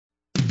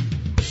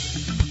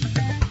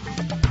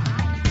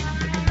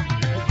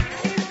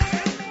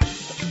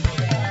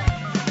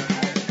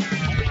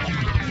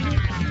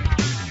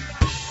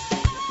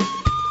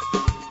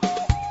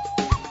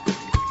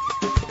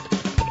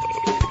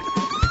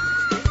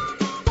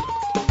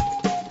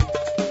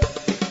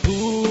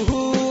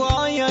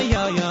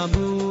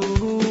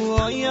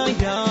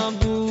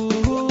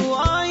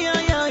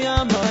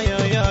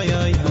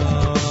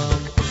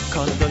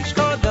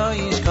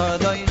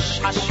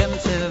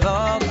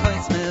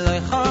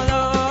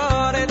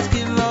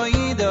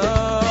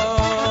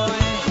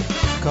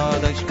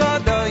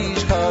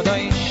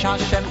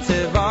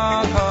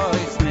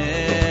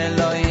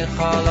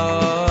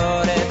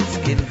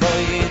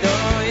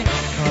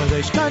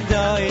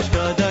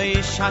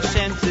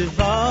Hashem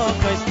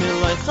tzivakos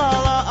miloi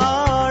chala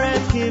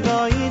aretz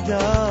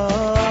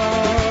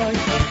kivaydai.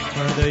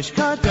 Kadosh,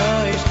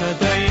 kadosh,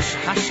 kadosh,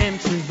 Hashem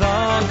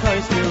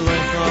tzivakos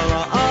miloi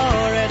chala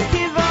aretz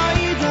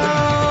kivaydai.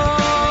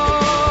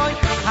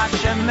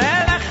 Hashem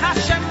melech,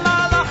 Hashem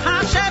malach,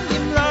 Hashem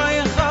yimloi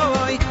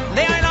choy,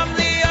 le'olam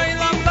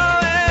li'olam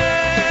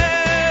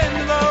voed,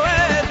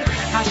 voed.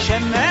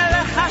 Hashem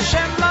melech,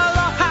 Hashem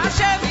malach,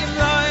 Hashem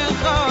yimloi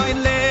choy,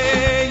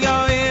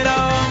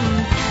 le'olam,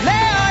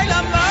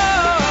 le'olam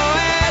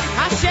voed.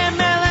 Hashem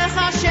melech,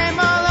 Hashem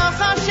malach,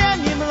 Hashem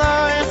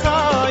yimloi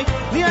choy,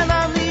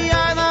 le'olam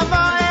li'olam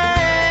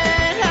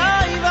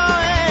voed,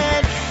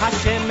 voed.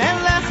 Hashem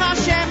melech,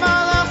 Hashem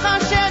malach,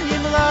 Hashem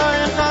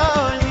yimloi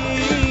choy,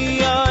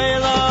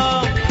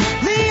 le'olam,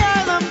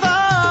 le'olam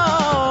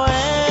voed,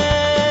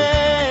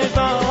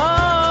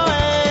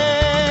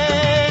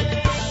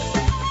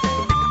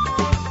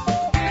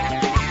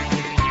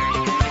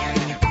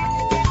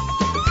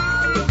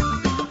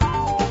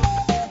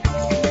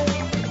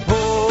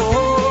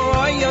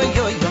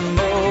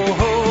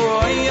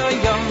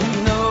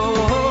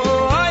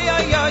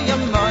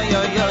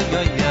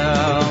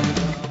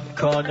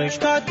 Kadosh,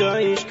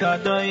 kadosh,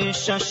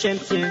 kadosh, Hashem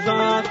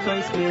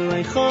tzivakos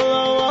miloi chol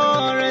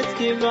haaretz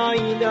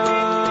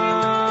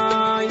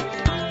kivaydai.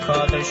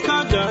 Kadosh,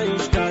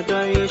 kadosh,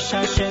 kadosh,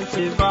 Hashem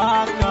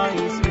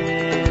tzivakos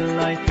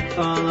miloi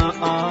chol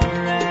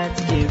haaretz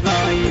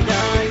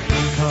kivaydai.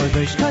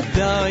 Kadosh,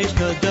 kadosh,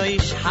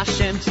 kadosh,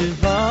 Hashem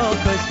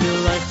tzivakos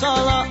miloi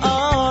chol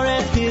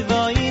haaretz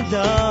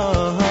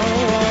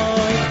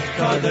kivaydai.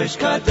 Kadosh,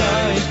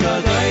 kadosh,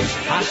 kadosh,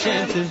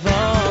 Hashem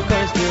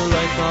tzivakos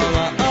miloi chol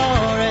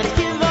haaretz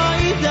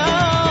kivaydai.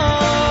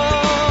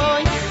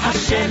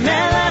 Hashem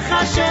melech,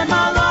 Hashem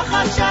malach,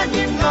 Hashem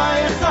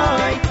yimloi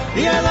choy,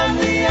 le'olam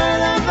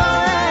li'olam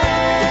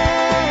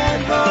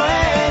voed,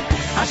 voed.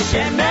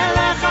 Hashem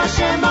melech,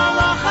 Hashem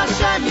malach,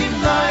 Hashem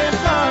yimloi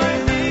choy,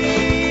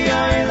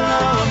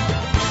 le'olam,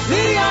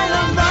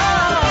 le'olam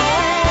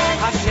voed.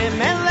 Hashem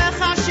melech,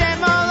 Hashem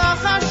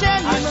malach, Hashem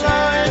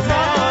yimloi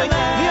choy,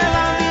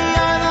 le'olam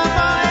li'olam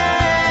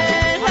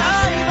voed,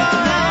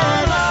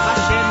 voed.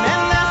 Hashem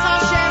melech,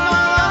 Hashem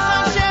malach,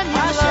 Hashem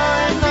yimloi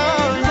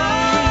choy,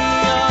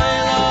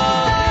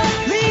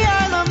 le'olam,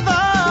 le'olam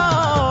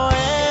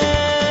voed,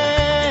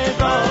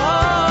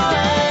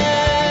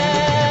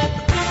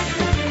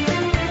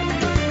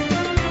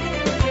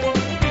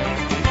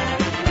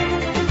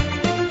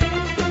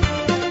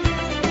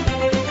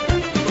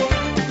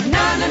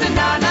 na na na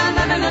na na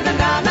na na na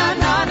na na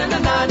na na na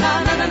na na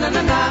na na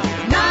na na.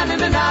 Na na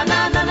na na na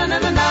na na na na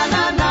na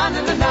na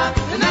na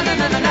na na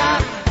na na na.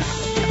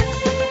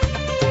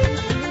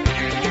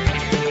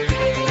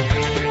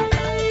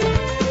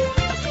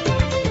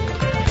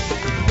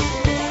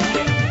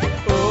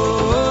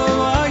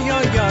 Oh ay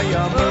ay ay ay,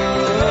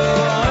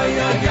 oh ay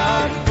ay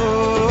ay,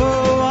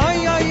 oh ay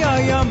ay ay ay,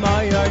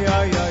 ay ay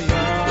ay ay.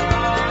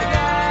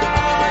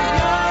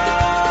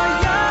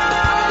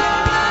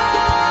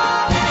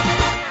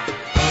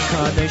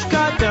 Kadosh,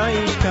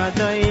 kadosh,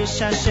 kadosh,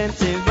 Hashem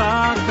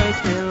tzivakos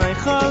miloi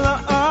chol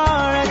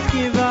haaretz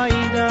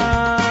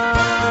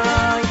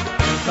kivaydai.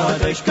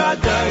 Kadosh,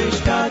 kadosh,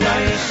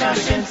 kadosh,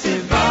 Hashem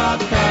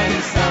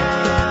tzivakos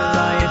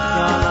miloi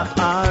chol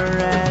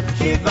haaretz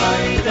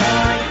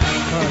kivaydai.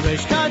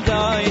 Kadosh,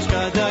 kadosh,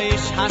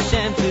 kadosh,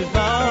 Hashem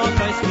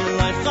tzivakos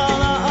miloi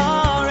chol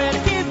haaretz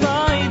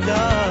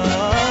kivaydai.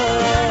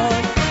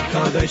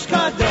 Kadosh,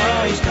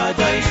 kadosh,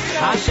 kadosh,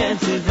 Hashem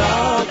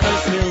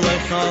tzivakos miloi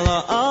chol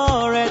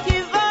haaretz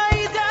kivaydai.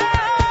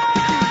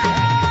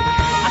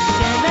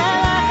 Hashem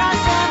melech,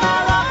 Hashem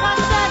malach,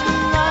 Hashem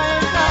yimloi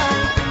choy,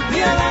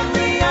 le'olam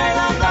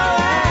li'olam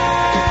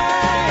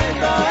voed,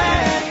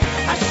 voed.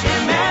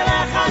 Hashem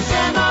melech,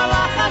 Hashem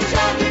malach,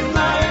 Hashem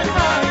yimloi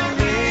choy,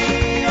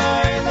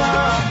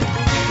 le'olam,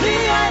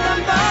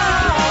 le'olam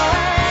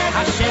voed.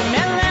 Hashem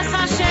melech,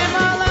 Hashem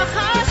malach,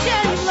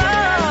 Hashem yimloi choy,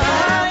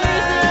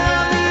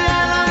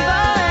 le'olam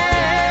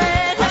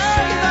voed,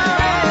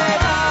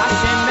 voed.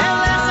 Hashem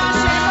melech,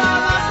 Hashem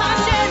malach,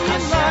 Hashem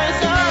yimloi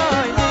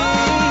choy,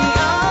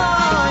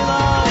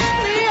 le'olam,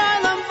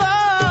 le'olam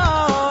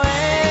voed,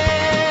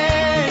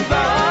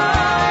 voed.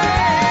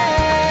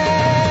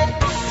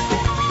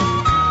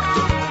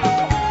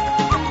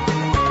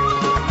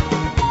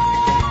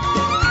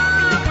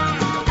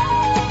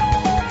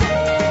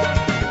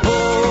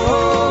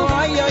 Oh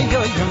ay ay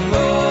ay,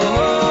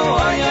 oh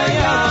ay ay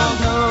ay,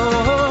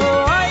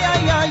 oh ay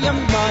ay ay, ay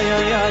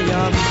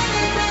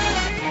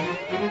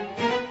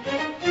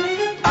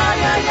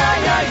ay ay,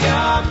 ay ay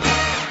ay.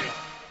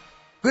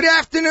 Good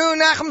afternoon,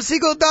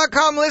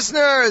 NachumSegal.com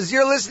listeners.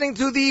 You're listening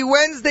to the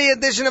Wednesday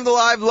edition of the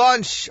Live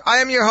Lunch. I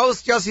am your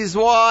host, Yossi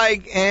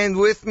Zweig, and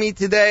with me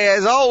today,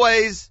 as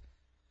always,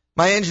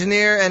 my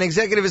engineer and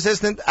executive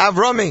assistant,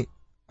 Avrami.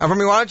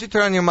 Avrami, why don't you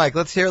turn on your mic?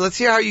 Let's hear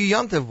how your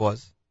Yom Tov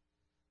was.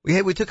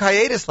 We took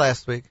hiatus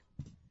last week.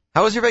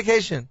 How was your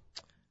vacation?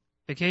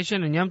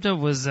 Vacation in Yom Tov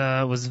was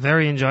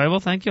very enjoyable.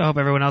 Thank you. I hope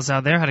everyone else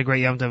out there had a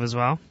great Yom Tov as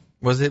well.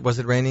 Was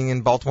it raining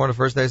in Baltimore the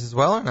first days as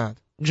well or not?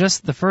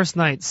 just the first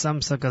night, some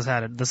sukkahs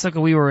had it. The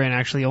sukkah we were in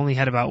actually only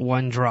had about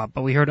one drop,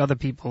 but we heard other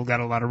people got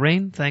a lot of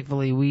rain.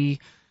 Thankfully, we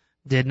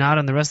did not,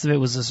 and the rest of it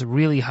was just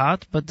really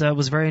hot, but it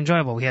was very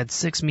enjoyable. We had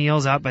 6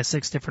 meals out by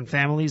 6 different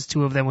families,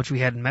 2 of them which we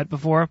hadn't met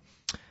before,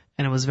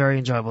 and it was very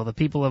enjoyable. The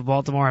people of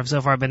Baltimore have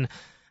so far been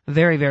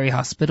very, very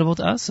hospitable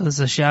to us, so this is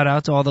a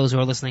shout-out to all those who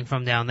are listening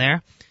from down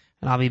there,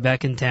 and I'll be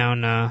back in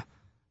town, I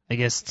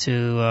guess,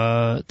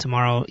 to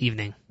tomorrow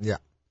evening. Yeah.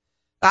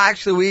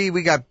 Actually,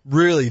 we got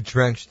really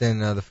drenched in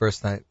the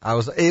first night. I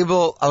was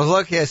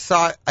lucky. I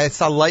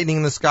saw lightning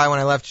in the sky when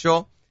I left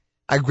shul.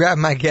 I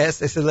grabbed my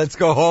gas. I said, let's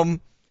go home.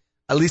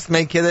 At least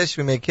make kiddush.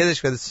 We made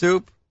kiddush. We had the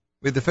soup.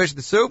 We had the fish,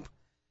 the soup.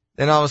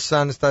 Then all of a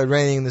sudden it started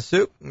raining in the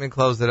soup, and we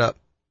closed it up.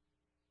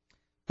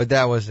 But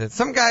that was it.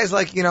 Some guys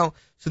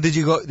so did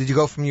you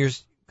go from your,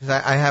 because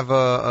I have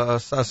a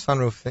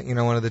sunroof thing,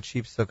 one of the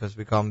cheap sukkahs,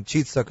 we call them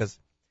cheat sukkahs.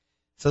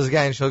 So this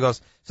guy in shul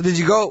goes, so did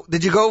you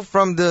go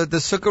from the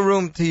sukkah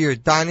room to your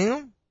dining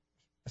room?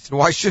 I said,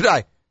 why should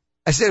I?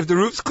 I said, if the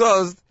roof's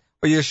closed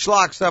or your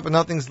schlock's up and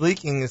nothing's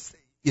leaking,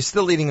 you're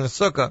still eating in a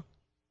sukkah.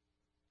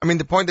 I mean,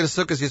 the point of the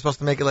sukkah is you're supposed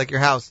to make it like your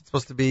house. It's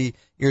supposed to be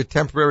your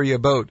temporary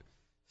abode.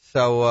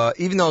 So,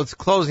 even though it's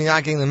closed and you're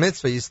not getting the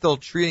mitzvah, you're still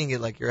treating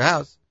it like your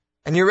house.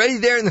 And you're already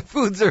there and the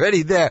food's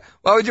already there.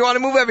 Why would you want to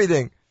move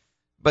everything?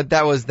 But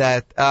that was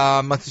that.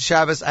 Motzei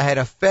Shabbos, I had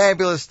a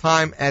fabulous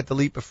time at the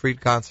Lipa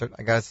Fried concert,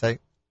 I gotta say.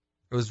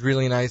 It was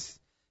really nice.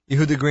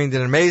 Yehuda Green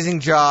did an amazing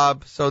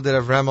job. So did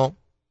Avremel.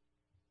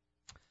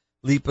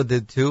 Lipa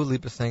did too.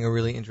 Lipa sang a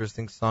really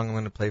interesting song I'm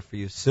going to play for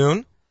you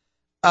soon.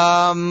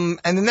 And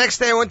the next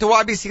day I went to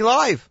YBC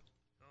Live.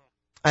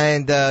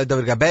 And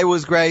David Gabay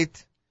was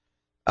great.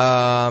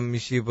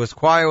 Yeshiva's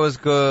choir was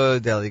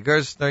good. Eli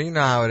Gerstner, you know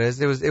how it is.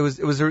 It was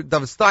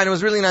David Stein. It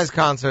was a really nice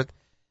concert.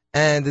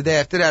 And the day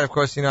after that, of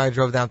course, I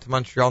drove down to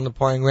Montreal in the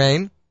pouring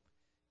rain.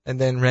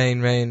 And then rain.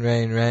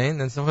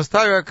 Then some was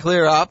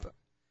clear up.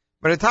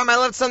 By the time I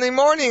left Sunday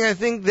morning, I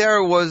think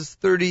there was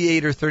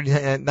 38 or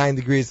 39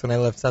 degrees when I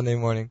left Sunday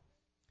morning.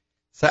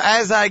 So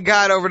as I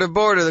got over the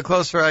border, the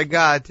closer I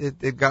got,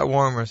 it got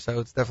warmer. So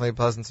it's definitely a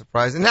pleasant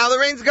surprise. And now the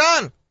rain's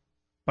gone.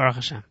 Baruch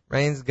Hashem.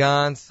 Rain's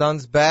gone.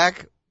 Sun's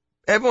back.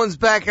 Everyone's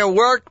back at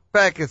work,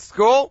 back at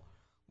school.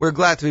 We're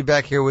glad to be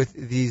back here with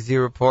the Z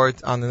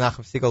Report on the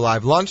Nachum Segal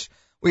Live Lunch.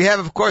 We have,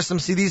 of course, some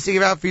CDs to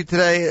give out for you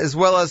today, as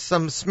well as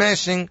some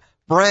smashing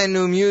brand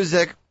new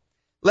music.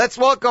 Let's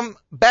welcome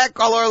back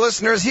all our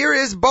listeners. Here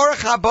is Baruch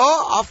Haba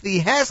off the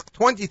Hask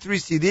 23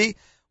 CD,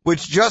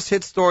 which just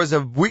hit stores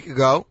a week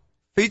ago,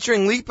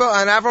 featuring Lipa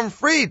and Avram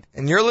Fried.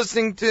 And you're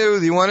listening to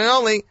the one and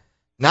only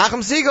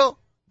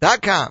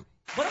NachumSegal.com.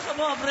 Baruch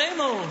Haba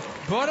Avremo.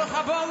 Baruch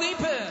Haba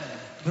Lipa.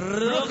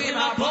 Bruchim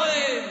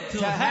Hapoim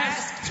to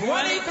Hask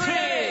 23.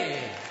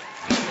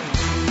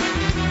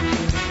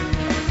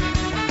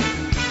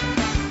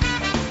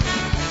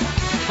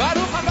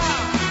 Baruch Haba.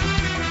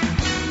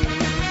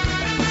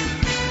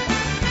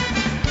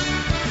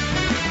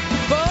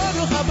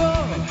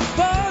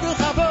 Baruch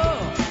Habo,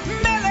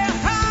 Melech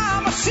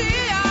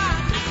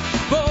HaMashiach.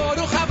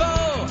 Baruch Habo,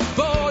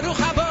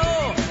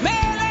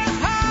 Melech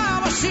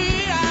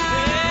HaMashiach.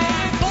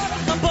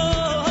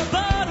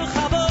 Baruch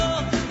Habo,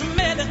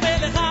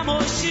 Melech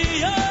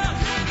HaMashiach.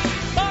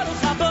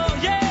 Baruch Habo,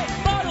 yeah,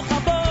 Baruch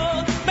Habo,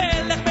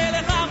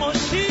 Melech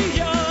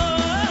HaMashiach.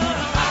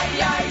 Ay,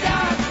 ay,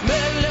 ay,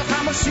 Melech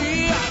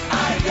HaMashiach.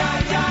 Ay,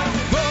 ay, ay,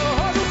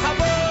 Baruch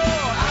Habo.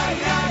 Ay,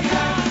 ay,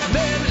 ay,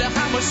 Melech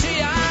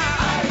HaMashiach.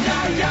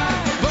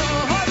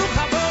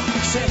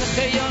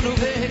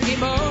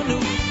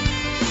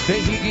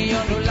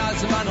 והגיענו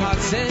לזמן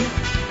הזה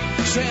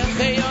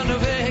שהחיינו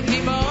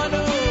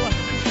והגיענו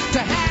to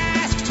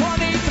Hask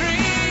 23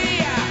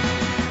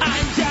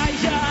 איי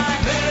איי איי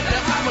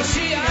מלך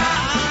המשיח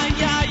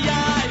איי איי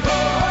איי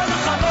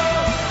ברוך הבא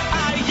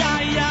איי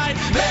איי איי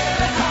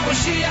מלך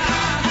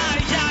המשיח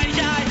איי איי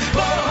איי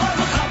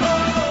ברוך הבא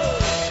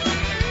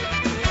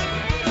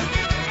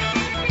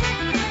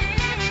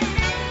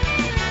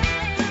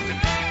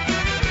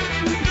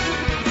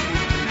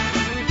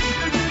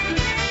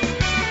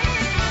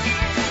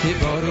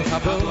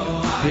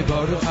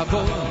Baruch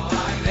Habo,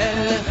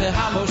 Melech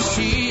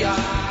HaMoshiach.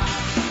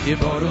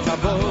 Baruch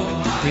Habo,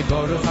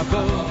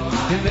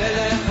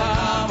 Melech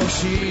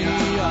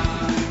HaMoshiach.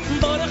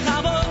 Baruch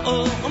Habo,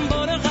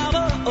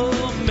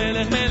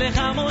 Melech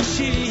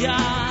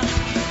HaMoshiach.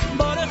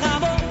 Baruch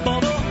Habo,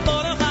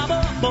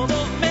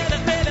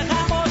 Melech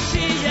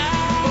HaMoshiach.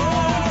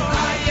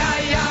 Ay,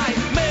 ay, ay,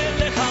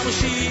 Melech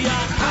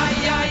HaMoshiach. Ay,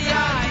 ay,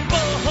 ay,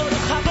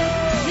 Baruch Habo.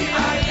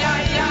 Ay,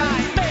 ay,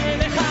 ay,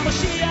 Melech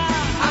HaMoshiach.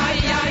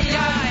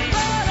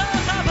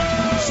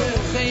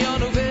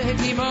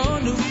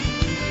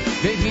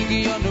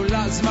 והגיענו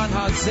לזמן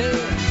הזה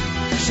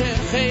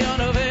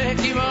שהחיינו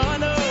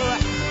והגיענו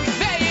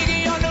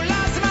והגיענו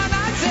לזמן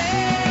הזה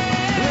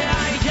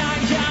איי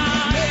איי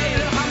איי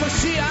מלך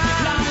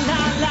המשיח לה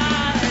לה לה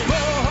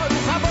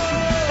ברוך הבא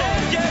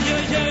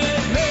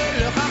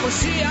מלך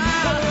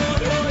המשיח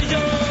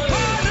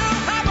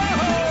ברוך הבא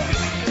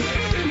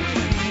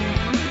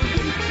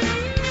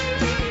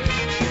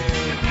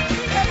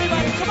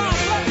Everybody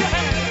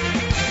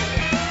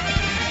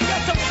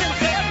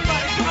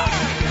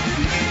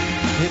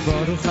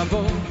Baruch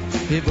habo,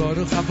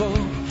 Baruch habo.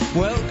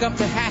 Welcome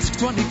to Hask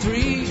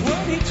 23.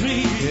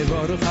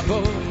 Baruch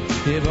habo,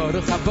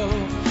 Baruch habo.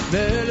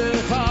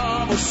 Melech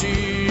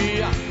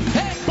HaMoshiach.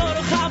 Hey,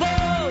 Baruch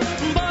habo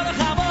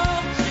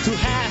to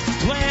Hask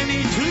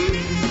 23.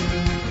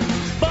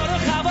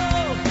 Baruch habo.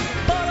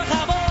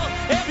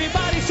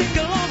 Everybody sing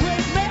along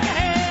with me.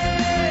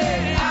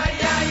 Ay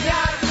ay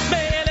ay,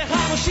 Melech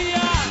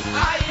HaMoshiach.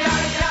 Ay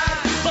ay ay,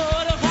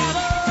 Baruch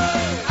habo.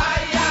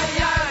 Ay ay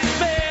ay,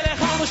 Melech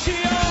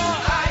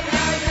HaMoshiach. Ay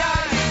ay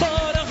ay,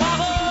 Baruch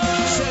habo.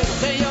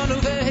 Shecheyonu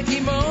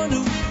vehekimonu,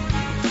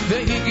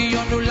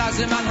 vehigiyonu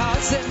lazeman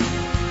hazeh.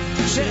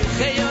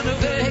 Shecheyonu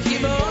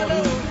vehekimonu,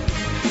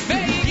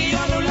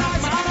 vehigiyonu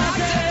lazeman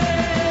hazeh.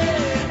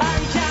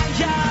 Ay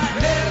ay ay,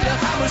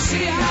 Melech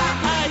HaMoshiach.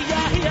 Ay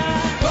ay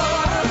ay,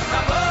 Baruch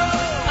habo.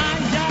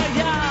 Ay ay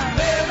ay,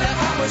 Melech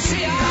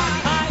HaMoshiach.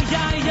 Ay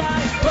ay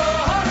ay,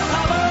 Baruch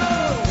habo.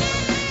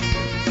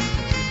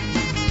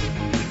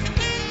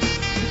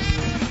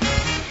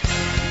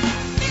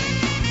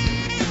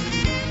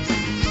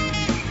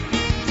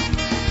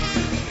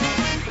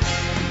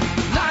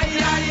 Ay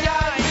ay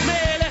ay,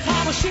 Melech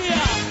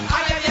HaMoshiach.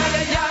 Ay ay ay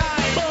ay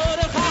ay,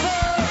 Baruch habo.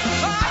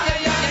 Ay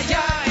ay ay ay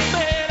ay,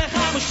 Melech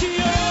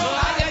HaMoshiach.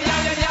 Ay ay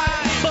ay ay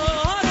ay,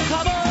 Baruch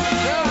habo.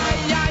 Ay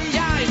ay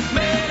ay,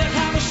 Melech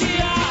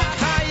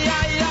HaMoshiach. Ay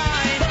ay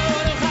ay,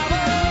 Baruch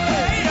habo.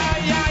 Ay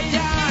ay ay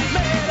ay,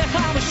 Melech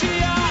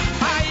HaMoshiach.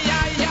 Ay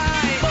ay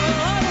ay,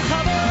 Baruch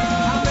habo.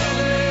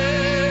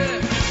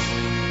 Melech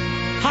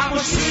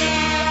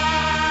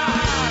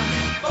HaMoshiach.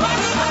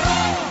 Baruch habo.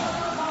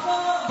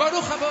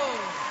 Baruch habo.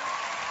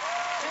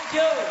 Thank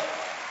you.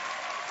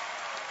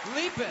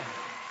 Liebe.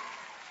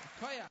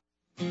 Koya.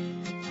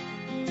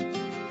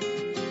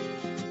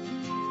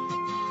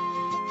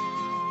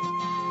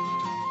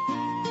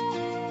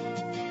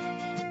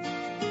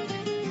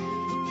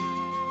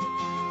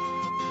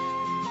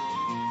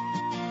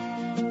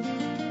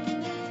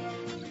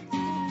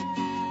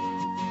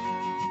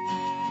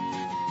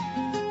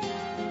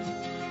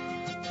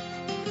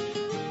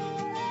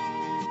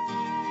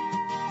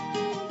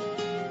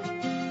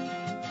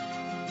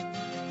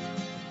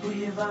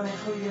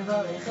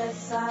 Uyevarech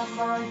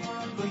esamoy,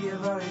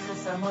 uyevarech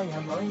esamoy,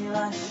 amoy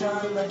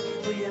vashalay.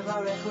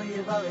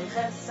 Uyevarech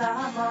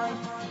esamoy,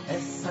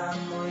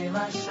 esamoy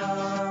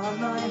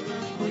vashalay.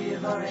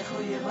 Uyevarech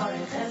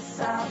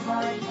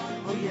esamoy,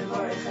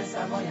 uyevarech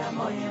esamoy,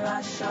 amoy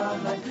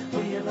vashalay.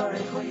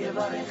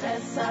 Uyevarech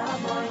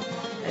esamoy,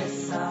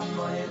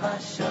 esamoy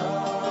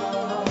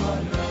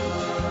vashalay.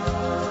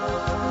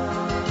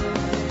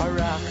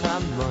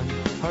 Harachamon,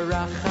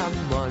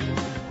 harachamon.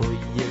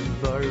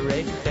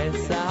 Uyevarech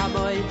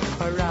esamoy,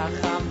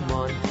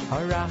 harachamon,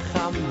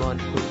 harachamon.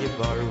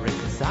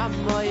 Uyevarech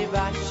esamoy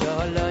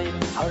vashalay.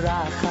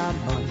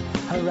 Harachamon,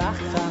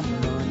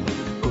 harachamon.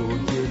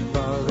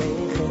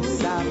 Uyevarech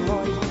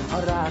esamoy,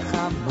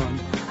 harachamon,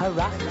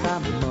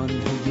 harachamon.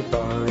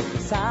 Uyevarech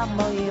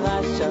esamoy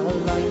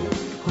vashalay.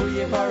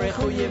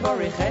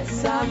 Uyevarech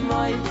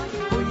esamoy,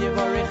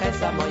 uyevarech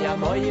esamoy,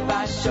 amoy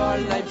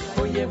vashalay.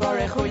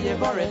 Uyevarech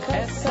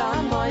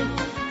esamoy,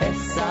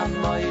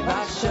 esamoy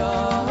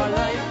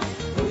vashalay.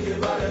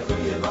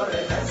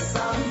 Uyevarech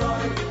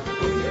esamoy,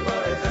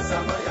 uyevarech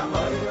esamoy,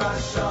 amoy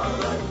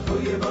vashalay.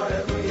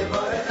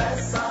 Uyevarech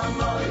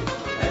esamoy,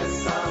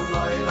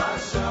 esamoy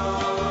vashalay.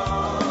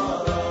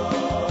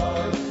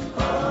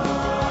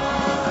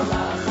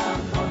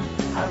 Harachamon,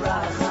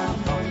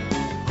 harachamon.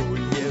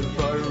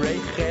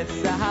 Uyevarech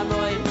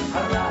esamoy,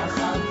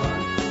 Harachamon,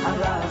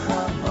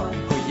 harachamon.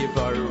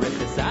 uyevarech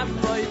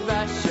esamoy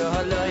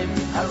vashalay.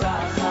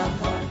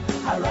 Harachamon,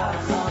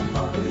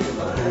 harachamon.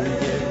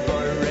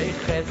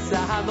 Uyevarech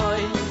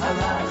esamoy,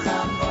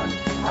 Harachamon,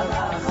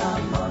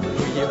 harachamon.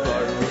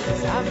 uyevarech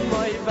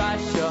esamoy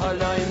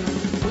vashalay.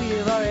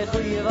 Uyevarech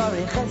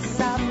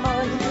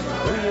esamoy,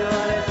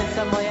 uyevarech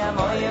esamoy,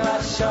 amoy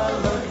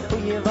vashalay.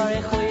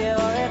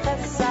 Uyevarech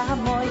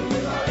esamoy,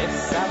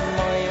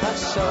 esamoy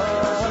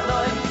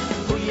vashalay.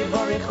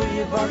 Uyevarech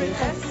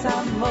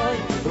esamoy,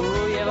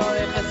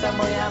 uyevarech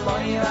esamoy,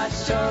 amoy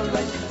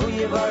vashalay.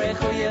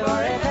 Uyevarech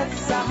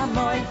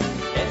esamoy,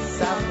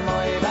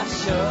 esamoy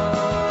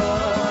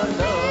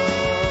vashalay.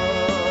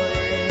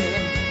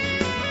 Uyevarech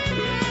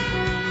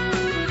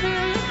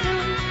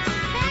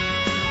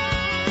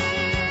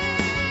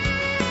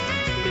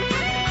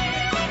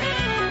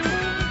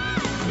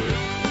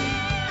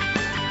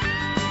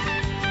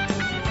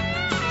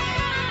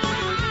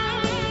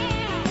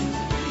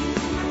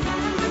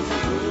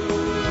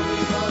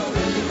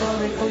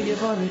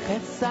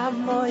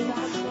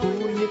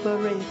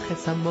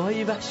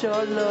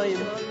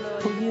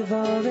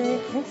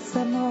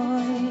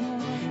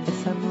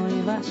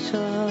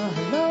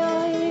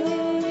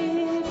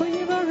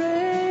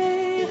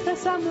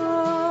esamoy,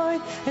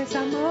 uyevarech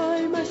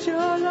esamoy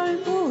vashalay.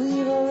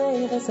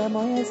 Uyevarech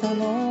esamoy,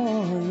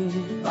 esamoy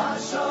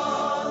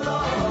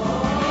vashalay.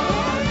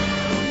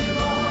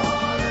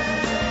 Uyevarech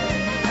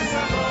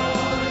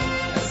esamoy,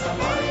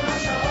 esamoy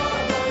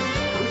vashalay.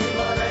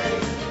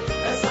 Uyevarech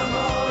esamoy,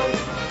 esamoy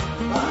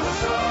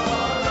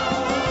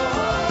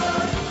vashalay.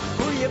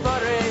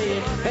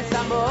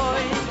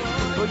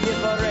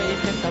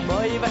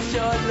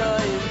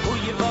 Vasholoi, hu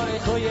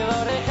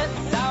yivorech es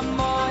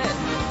samoy,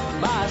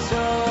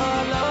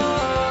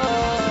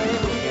 Vasholoi,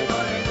 hu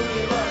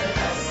yivorech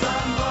es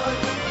samoy,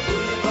 hu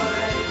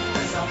yivorech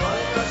es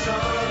samoy,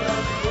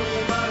 Vasholoi, hu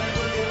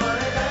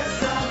yivorech es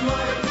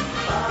samoy,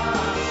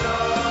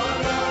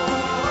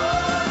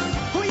 Vasholoi,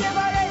 hu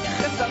yivorech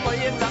es samoy,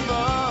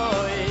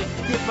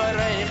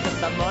 yivorech es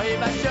samoy,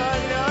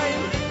 Vasholoi,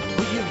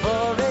 hu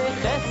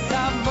yivorech es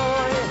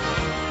samoy,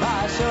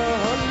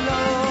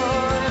 Vasholoi.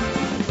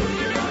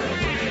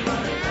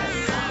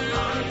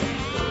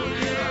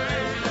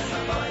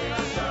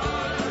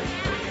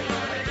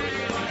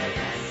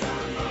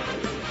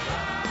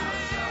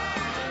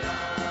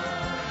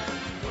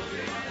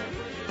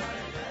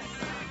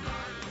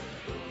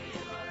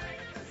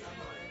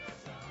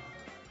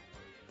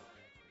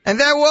 And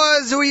that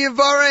was Hu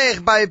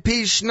Yivarech by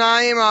Pi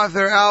Shnayim off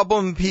their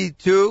album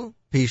P2,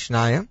 Pi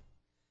Shnayim.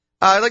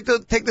 I'd like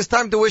to take this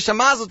time to wish a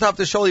mazel tov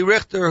to Sholi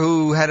Richter,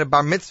 who had a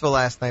bar mitzvah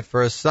last night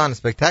for his son, a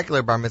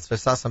spectacular bar mitzvah. I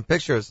saw some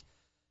pictures.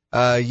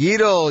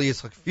 Yidel,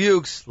 Yitzchak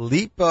Fuchs,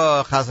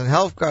 Lipa, Chazan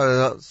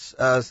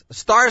Helfka,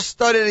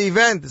 star-studded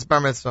event, this bar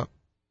mitzvah. Of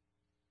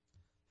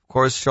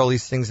course, Sholi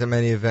sings at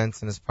many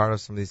events and is part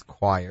of some of these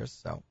choirs,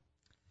 so.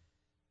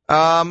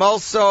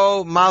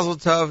 Also, mazel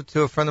tov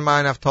to a friend of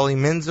mine, Naftali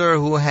Minzer,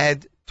 who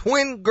had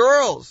twin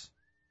girls.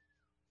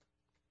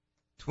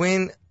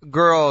 Twin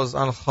girls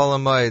on Chol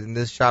Hamoed, and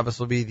this Shabbos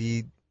will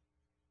be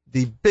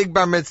the big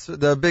bar mitzvah,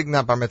 the big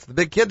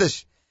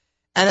kiddush.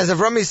 And as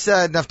Avrami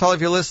said, Naftali,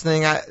 if you're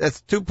listening,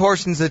 that's 2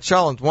 portions of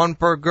cholent, 1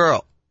 per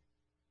girl.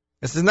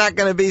 This is not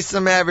going to be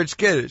some average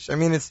kiddush. I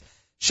mean, it's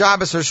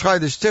Shabbos or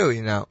Chodesh too,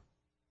 you know.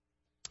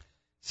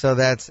 So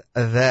that's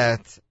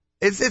that.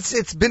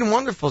 It's been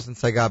wonderful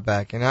since I got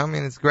back, you know. I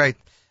mean, it's great.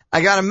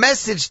 I got a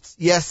message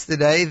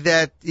yesterday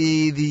that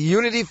the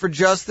Unity for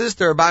Justice,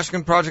 the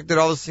Rabashkin project that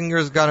all the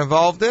singers got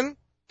involved in,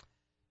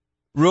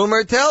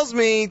 rumor tells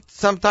me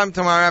sometime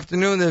tomorrow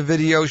afternoon the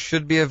video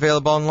should be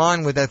available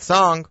online with that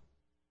song,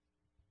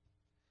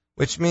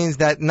 which means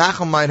that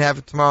Nachum might have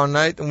it tomorrow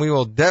night, and we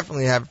will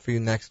definitely have it for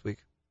you next week.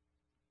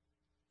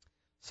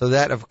 So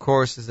that, of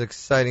course, is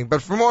exciting.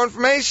 But for more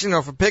information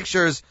or for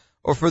pictures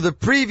or for the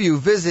preview,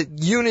 visit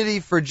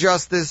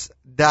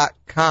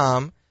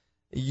unityforjustice.com.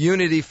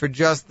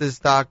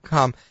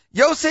 unityforjustice.com.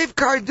 Yosef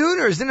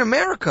Karduner is in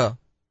America.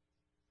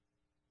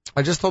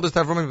 I just told this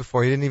to Avrami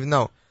before. He didn't even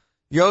know.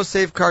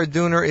 Yosef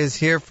Karduner is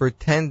here for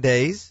 10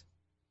 days.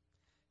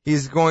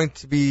 He's going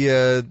to be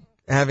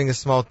having a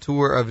small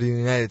tour of the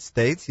United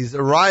States. He's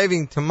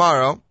arriving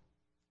tomorrow.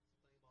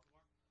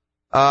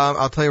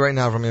 I'll tell you right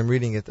now, Avrami, I'm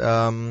reading it.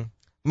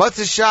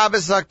 Matzah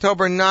Shabbos,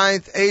 October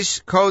 9th,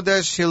 Eish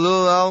Kodesh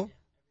Hilulel,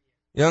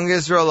 Young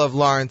Israel of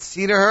Lawrence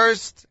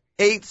Cedarhurst,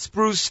 8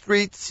 Spruce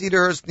Street,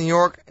 Cedarhurst, New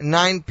York,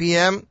 9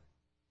 p.m.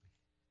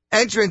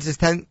 Entrance is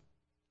 $10.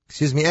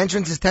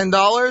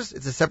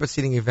 It's a separate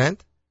seating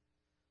event.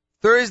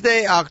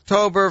 Thursday,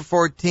 October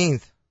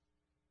 14th,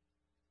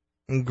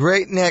 in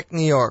Great Neck,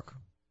 New York.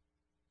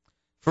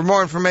 For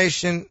more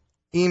information,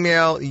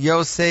 email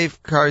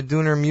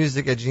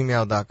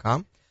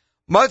yosefkardunermusic@gmail.com.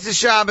 Matzah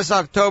Shabbos,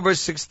 October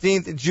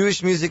 16th,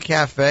 Jewish Music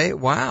Cafe.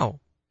 Wow.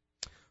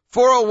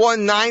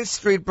 401 9th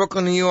Street,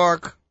 Brooklyn, New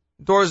York.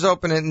 Doors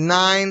open at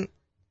 9.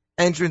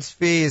 Entrance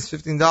fee is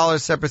 $15,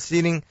 separate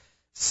seating.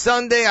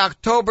 Sunday,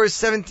 October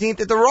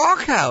 17th at the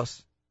Rock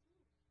House.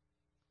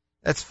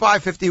 That's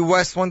 550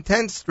 West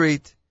 110th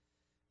Street.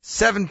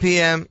 7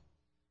 p.m.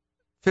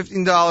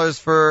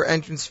 $15 for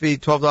entrance fee,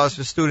 $12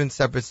 for students,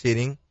 separate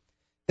seating.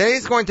 Then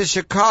he's going to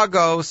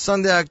Chicago,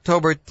 Sunday,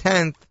 October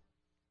 10th.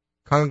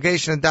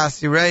 Congregation of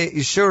Dasirei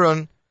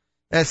Yeshurun.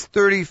 That's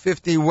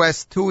 3050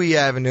 West Tui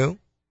Avenue.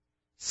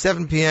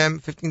 7 p.m.,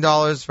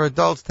 $15 for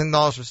adults,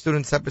 $10 for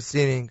students, separate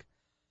seating.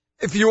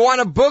 If you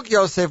want to book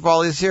Yosef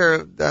while he's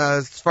here,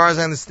 as far as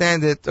I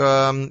understand it,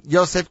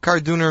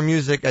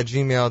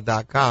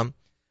 yosefkardunermusic@gmail.com.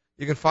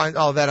 You can find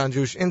all that on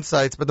Jewish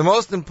Insights. But the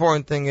most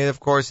important thing, of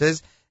course,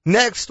 is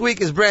next week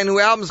his brand new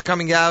album's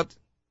coming out,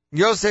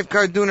 Yosef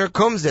Karduner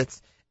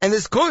Kumsitz. And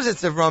this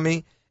Kumsitz of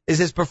Rami is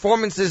his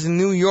performances in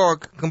New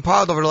York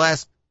compiled over the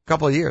last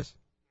couple of years.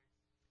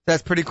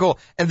 That's pretty cool.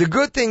 And the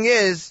good thing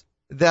is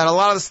that a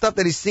lot of the stuff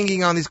that he's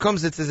singing on these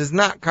Kumsitzes is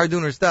not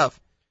Karduner stuff.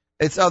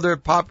 It's other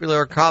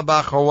popular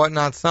Kalbach or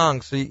whatnot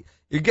songs. So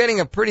you're getting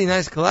a pretty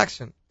nice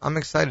collection. I'm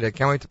excited. I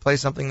can't wait to play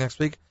something next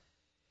week.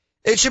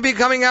 It should be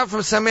coming out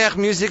from Sameach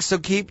Music, so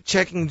keep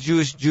checking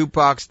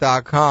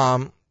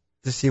JewishJukebox.com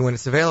to see when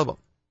it's available.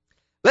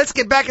 Let's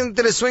get back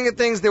into the swing of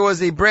things. There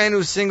was a brand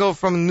new single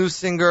from a new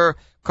singer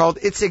called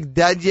Itzik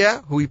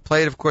Dadya, who we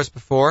played, of course,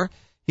 before.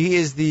 He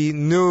is the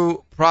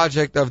new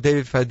project of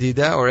David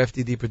Fadida, or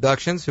FDD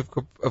Productions, who,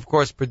 of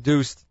course,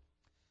 produced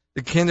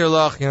the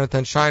Kinderlach,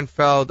 Yonatan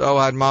Scheinfeld,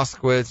 Ohad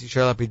Moskowitz,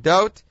 Yisrael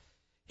Lapidot.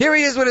 Here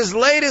he is with his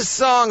latest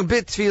song,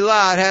 Bit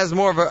Tfilah. It has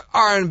more of an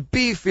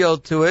R&B feel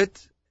to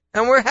it,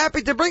 and we're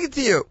happy to bring it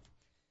to you.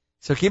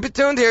 So keep it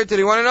tuned here to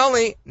the one and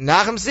only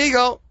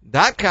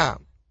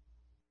NachumSiegel.com.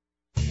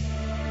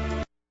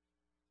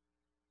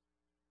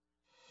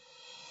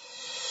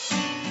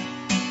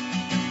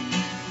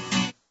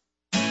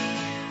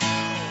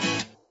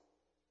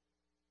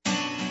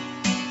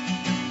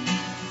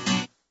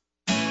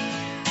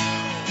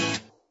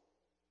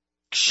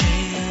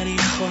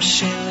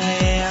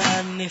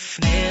 שלאן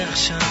נפנה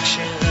עכשיו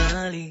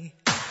כשרע לי,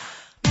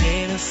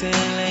 מנסה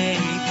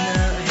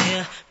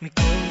להתנער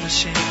מכל מה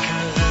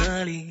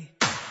שקרה לי.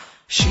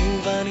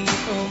 שוב אני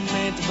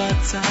עומד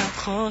בצד,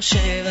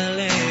 חושב על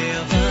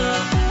העבר,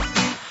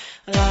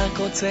 רק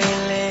רוצה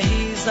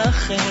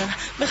להיזכר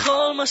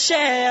בכל מה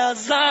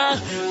שעזר.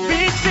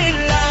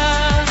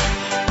 בתפילה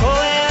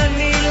קורא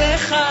אני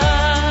לך,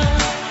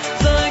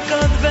 זורק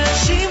עוד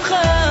בשמך,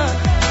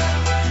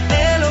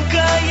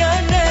 אלוקיי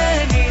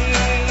ענני,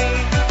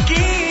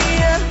 כי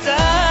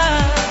אתה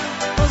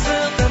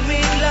עוזר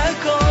תמיד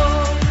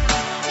לכל,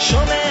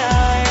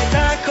 שומע את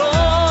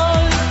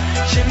הכל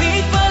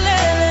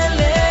שמתפלל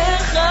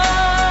אליך.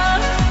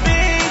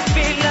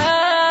 בתפילה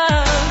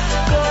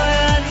קורא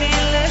אני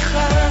לך,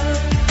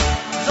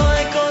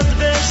 זורק עוד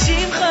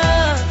בשמך,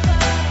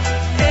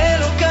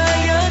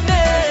 אלוקיי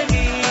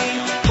ענני,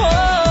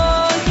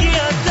 כי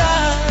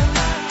אתה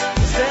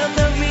עוזר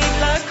תמיד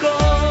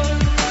לכל,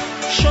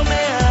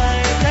 שומע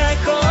את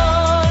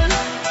הכל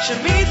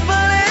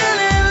שמתפלל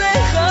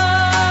אליך.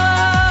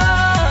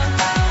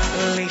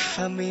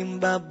 לפעמים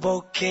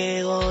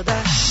בבוקר עוד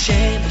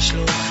השמש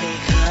לא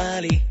חיכה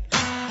לי,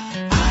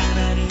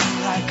 עננים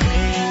רק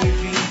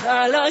מעיבים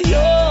על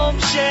היום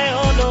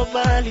שעוד לא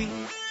בא לי.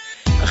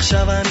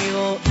 עכשיו אני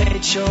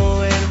רועד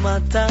שואל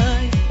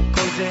מתי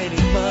כל זה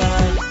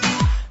נגמר,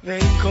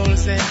 ועם כל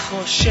זה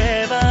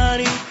חושב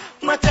אני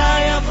מתי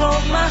יבוא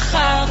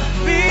מחר.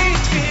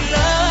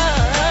 בתפילה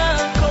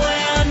קורא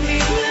אני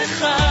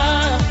לך,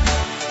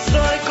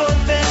 זורק עוד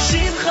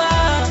בשמך,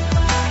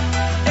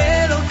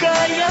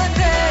 אלוקיי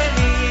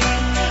ענני,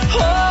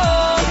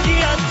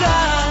 כי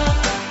אתה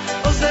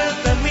עוזר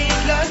תמיד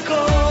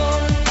לכל,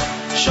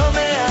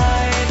 שומע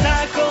את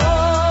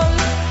הכל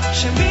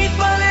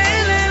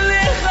שמתפלל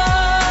אליך.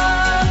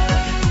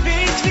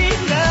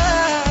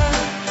 בתפילה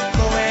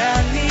קורא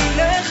אני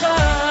לך,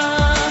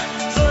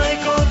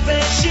 זורק עוד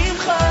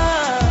בשמך,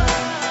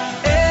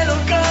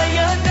 אלוקיי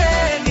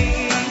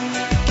ענני,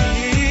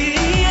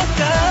 כי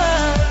אתה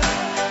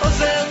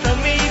עוזר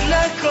תמיד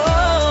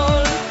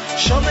לכל,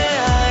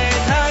 שומע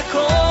את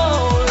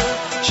הכל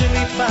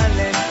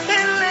שמתפלל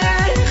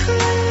אליך.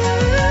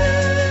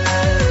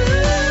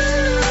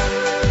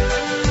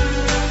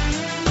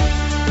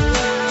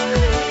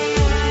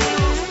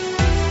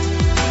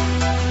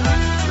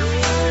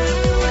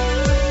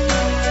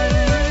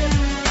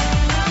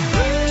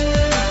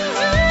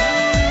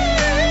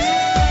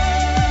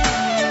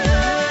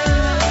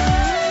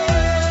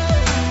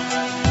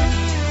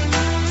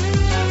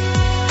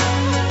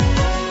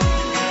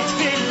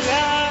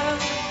 תפילה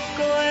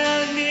קורא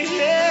אני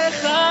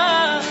לך,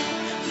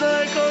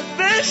 זורק עוד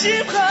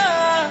בשמך,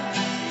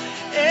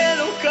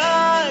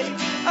 אלוקיי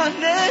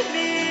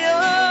ענני,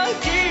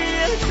 כי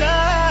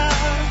אתה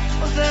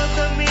עוזר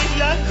תמיד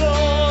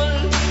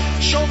לכל,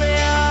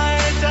 שומע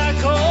את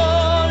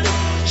הכל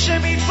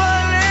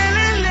שמתפלל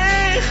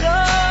אליך.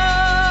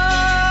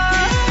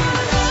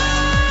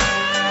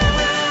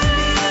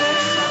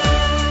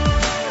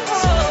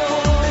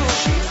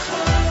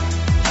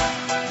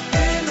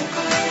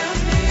 אלוקיי,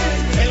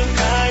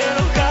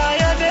 אלוקיי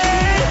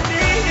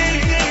ענני,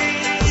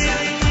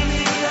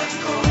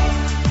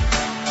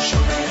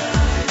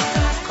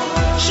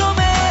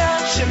 שומע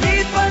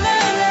שמתפלל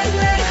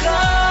אליך.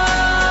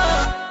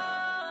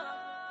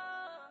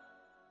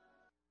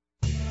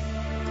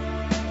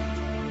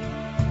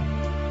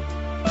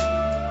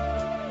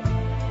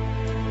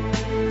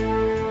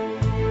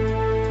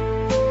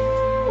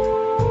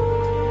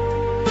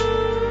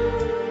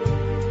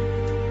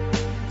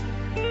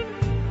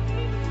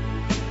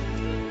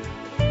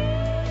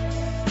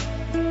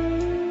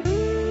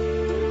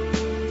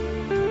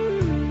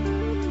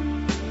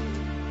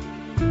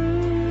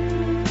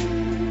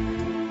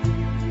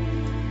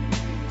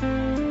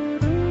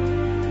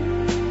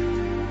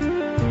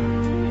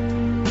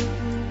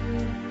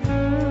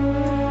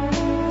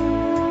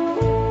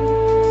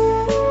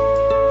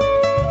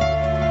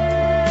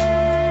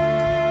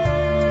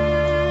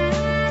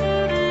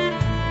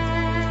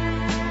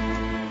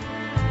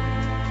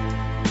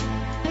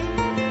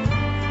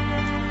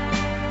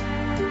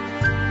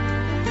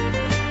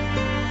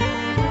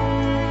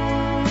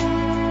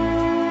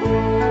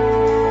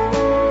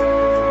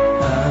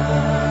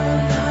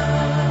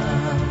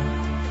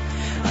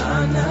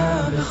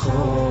 אנא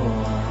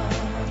בכוח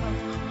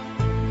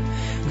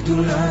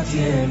גדולת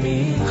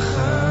ימינך,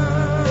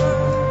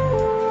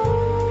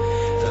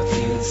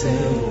 תטיל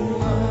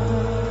צרועה,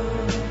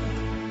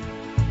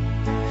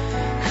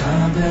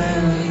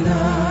 קבל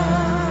רינה,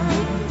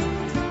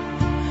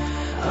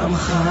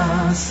 עמך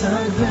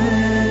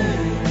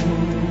סגבנו,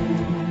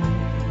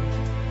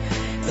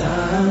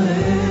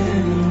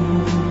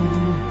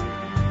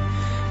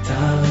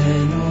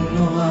 תערנו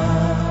נורא.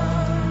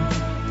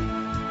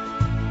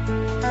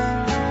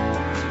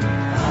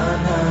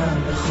 אנא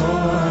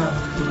בכוח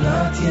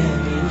גדולת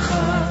ימינך,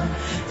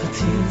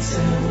 תטיל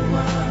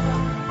צרועה,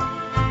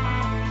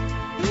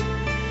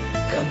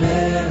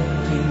 קבל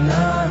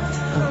רינת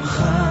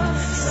עמך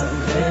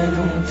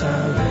סגבנו,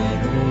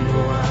 תערנו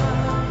נורא.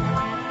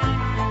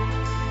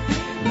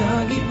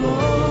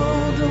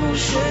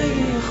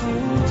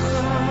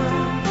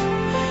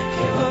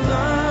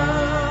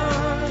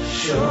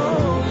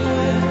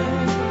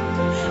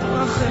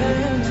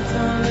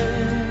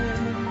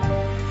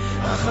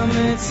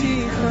 חמץ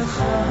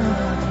יחכה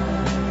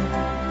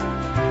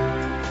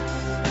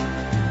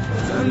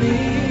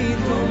תמיד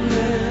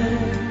גומר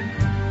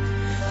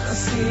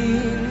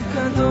חסין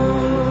קדוש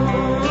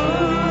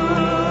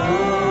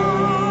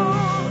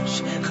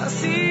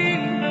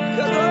חסין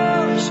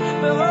קדוש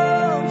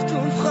ברוב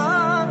טובך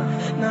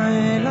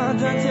נעל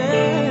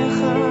עדתך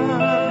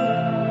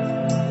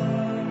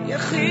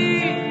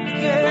יחיד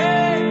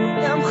גאה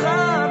ימך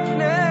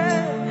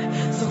פנה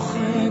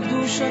זוכה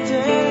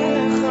קדושתך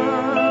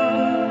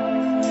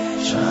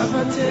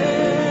שבתנו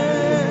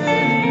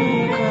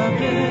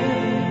קבל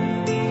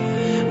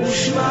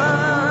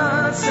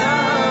ושמע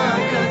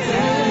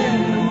צעקתנו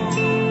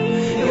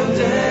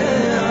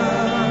יודע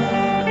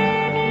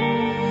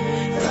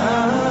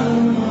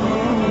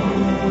תעמוד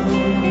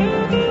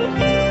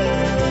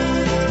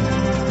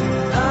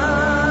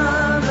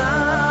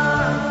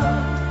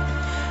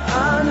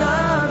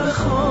אנא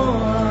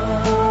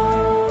בכוח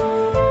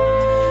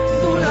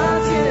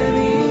גדולת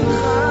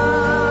ימינך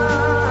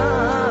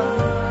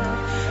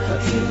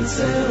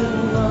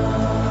ותמצאוה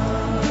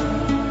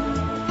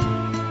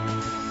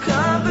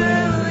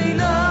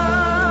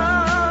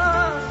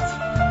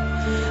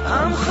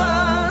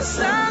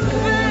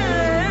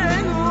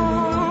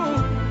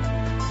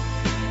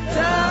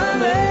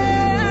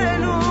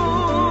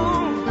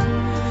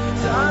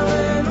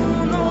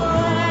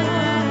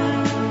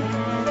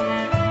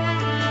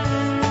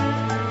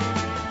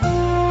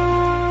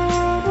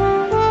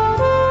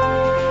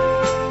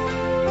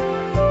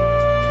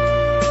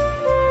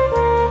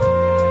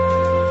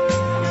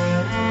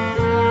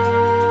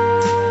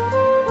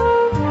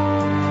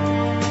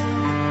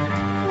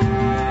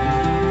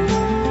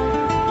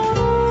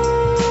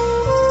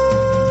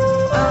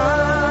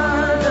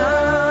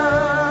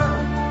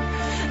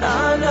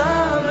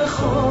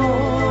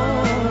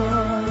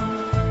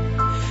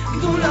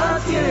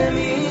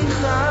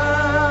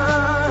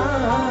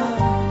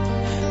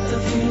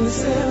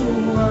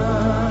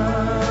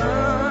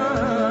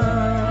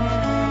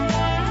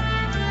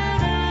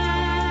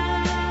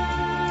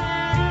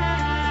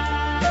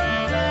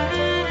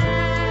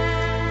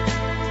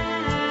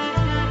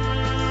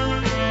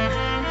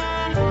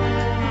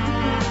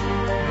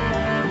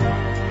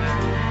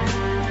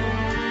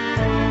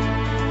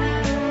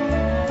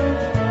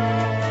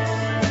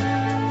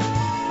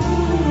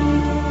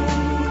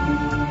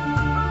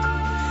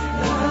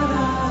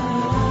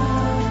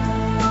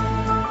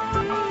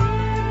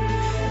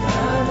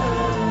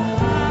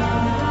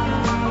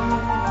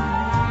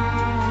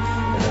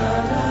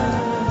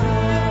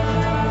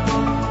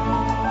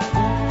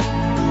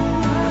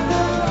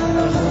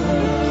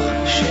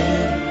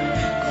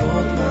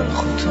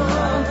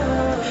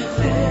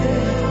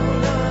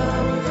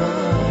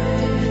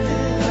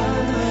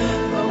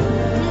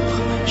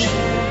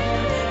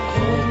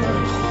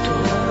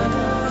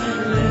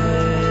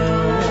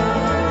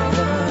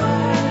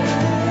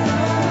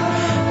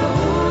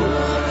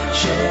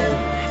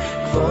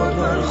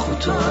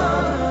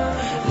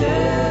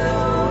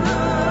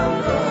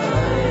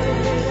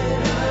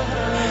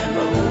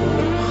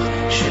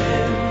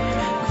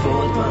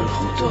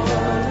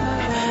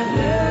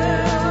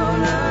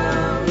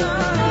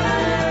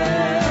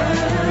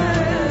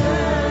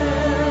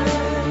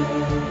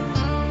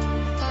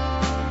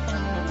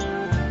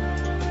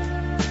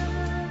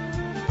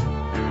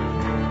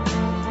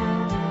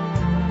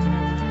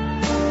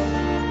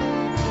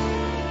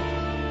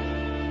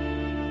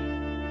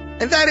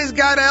And that is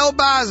Gad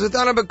Elbaz with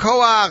Ana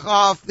B'Koach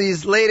off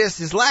his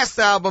last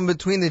album,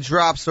 Between the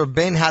Drops, or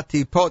Ben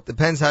Hatipot,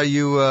 depends how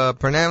you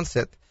pronounce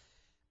it.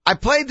 I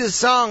played this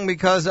song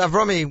because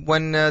Avromi,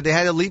 when they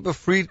had a Lipa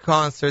Fried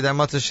concert at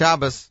Motzei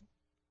Shabbos,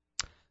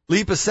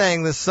 Lipa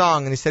sang this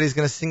song, and he said he's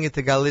going to sing it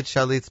to Galit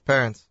Shalit's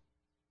parents.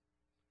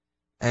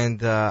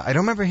 And I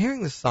don't remember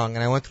hearing this song,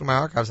 and I went through my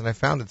archives and I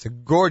found it. It's a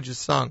gorgeous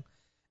song,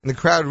 and the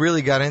crowd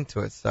really got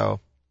into it, so...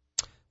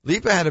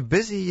 Lipa had a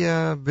busy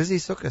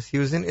sukkah. He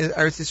was in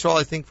Eretz Yisrael,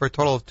 I think, for a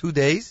total of 2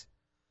 days,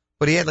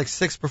 but he had like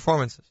 6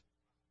 performances.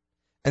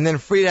 And then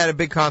Fried had a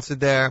big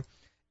concert there.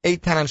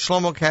 Eitan and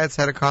Shlomo Katz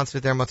had a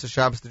concert there, Motzei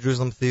Shabbos, the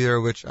Jerusalem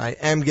Theater, which I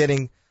am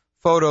getting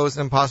photos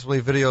and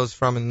possibly videos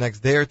from in the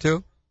next day or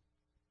two.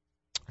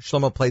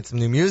 Shlomo played some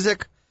new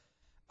music.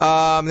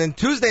 Then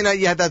Tuesday night,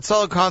 you had that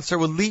solo concert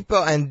with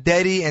Lipa and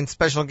Dedi and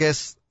special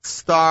guest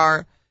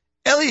star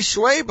Eli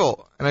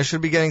Schwebel, and I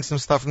should be getting some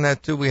stuff from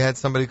that too. We had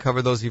somebody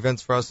cover those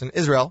events for us in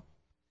Israel.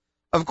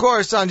 Of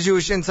course, on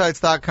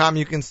JewishInsights.com,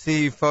 you can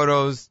see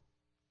photos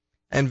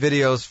and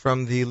videos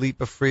from the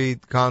Lipa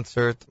Fried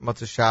concert,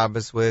 Motzei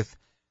Shabbos, with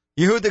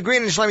Yehuda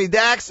Green and Shlomi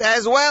Dax,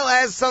 as well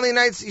as Sunday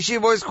night's Yeshiva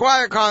Boys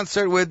Choir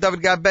concert with David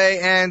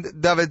Gabay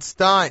and David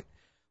Stein.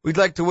 We'd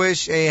like to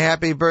wish a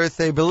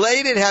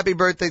belated happy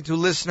birthday to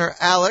listener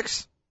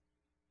Alex.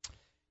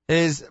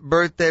 His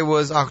birthday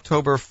was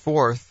October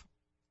 4th.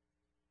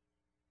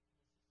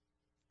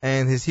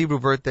 And his Hebrew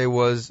birthday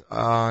was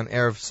on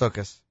Erev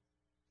Sukkot.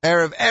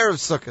 Erev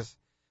Sukkot.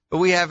 But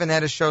we haven't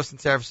had a show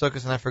since Erev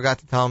Sukkot, and I forgot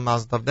to tell him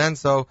Mazel Tov then.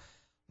 So,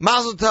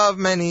 Mazel Tov,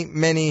 many,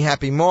 many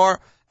happy more.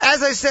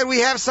 As I said,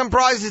 we have some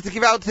prizes to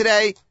give out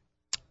today.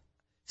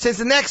 Since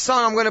the next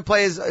song I'm going to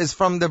play is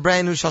from the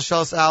brand new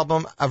Shalshelis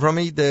album,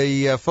 Avrami,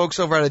 the folks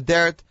over at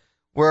Aderet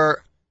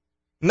were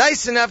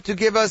nice enough to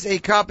give us a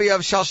copy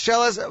of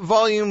Shalshelis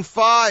Volume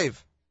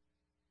 5.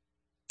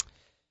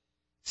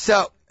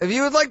 So, if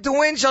you would like to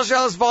win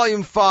Shalshelis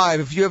Volume 5,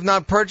 if you have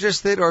not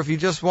purchased it, or if you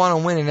just want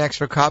to win an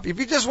extra copy, if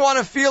you just want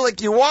to feel like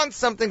you want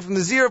something from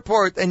the Z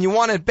Report and you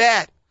want it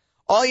bad,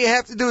 all you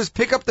have to do is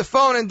pick up the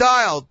phone and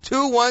dial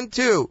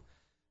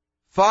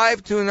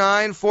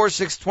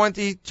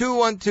 212-529-4620,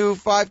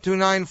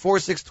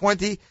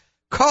 212-529-4620.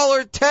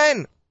 Caller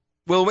 10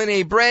 will win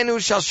a brand new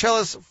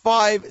Shalshelis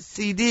 5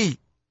 CD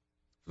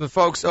from the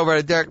folks over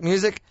at Derek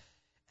Music.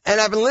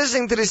 And I've been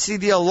listening to this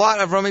CD a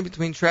lot of Rami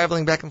between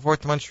traveling back and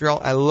forth to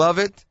Montreal. I love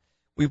it.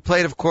 We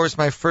played, of course,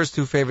 my first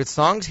two favorite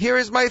songs. Here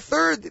is my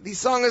third. The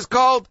song is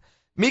called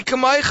Mika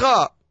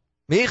Maicha.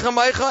 Mika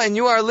Maicha, and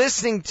you are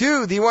listening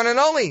to the one and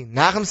only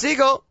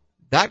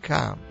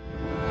NachumSiegel.com.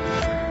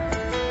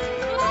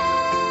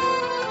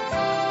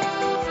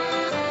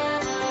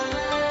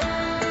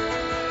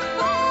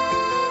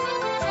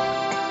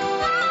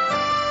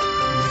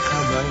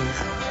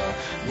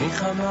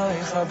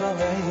 Mikamaycha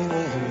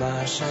b'leilim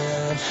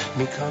Hashem,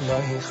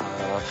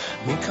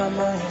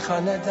 Mikamaycha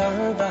nedar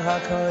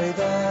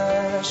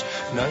b'hakodesh,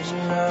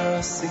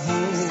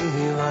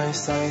 Nairasihi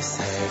laisai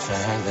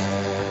seifele,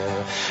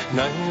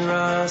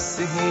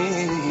 Nairasihi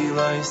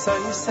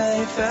laisai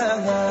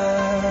seifele.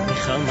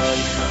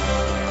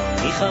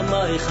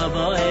 Mikamaycha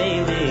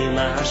b'leilim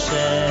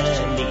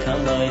Hashem,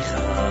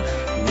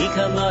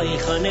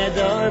 Mikamaycha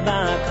nedar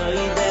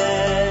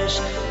b'hakodesh,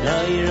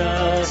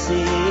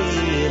 Nairasi,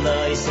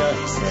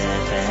 Laisai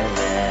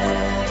Sefele,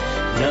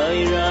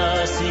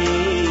 Nairasi,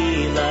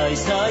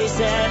 Laisai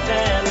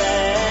Sefele.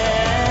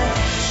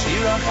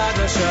 Shira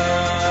Chadasha,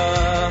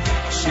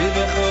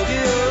 Shiva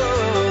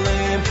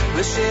Chogilim,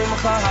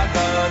 L'Shimcha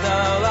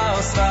HaGadol Al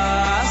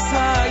Sfas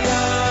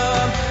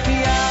Hayam,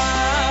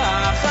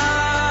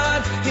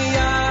 Yachad,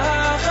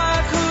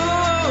 Yachad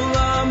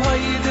Kulam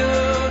Hayidu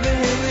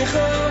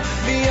V'hilichu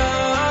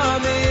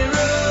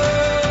V'yamiru.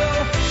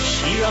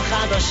 Shira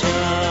Chadasha,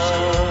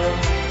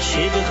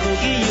 Shibuchu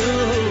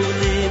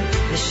Giyulim,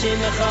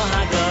 L'Shimcha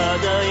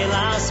HaGadol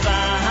Al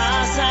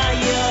Sfas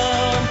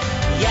Hayam,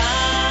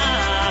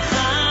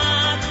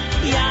 Yachad,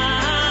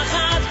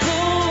 Yachad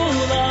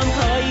Kulam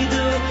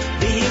Hayidu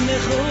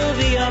V'hilichu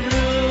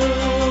V'yamiru.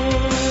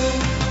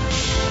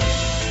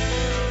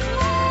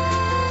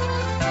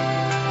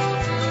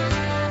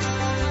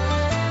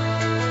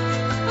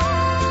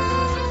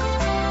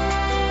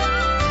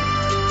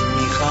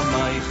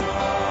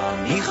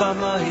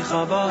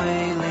 Mikamaycha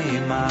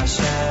b'leilim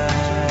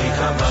Hashem,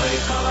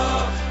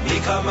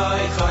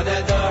 Mikamaycha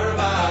nedar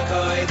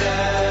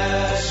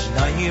b'hakodesh,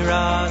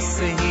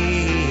 Nairasihi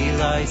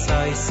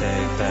laisai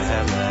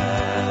seifele,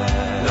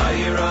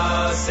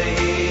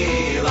 Nairasihi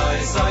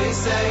laisai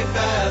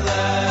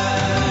seifele.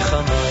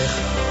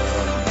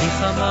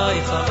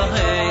 Mikamaycha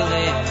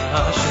b'leilim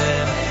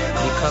Hashem,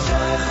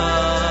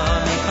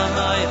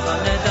 Mikamaycha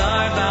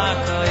nedar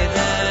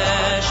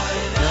b'hakodesh,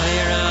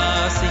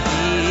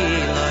 Nairasihi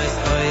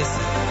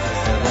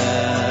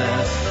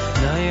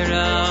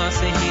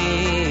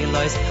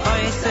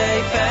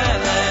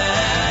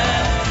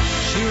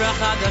Shira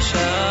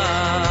Chadasha,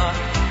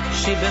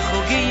 Shibuchu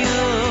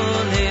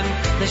Giyulim,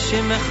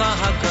 L'Shimcha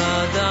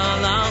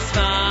HaGadol Al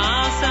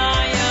Sfas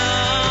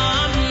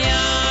Hayam,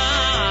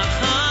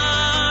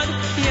 Yachad,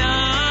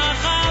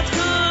 Yachad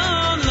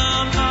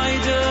Kulam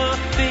Hayidu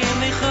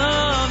V'hilichu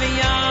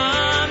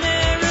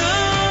V'yamiru.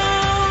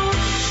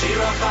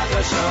 Shira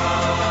Chadasha,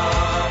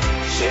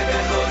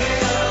 Shibuchu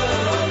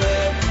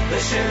Giyulim,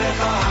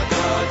 L'Shimcha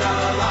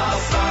HaGadol Al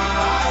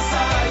Sfas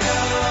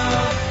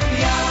Hayam,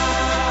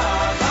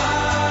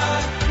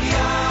 Yachad,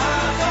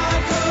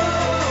 Yachad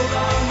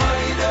Kulam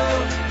Hayidu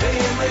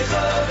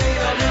V'hilichu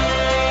V'yamiru.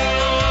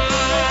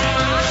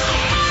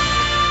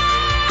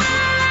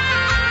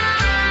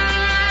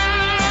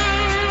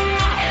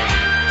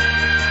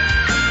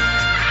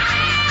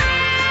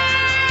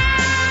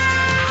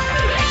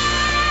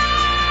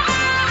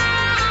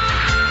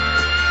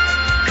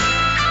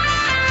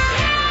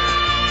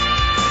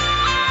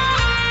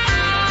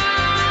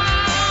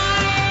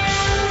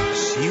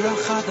 Shira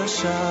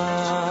Chadasha,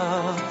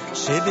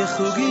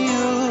 Shibuchu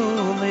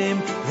Giyulim,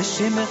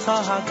 L'Shimcha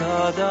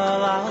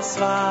HaGadol Al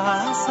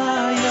Sfas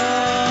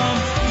Hayam,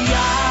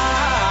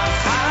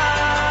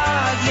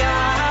 Yachad,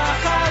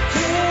 Yachad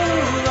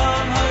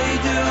Kulam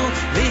Hayidu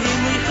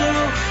V'hilichu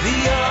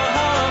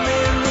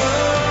V'yamiru.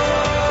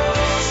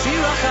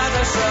 Shira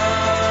Chadasha,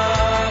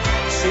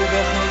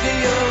 Shibuchu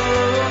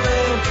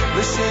Giyulim,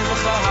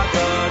 L'Shimcha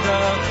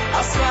HaGadol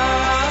Al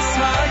Sfas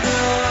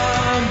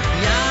Hayam,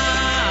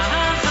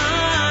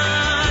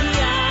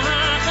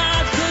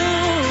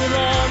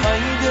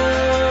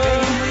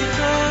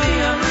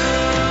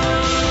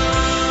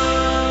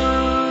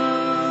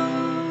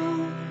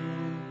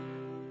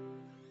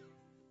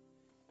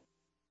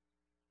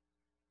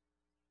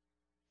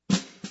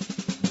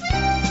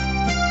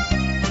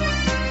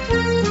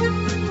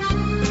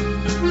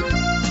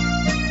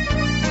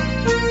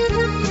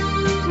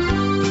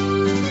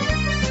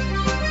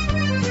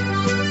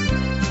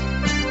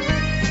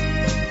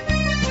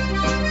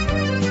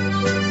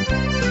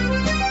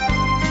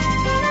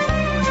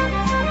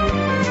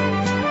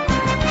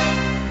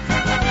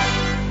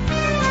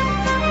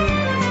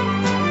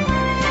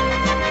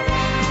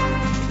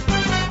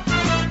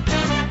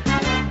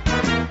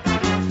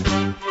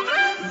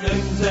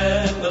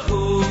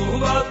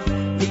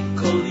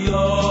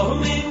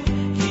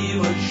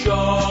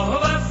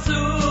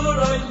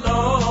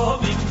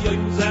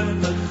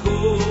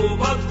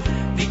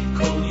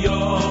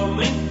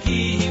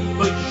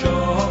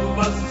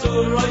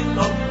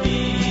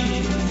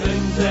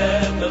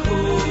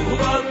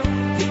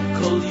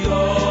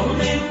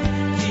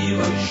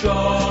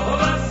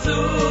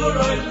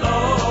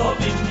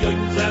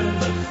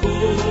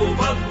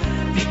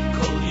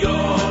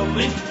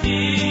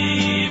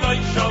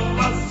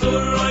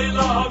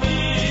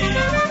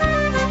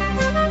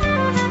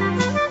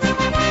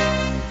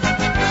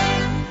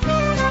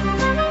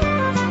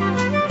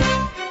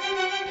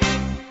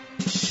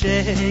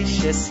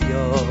 שש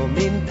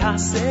יומים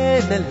תעשה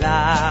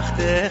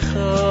מלאכתך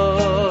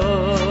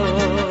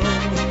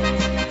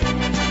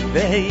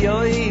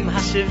ויום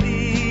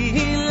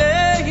השביעי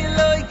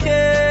לאלוהיך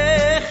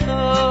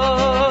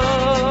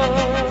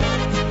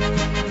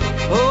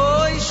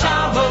אוי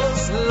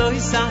שבוס לא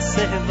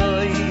יסעשה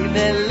בוי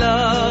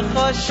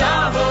מלאכו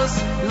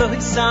שבוס לא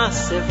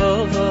יסעשה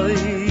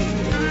בוי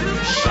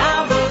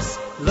שבוס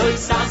לא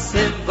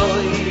יסעשה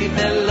בוי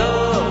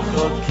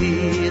מלאכו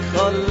כי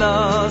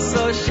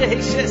חולסו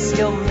שש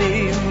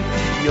יומים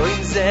יום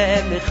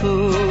זה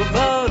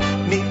מכובד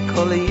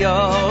מכל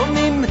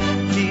יומים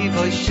כי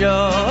בוי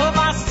שוב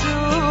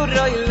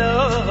אסור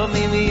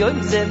אילומים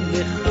יום זה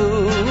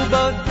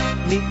מכובד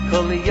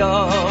מכל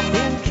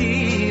יומים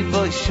כי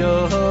בוי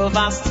שוב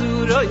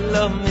אסור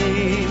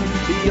אילומים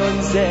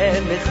יום זה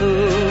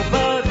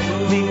מכובד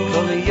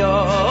מכל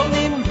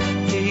יומים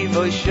כי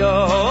בוי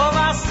שוב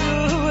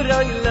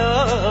אסור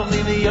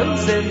אילומים יום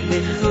זה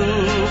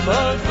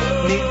מכובד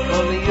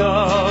מכל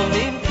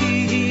יומים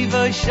כי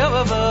בוי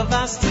שוב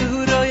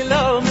אסור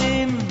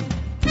אילומים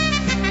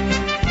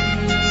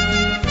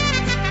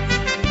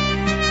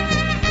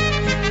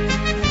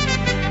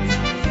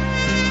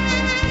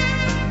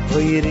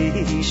Oy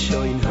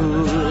rishoin hu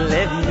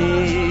levni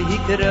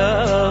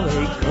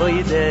ikroy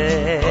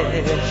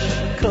koydesh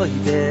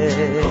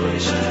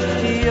koydesh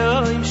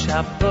yom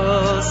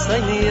shabbos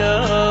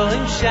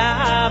yom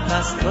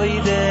shabbos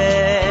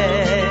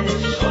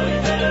koydesh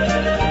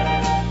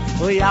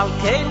oy al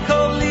kein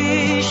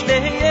kolish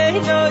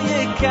beyno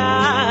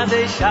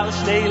yekadesh al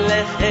shtei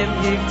lechem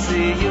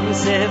yitzi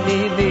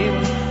yusevim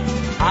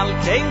al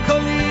kein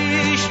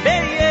kolish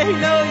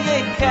beyno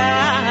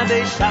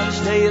yekadesh al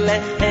shtei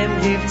lechem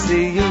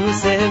yitzi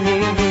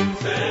yusevim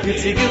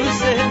yitzi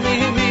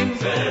yusevim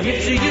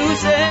yitzi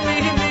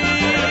yusevim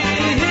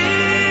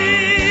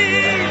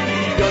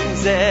yom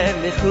ze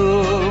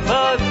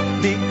mechubad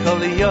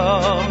mikol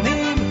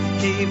yomim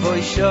ki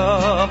boy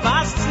shov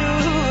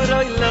asur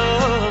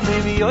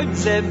oilomim yom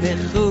ze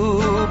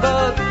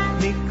mechubad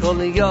mikol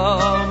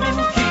yomim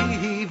ki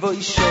boy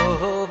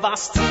shov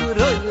asur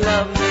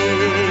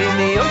oilomim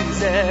yom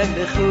ze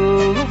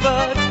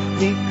mechubad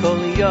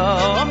mikol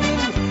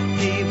yomim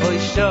ki boy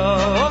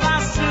shov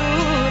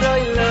asur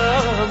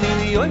oilomim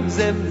yom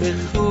ze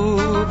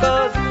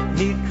mechubad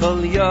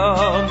mikol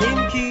yomim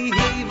ki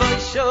boy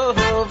shov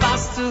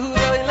asur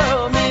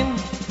oilomim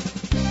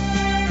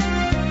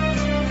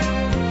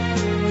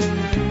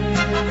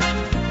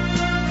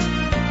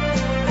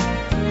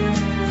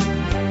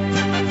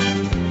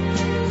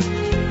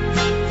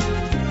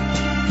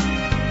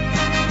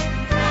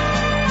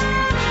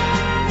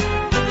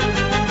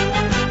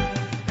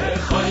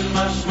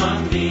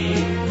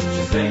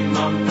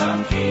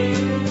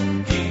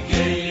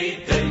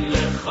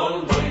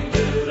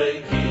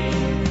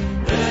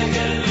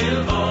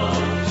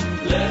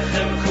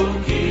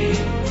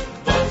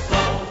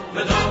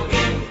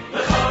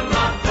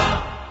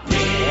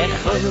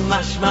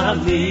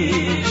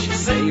Mashmalish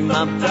say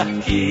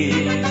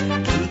mamtakim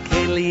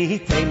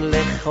kikelitem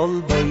lechol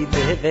boy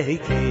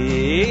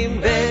devekim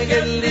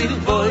begelil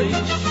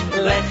boish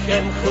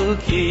lechem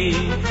chuki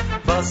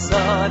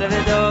basar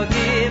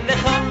vedogim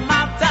lechol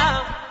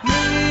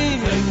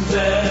matamim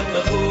zem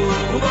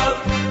mechubad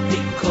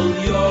mikol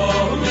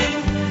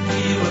yomim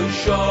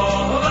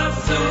yiroshov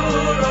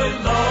asur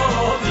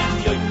oilamim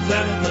yom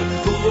zem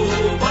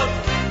mechubad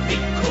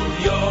mikol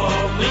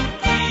yomim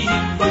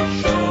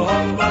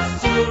yiroshov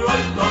asur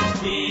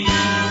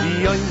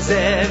Yom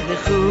zeh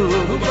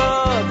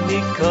mechubad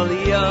mikol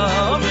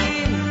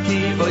yomim ki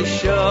boy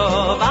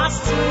shov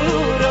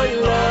asur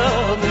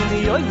oilomim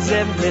Yom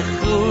zeh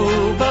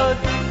mechubad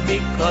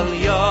mikol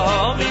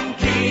yomim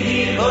ki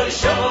boy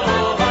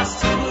shov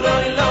asur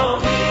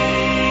oilomim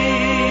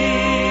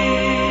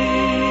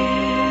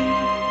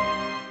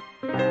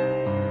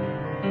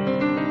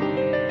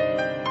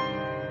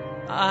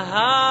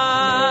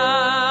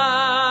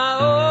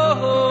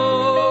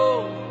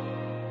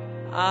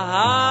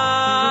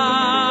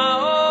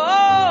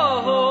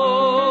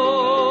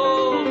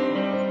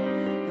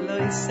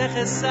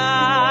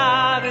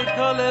Sar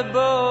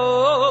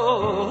kolboy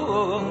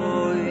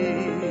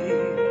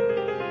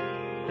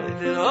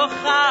lo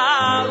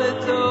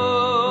khalto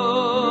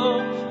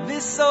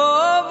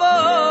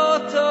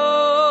visovoto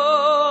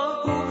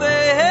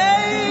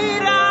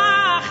uveirachto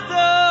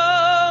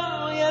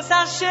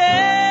yashem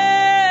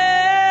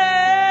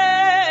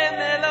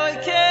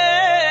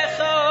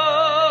elokecho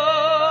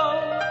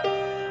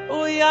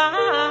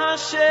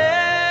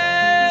uyashem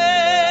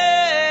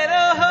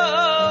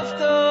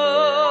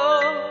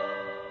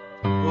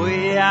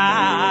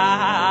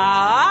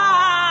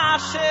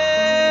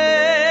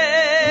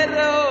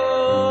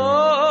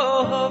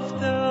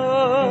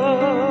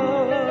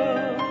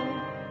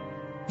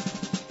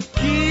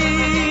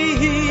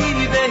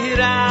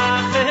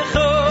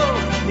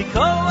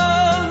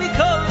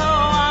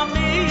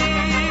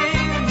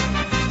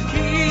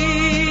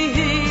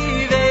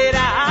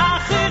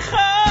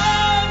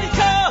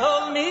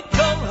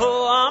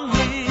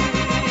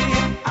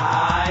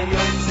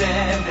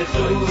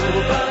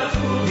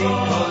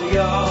mikol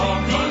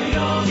yomim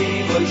ki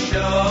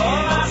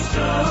boishov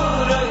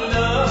asur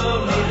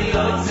olam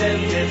yotzem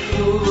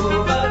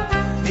mechubad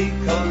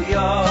mikol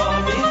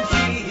yomim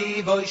ki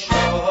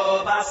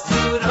boishov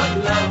asur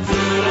olam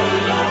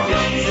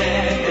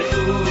yotzem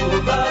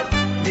mechubad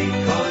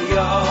mikol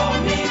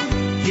yomim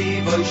ki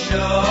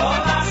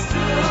boishov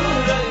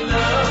asur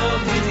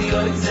olam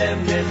yotzem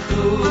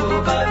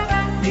mechubad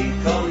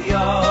mikol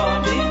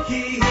yomim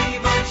ki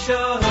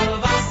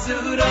boishov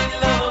asur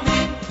olam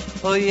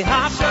oy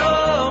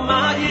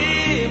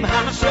hashomayim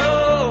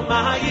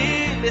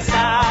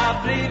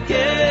mesaprim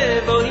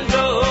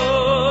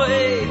kevoiroy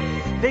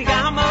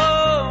vegam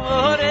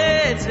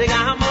oretz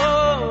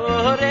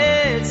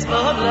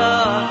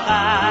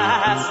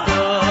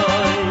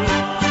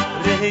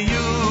v'lachastoy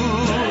reyu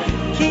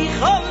ki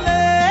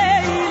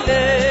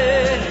choleile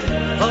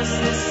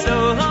osiso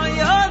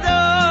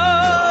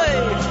yodoy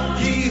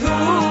ki hu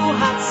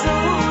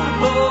hatzur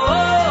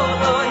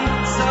boy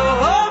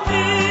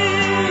sohomi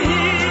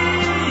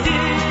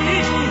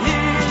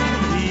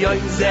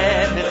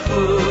yoyzeh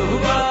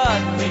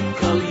mechubad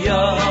mikol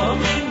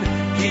yomim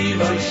ki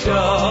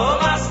boishov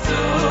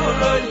asur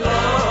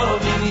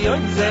olam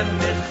yoyzeh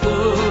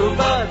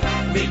mechubad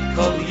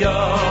mikol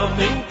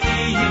yomim ki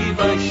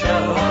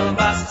boishov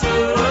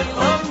asur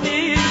olam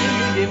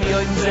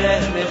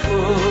yoyzeh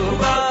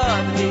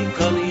mechubad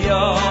mikol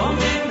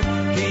yomim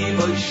ki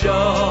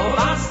boishov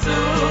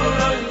asur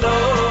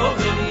olam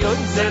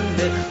yoyzeh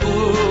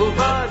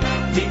mechubad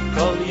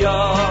mikol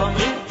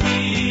yomim ki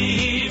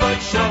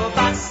boishov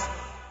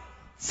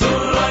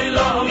asur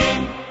olam.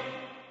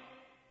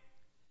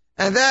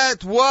 And that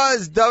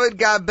was David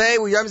Gabe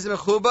with Yom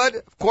Mechubad,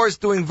 of course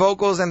doing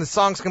vocals, and the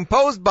song's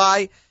composed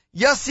by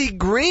Yossi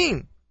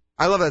Green.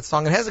 I love that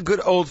song. It has a good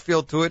old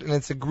feel to it, and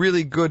it's a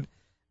really good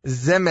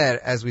zemer,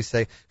 as we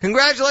say.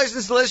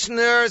 Congratulations to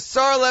listener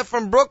Sarlef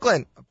from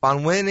Brooklyn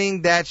upon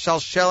winning that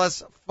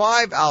Shalshelas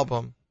 5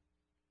 album.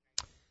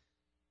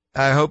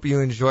 I hope you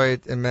enjoy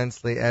it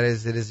immensely,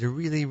 as it is a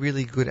really,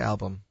 really good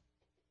album.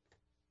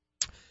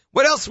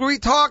 What else were we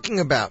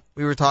talking about?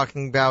 We were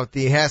talking about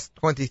the HASK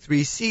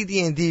 23 CD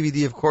and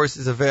DVD, of course,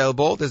 is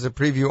available. There's a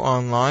preview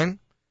online.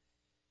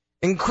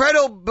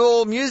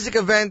 Incredible music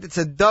event. It's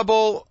a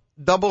double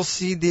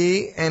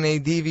CD and a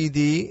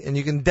DVD, and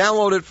you can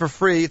download it for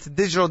free. It's a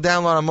digital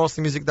download on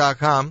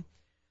mostlymusic.com.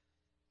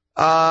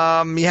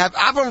 You have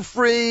Avram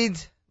Fried,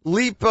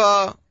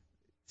 Lipa,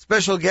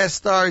 special guest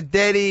star,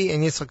 Dedi,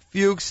 and Yitzhak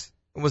Fuchs.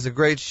 It was a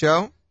great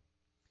show.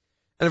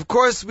 And of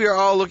course, we are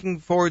all looking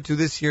forward to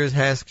this year's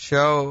HASK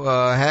show.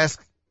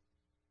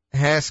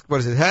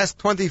 HASK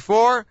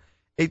 24,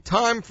 A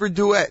Time for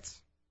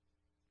Duets.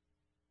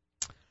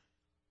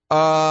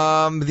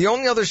 The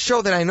only other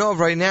show that I know of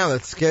right now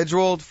that's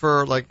scheduled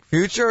for,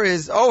 future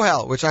is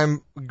OHEL, which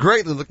I'm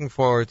greatly looking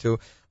forward to.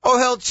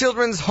 OHEL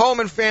Children's Home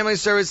and Family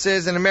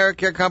Services and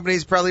AmeriCare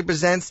Companies proudly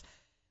presents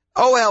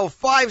OHEL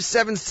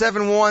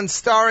 5771,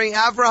 starring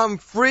Avraham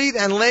Fried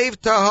and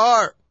Lev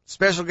Tahar.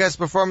 Special guest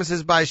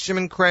performances by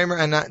Shimon Kramer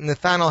and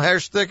Nathaniel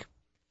Hershtik.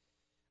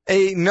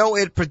 A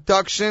No-It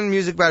production,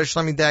 music by the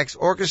Shlomi Dax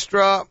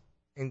Orchestra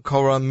and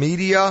Korah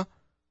Media.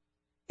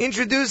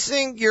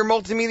 Introducing your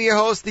multimedia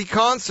host, The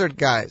Concert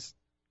Guys.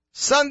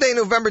 Sunday,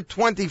 November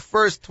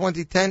 21st,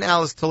 2010,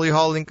 Alice Tully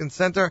Hall, Lincoln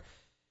Center.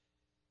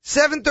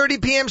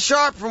 7:30 p.m.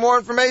 sharp. For more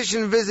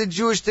information, visit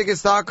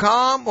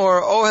JewishTickets.com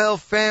or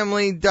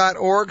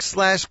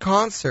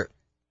ohelfamily.org/concert.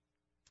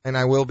 And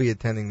I will be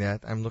attending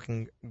that. I'm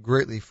looking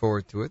greatly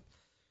forward to it.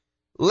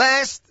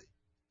 Last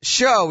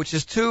show, which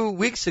is 2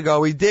 weeks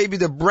ago, we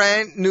debuted a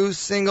brand new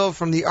single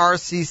from the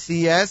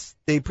RCCS.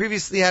 They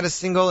previously had a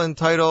single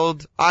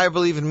entitled I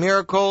Believe in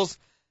Miracles,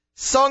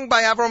 sung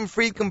by Avram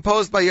Fried,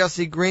 composed by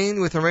Yossi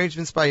Green, with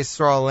arrangements by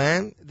Yisrael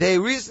Land. They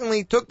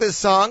recently took this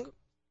song,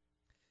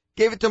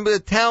 gave it to the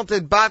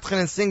talented Batchen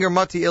and singer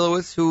Mati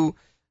Ilowitz, who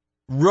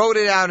wrote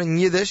it out in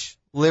Yiddish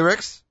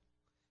lyrics.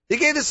 They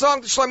gave the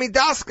song to Shlomi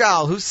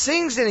Daskal, who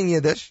sings it in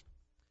Yiddish,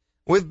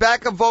 with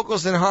backup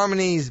vocals and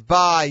harmonies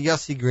by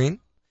Yossi Green.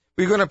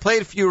 We're going to play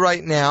it for you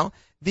right now.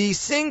 The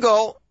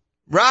single,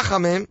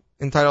 Rachamim,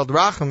 entitled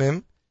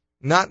Rachamim,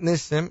 not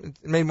Nissim.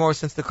 It made more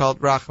sense to call it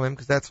Rachamim,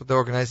 because that's what the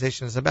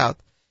organization is about.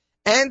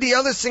 And the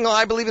other single,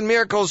 I Believe in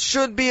Miracles,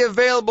 should be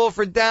available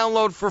for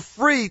download for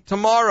free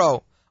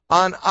tomorrow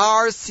on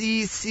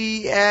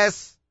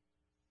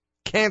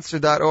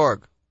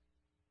rccscancer.org.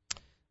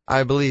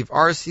 I believe,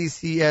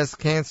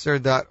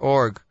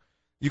 rccscancer.org.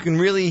 You can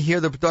really hear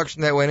the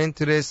production that went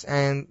into this,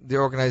 and the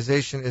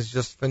organization is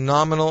just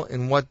phenomenal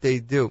in what they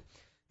do.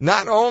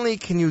 Not only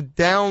can you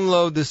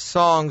download the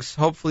songs,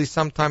 hopefully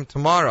sometime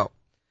tomorrow,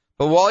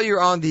 but while you're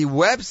on the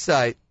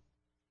website,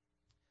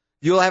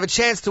 you'll have a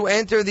chance to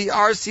enter the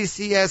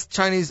RCCS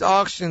Chinese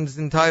auctions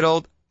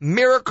entitled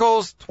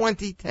Miracles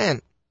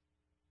 2010.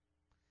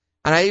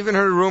 And I even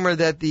heard a rumor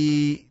that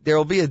there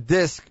will be a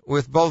disc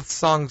with both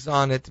songs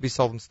on it to be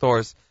sold in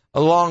stores,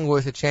 along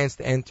with a chance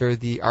to enter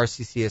the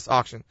RCCS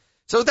auction.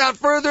 So without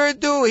further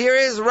ado, here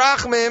is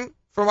Rachamim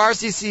from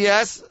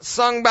RCCS,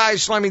 sung by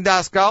Shlomi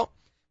Daskal,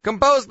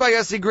 composed by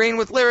Yossi Green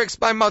with lyrics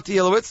by Moti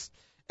Ilowitz,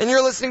 and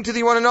you're listening to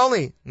the one and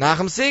only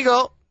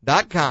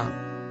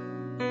NachumSiegel.com.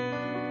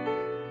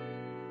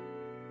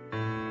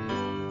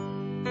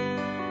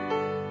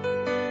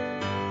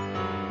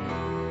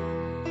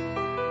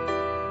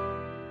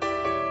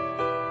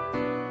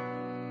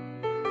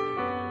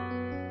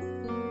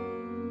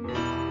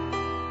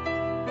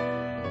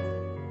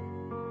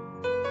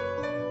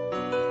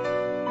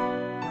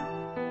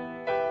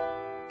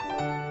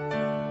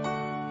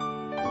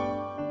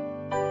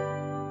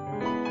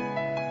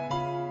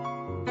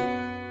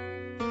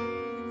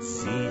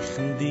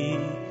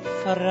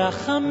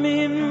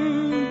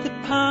 Rachamim, de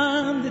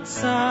Pan, de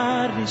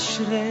Zar,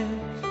 Schreck,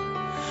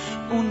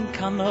 und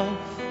kann auf,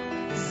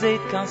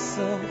 seht ganz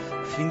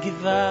auf, fin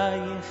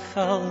Geweihe,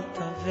 halt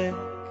weg.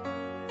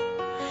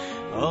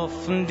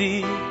 Offen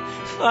die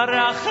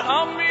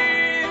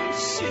Rachamim,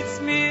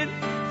 schütz mir,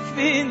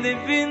 fin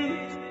den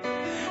Wind,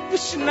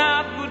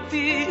 beschnat gut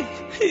tief,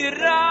 ihr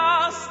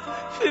rast,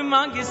 für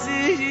mein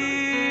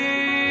Gesicht.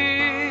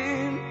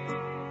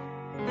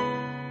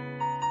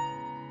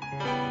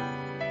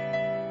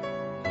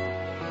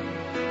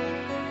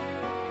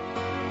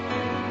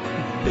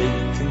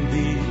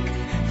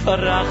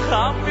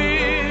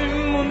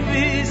 Verrachamim und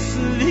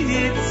wissen, wie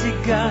geht's sie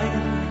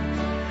geil.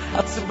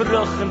 Hat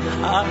zerbrochen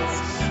Herz,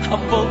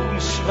 am Wolken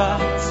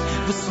schwarz,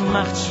 was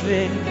macht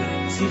schwer,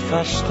 sie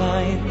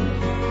verstehen.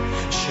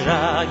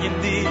 Schreien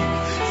dich,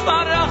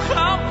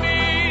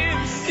 Verrachamim,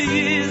 sie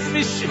ist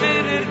wie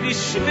schwerer, wie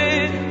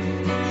schwer.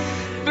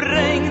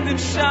 Bring den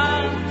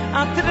Scham,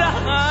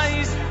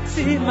 adreis,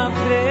 sie mal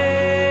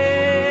dreh.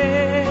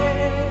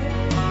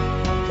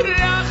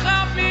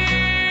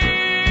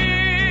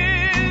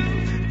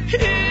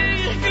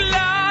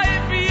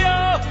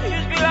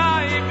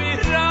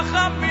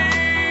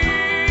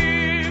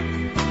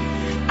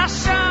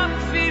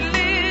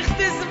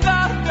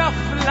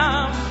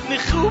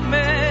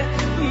 Nichume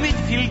mit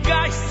viel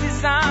Geist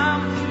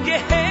zusammen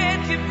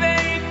gehört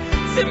gewähnt,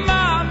 sie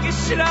mag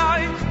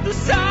geschreit, du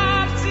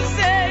sagst, sie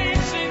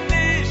sehen, sie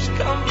nicht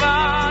kann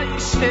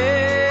weichen.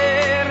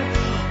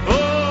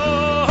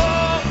 Oh,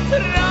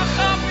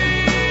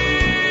 Rachamim,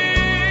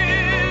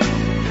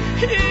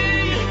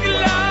 ich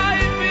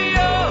bleibe,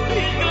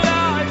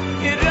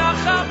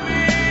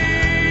 Rachamim,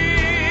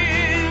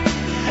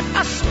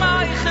 a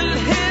Schmeichel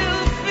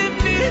hilft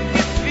mir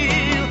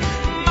gefühl,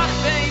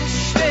 macht ein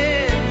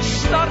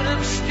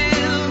Storm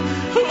still,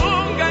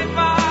 kein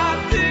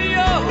Warte,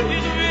 ja,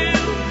 ich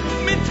will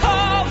mit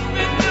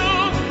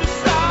Hoffnung, du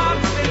sagst,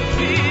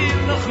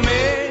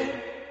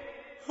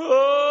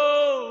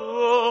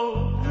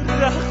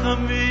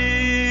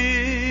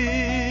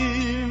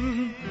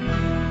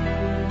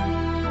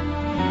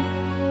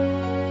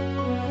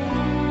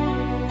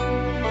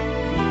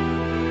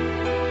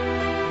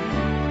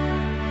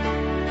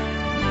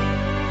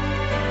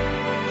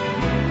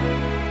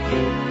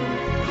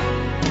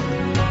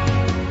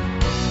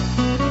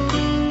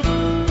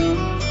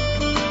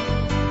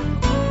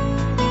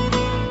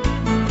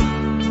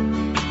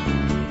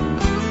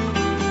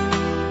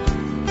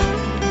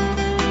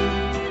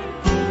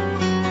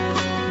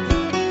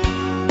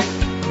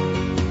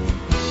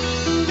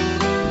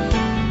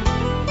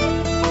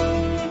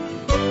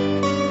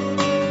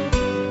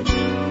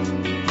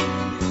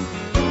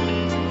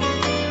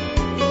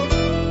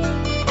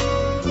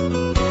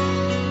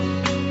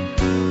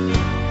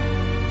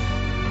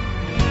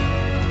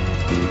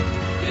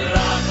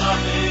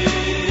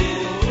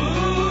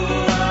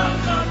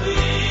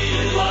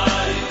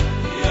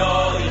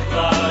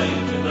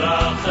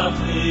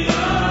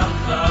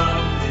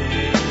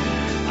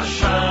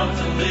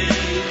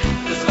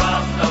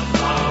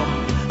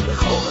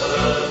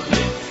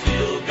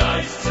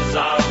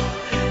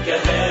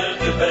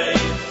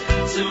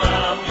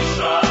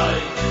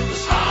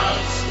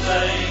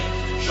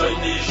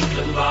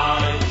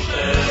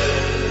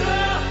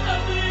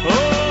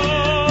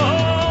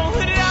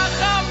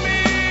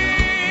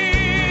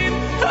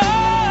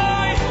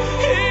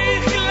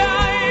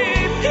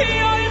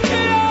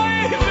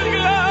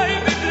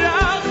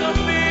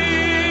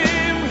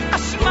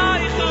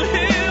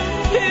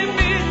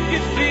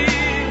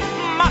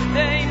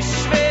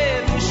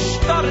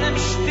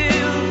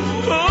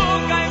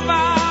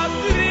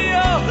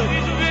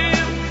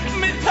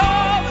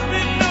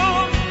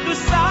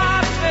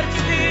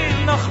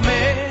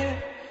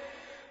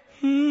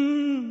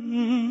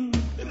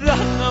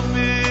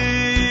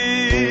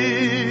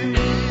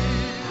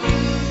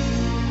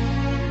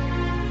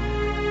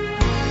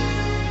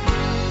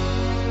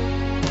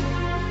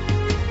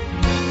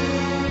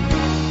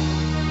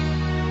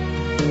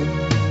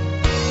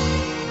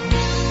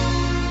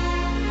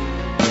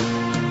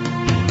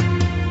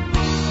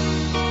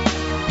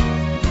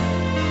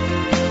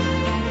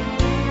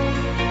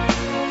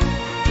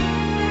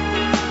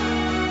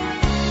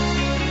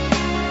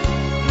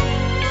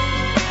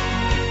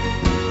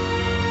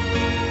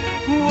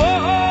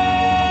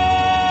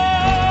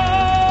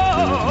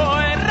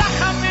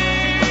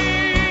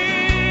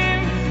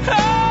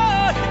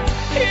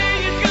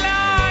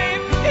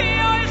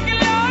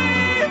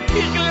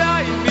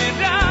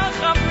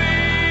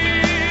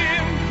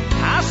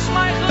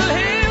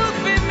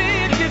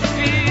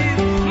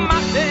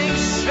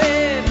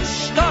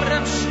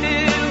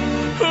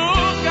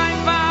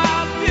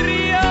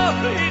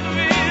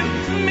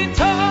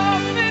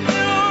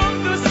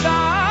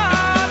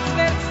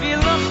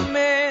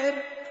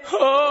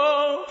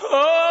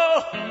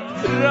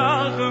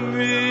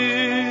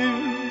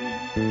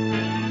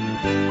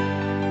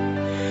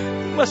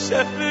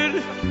 Schäfer,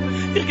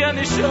 ich kann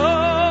nicht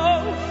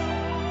auf.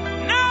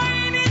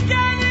 Nein, ich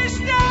kann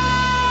nicht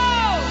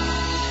auf,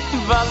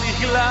 weil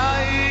ich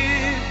leid,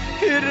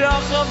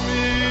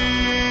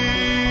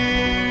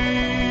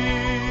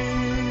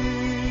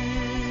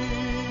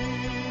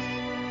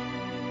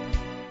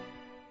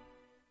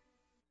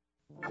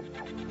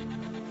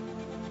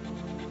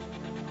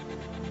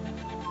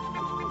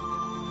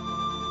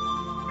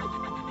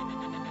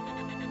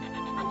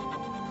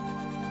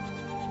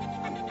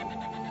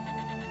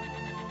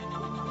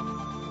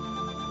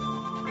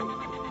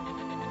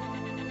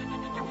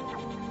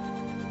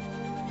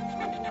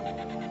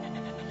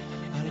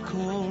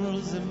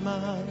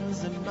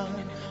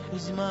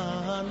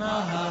 זמן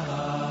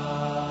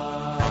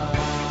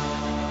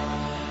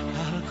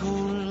על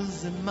כל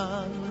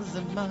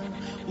זמן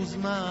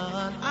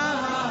וזמן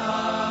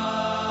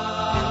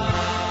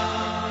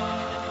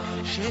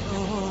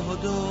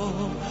שעודו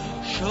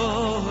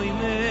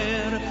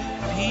שוימר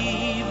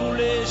פיו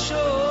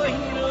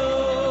לשוינוי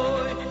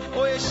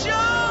אוי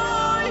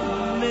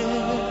שוימר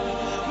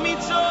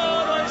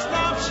מצורו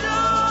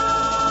אסנפשוי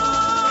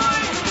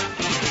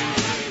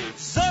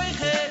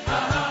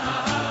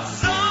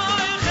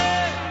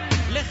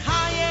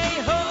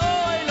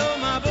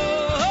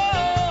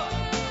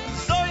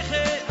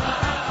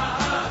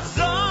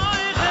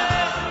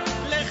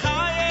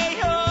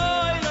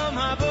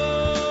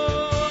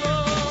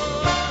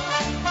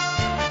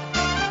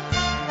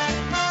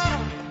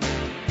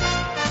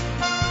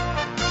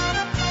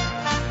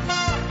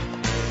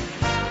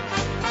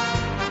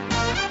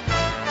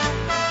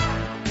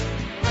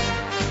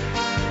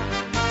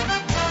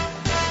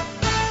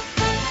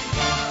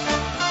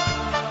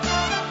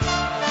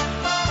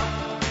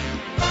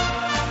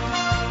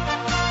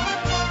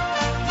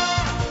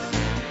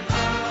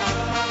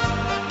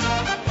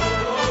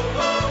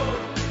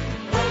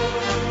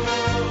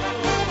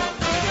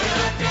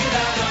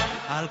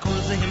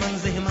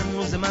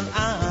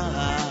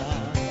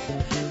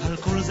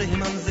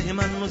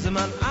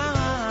זמן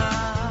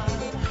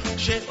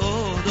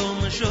שעודו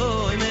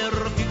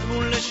משוימר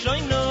פיפו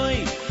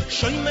לשוינוי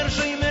שוימר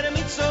שוימר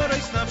מצורו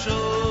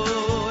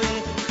יסנפשוי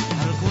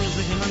על כל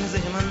זמן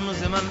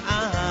זמן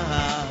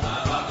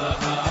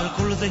על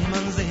כל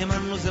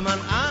זמן זמן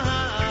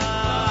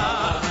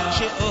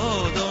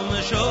שעודו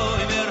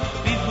משוימר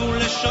פיפו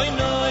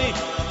לשוינוי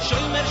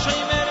שוימר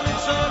שוימר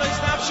מצורו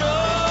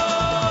יסנפשוי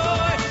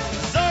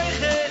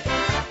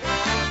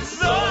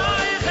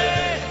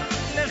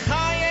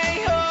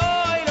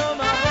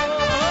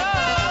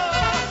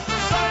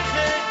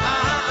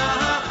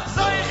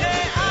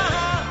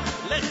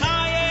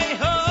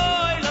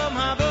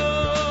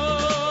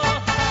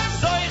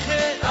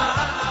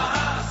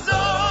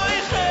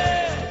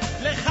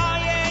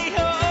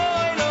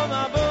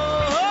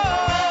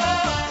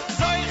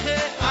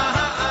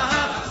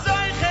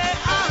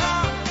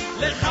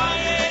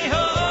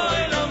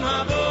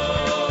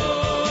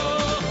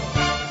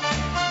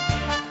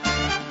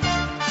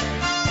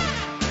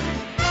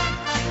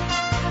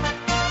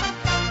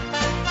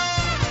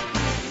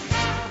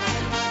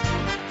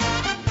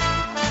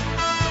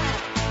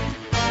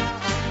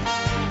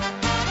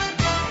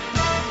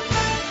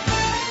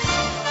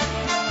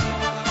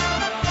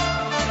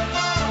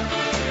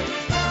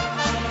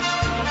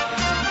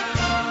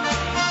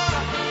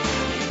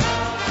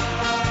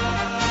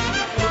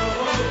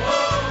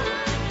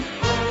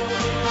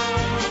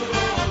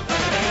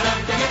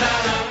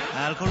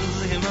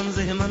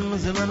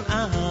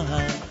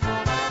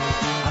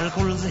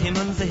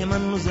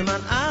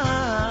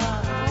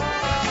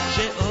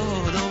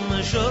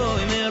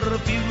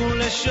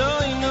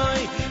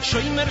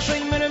שוימר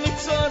שוימר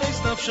מצור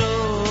הסנפשוי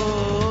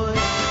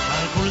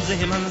על כל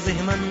זמן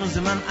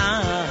זמן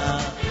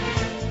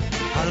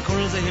על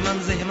כל זמן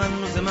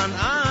זמן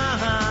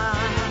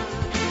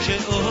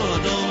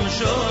שעודום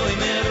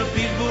שוימר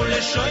פיגו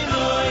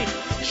לשוינוי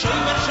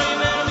שוימר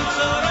שוימר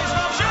מצור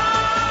הסנפשוי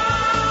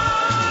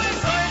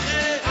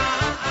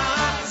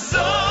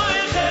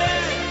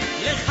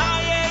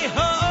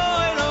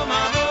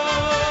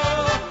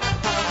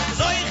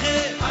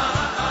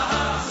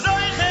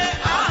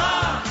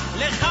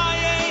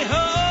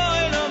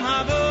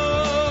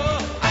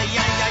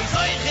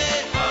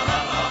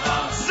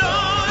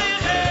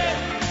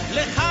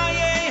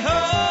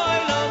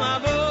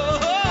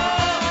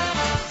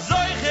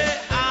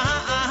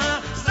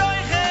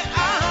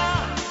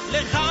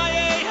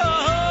Lechaye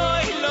ho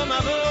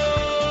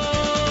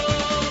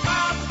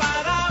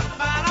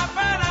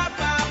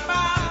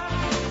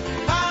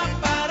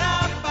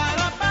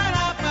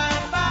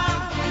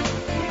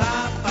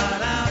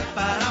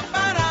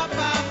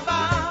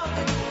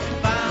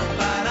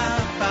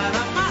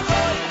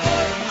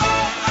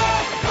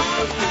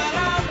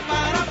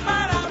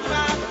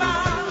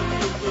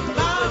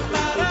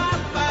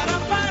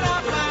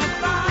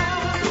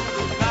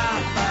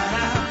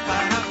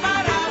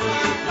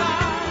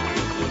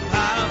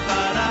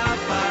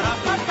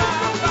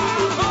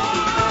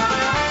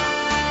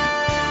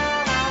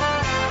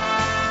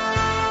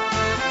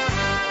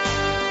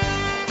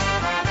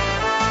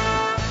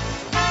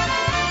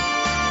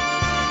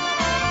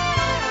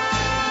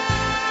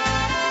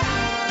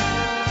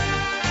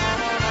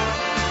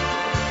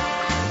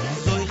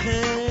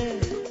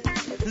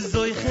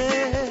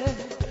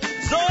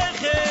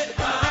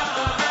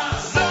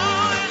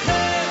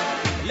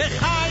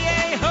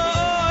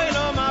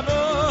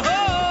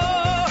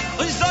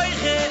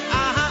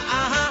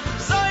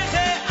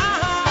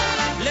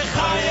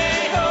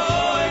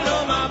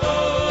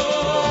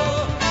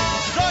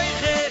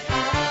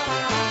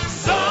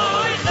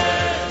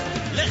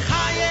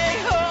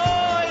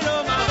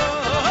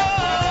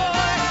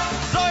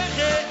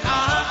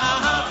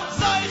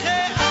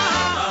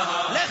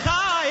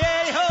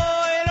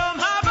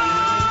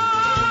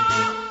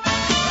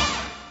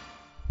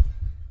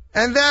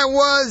And that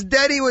was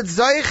Daddy with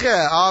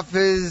Zayche off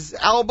his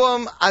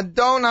album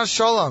Adon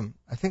HaSholom.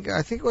 I think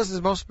it was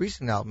his most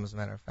recent album, as a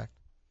matter of fact.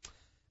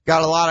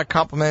 Got a lot of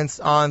compliments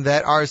on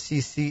that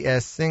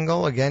RCCS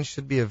single. Again,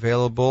 should be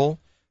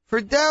available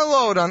for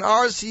download on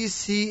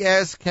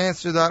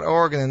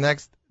rccscancer.org in the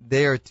next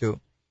day or two.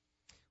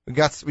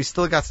 We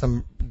still got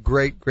some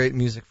great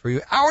music for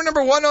you. Hour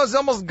number 1 is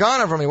almost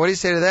gone over me. What do you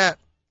say to that?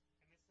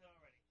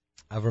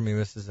 Over me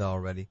misses it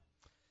already.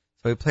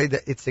 So we played the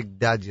Itzik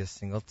Dadya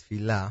single,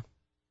 Tfilah.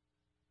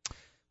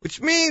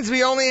 Which means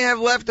we only have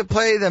left to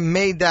play the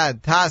Meidad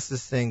Tasa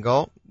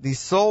single, the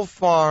Soul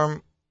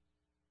Farm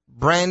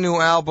brand new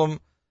album,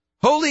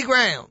 Holy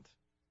Ground.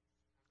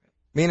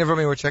 Me and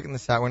Avrami were checking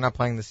this out. We're not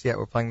playing this yet.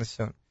 We're playing this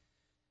soon.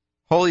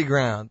 Holy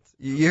Ground.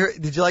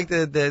 Did you like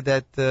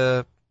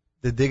the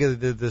dig of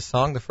the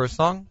song, the first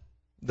song?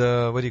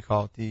 What do you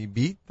call it? The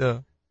beat? Yeah,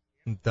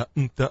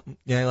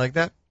 you like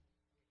that?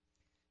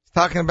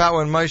 Talking about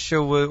when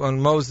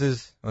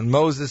Moses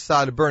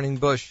saw the burning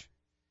bush.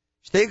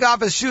 Take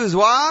off his shoes.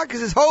 Why?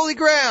 Because it's holy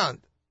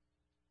ground.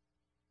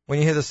 When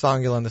you hear the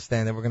song, you'll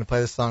understand that. We're going to play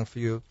the song for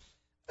you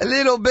a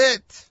little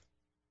bit.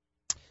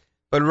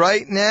 But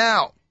right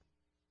now,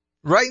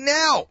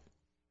 Cholamite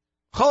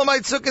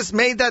Sukkos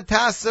Meidad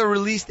Tasa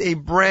released a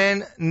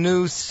brand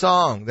new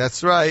song.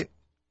 That's right.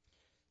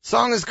 The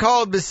song is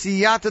called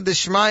B'siyata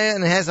D'Shmaya,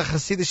 and it has a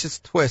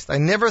Hasidic twist. I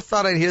never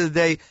thought I'd hear the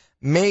day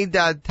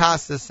Meidad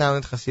Tasa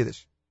sounded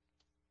Hasidic.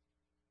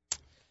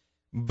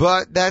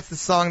 But that's the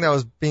song that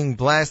was being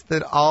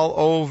blasted all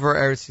over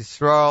Eretz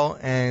Yisrael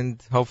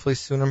and hopefully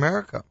soon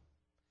America.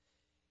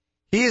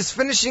 He is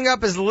finishing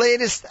up his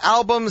latest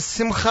album,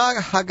 Simcha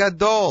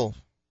Hagadol,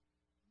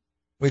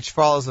 which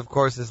follows, of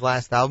course, his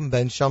last album,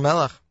 Ben Shel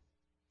Melech.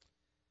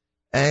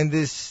 And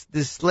this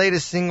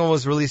latest single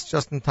was released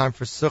just in time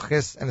for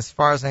Sukkos, and as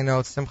far as I know,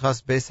 it's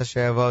Simchas Beis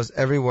HaShe'avos.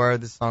 Everywhere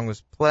this song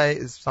was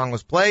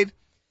played.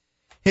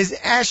 His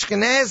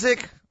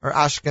Ashkenazic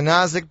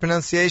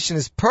pronunciation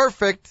is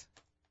perfect,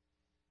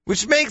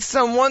 which makes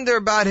some wonder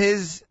about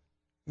his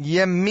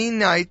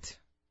Yemenite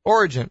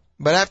origin.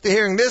 But after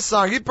hearing this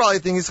song, you'd probably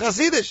think he's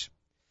Hasidic.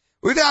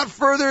 Without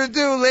further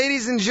ado,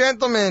 ladies and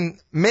gentlemen,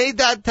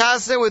 Meidad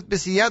Tasa with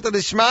B'siyata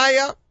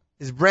D'Shmaya,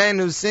 his brand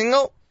new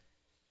single.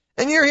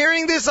 And you're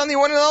hearing this on the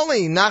one and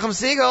only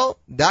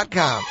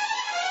NachumSegal.com.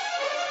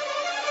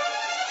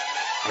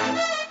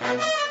 B'siyata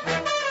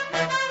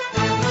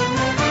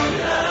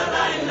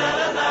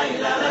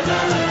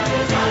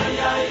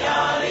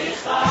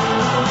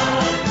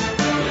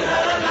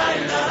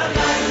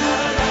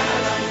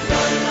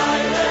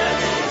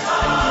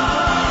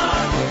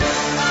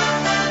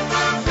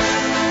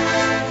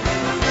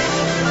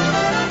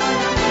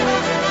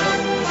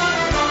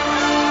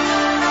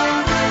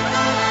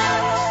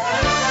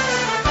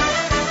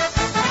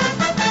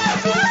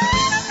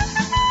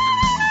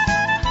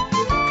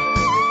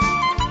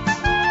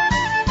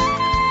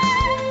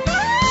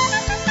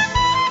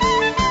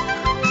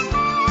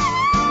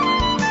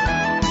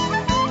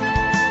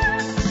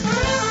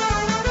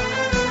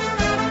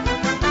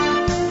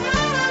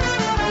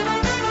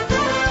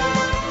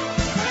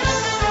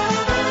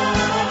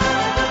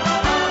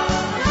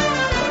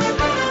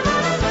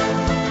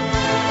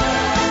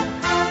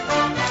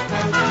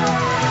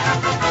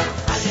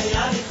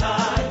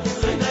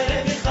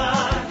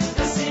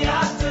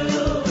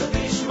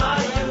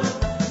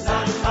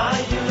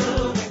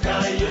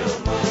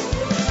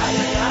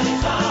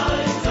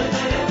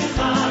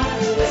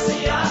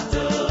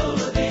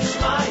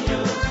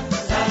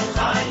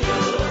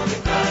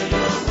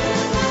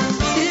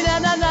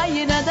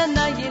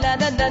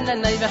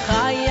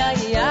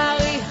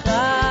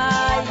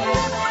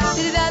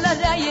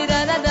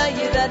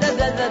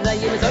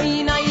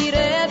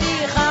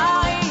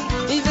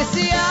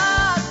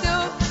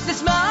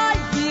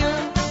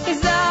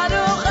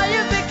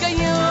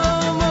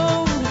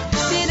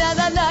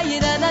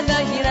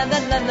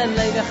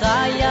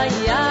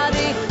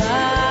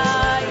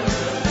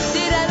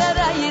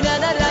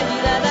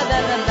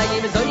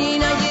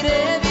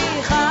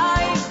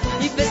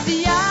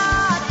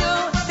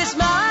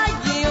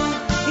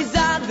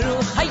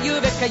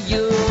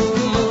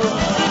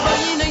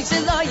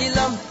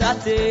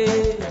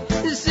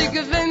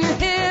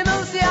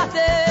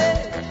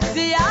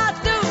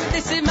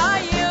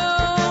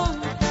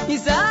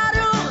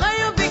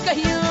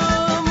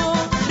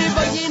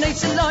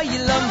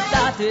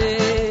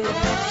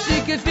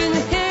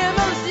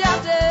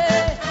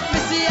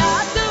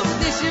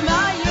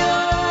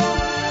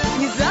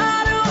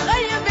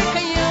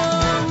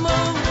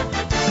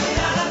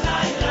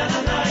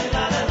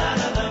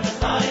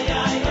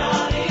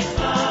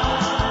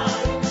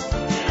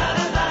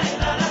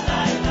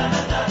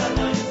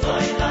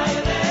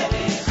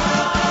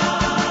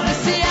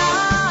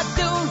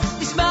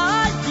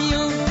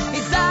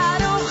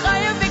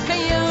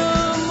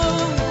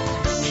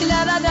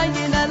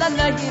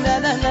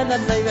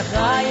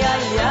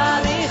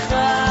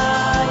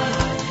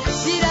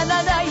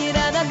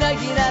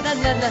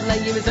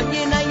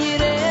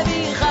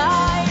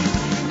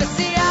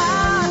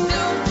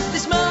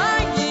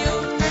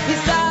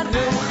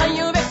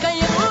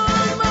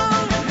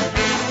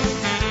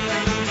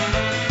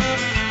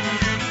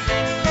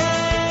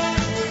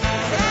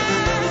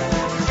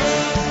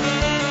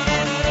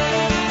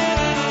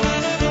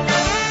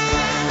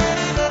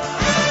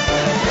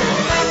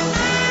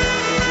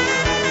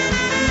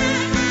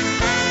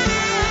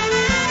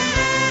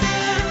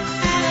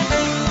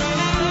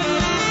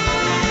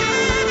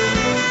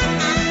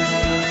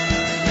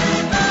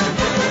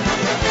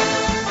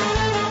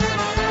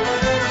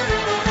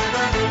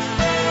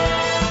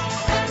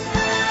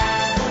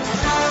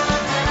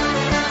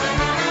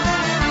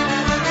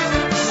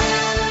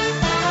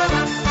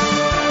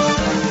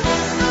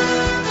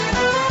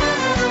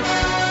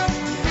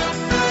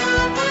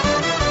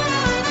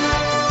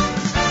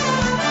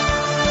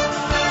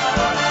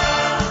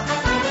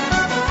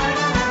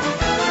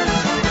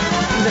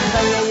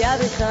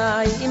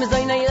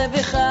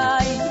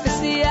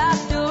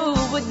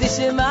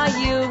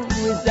Nismayu,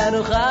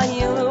 Zaru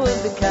Chayu,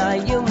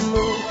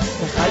 Bekayumu,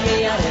 Chaye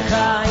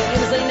Yarechai,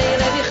 and Zayne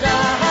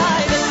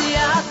Levichai,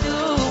 Vesiatu,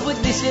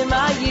 with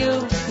Nismayu,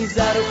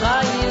 Zaru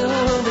Chayu,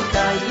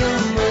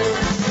 Bekayumu.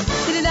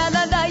 La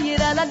la la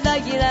la la la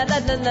la la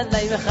la la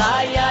la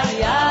Chaya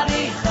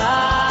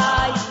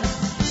Yarechai.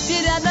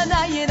 La la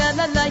la la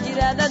la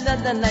la la la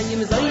la la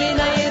Yimzoyne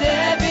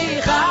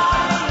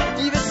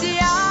Levichai,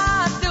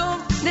 Vesiatu,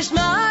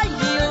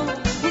 Nismayu,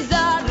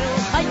 Zaru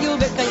Chayu,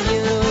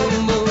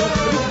 Bekayumu.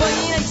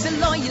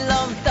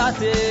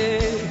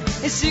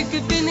 She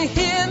could be in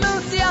him,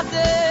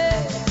 Siatu,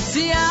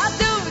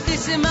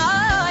 this is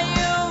my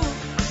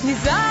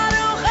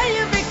Nizaru,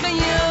 Hayu,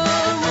 Bikayu,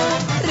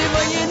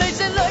 Riboyan, I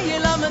said,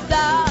 Loyalam,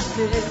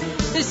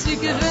 she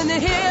could be in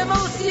him,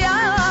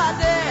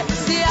 Siatu,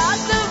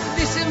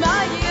 this is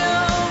my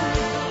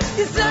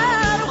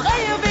Nizaru,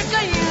 Hayu,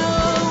 Bikayu,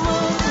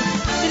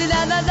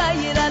 La la la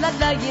la la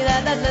la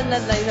la la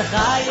la la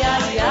Chaya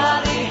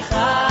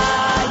Yarechai.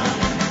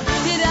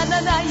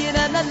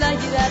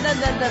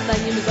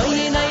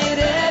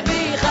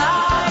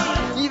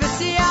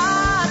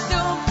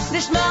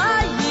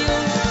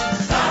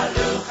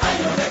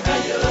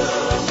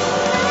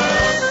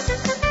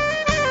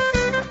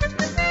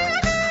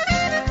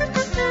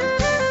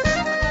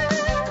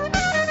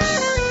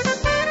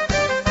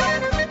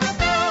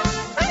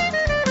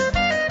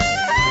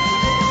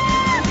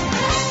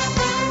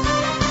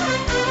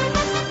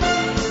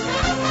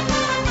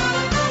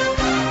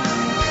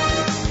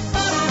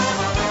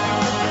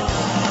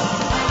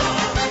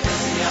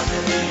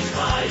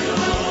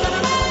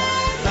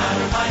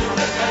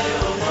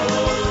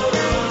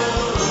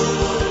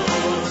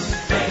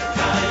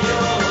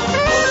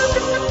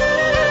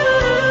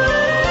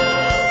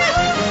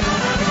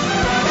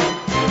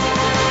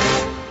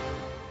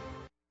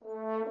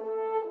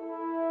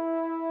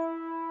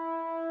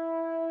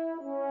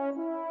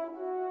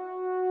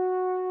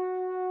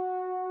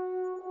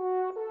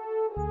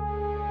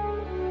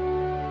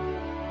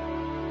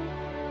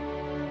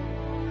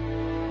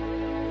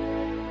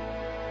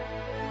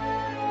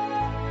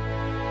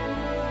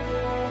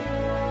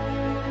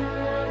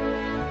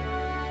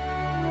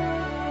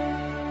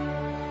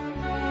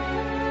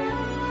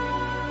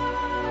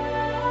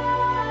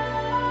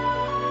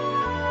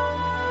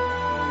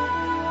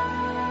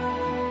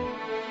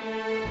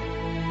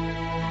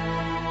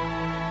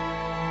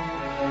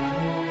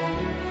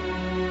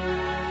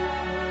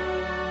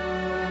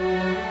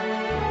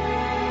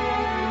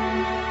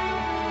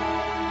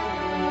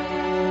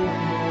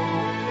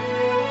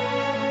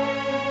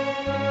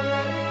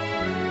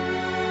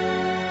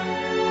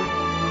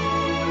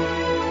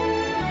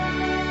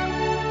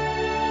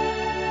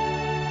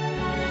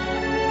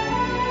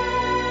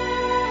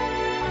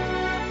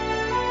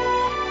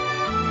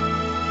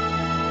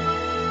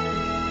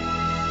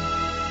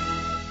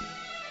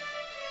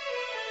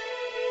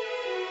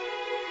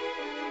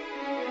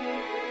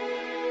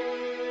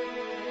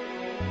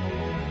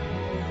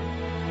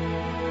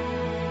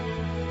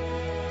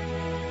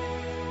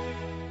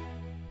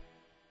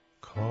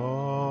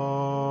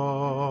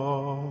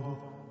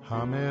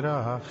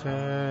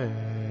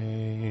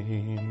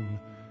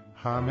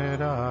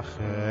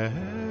 Hamerachem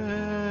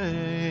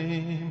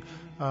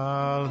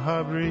al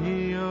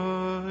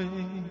habriyos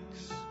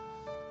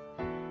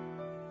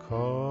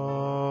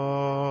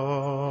kol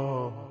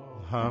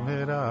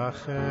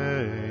hamerachem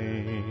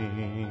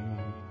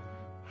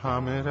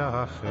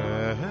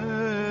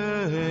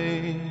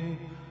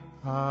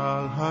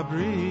al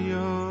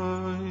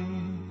habriyos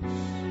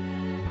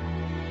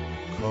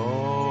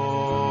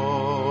kol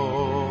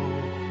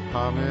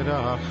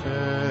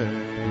hamerachem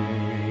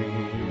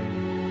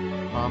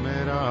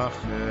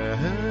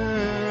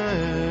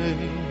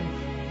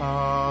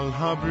al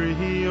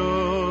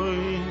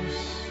habriyos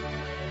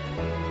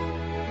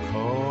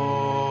kol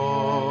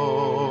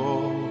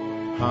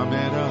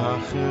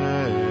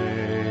hamerachem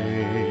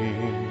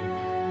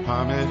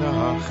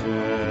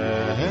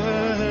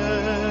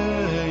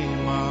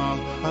al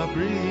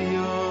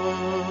habriyos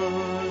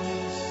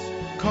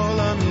kol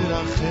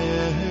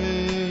hamerachem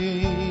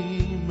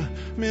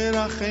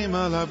merachem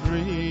al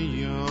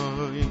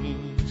habriyos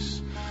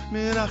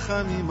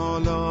merachamim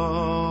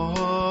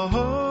olav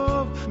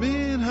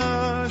min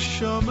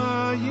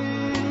hashamayim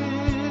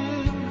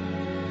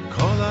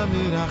kol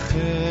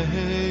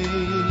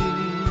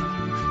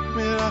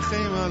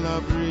merachem al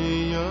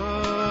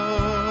habriyos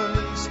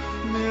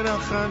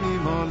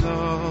merachamim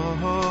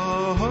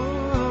olav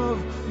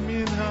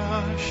min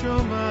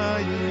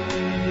hashamayim.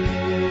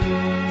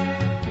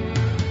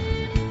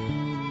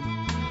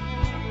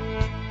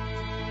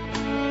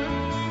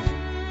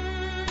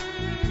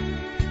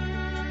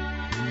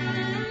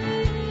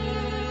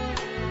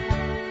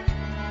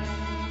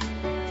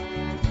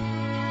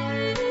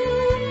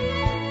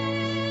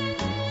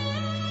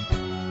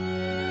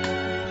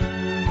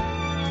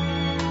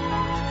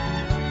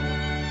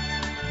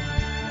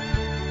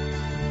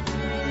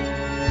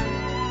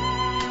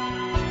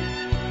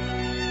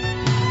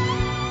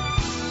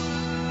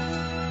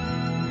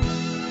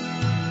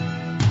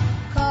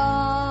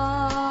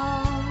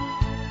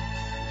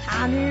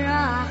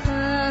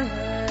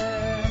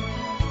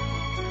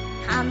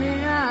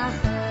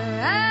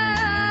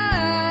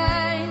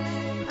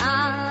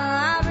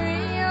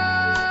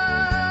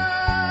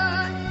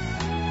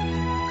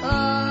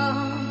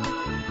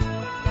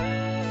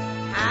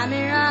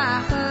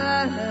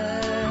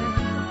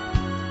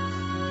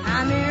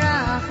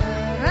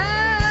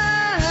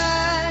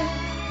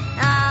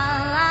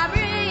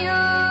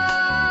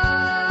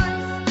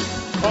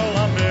 Kol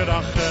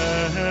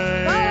hamerachem,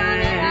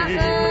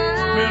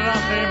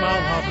 mirachem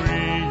al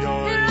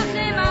habriyos,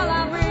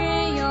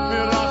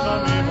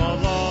 mirachamim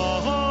alav,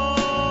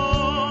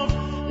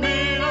 min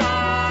hashamayim.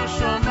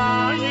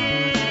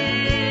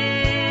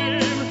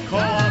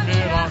 Kol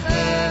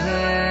hamerachem,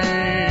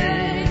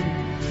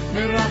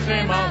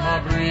 mirachem al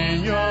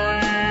habriyos,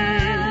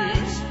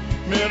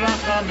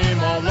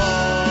 mirachamim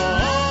alav,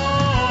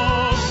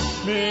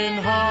 min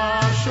hashamayim.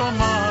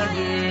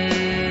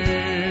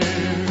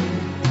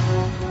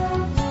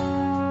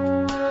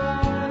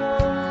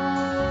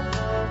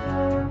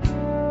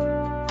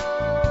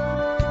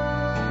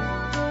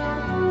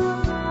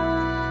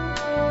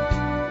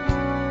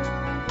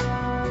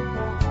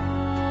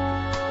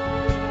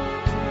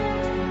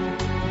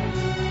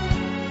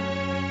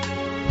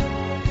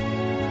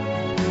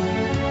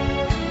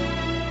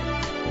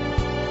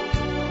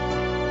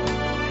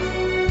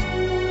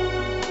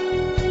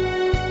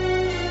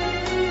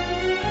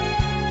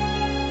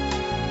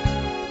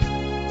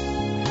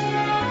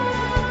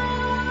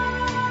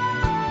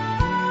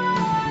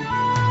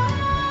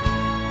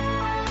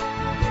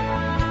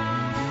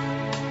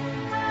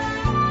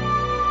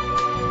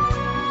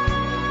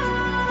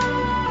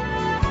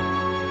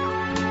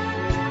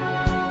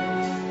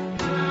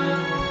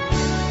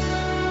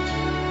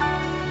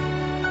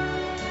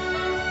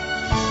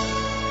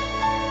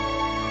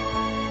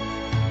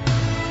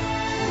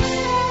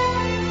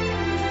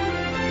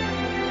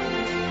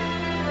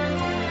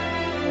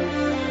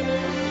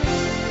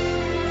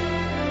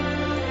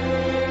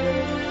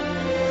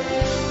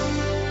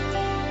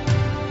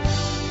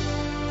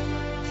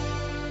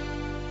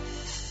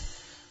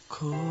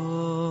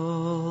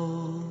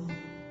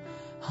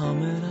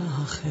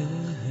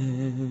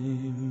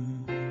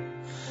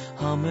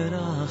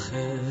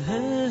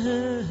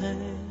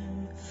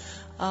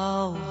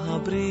 Al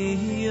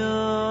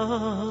habriyos,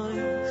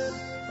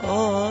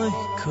 oy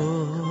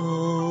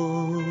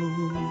kol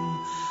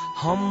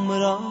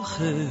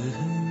hamrachem,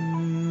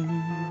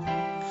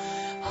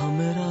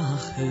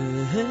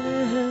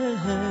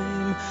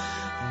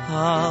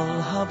 al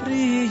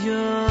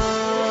habriyos,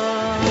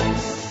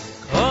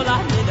 kol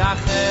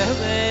hamerachem,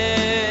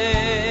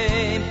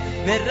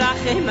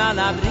 mirachem al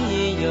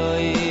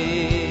habriyos,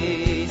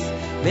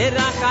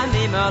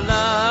 mirachamim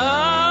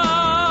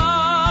alav,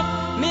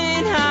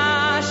 min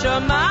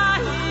hashamayim.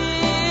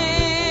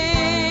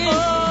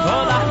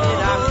 Kol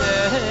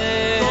hamerachem,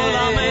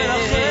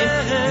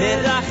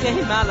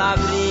 mirachem al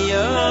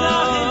habriyos,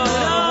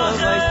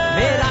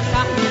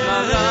 mirachamim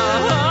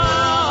alav,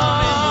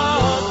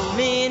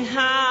 min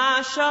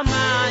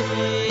hashamayim.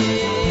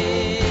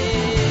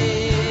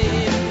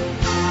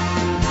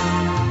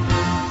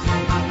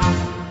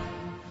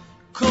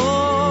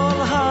 kol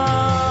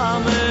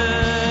hamerachem,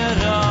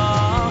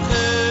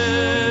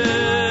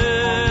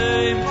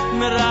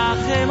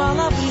 mirachem al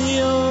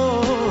habriyos,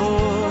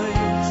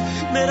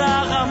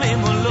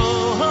 mirachamim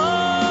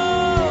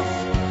alav,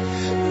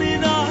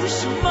 min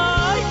hashamayim.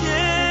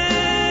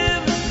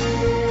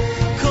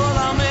 Kol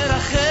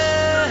hamerachem,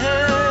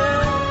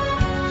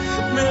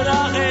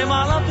 mirachem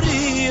al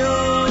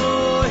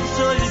habriyos,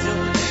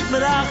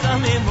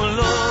 mirachamim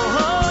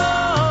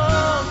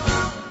alav,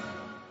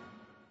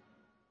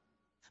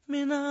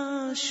 min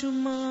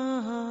hashamayim.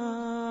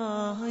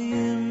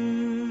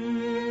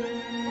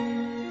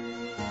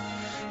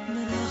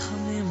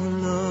 Mirachamim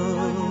alav,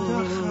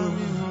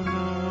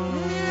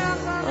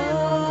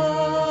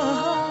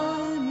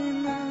 min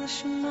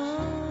hashamayim.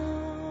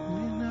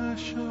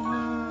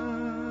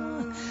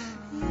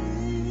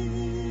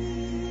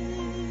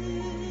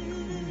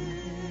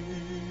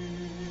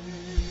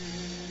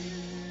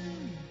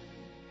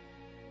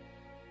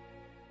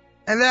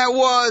 And that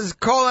was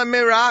Kol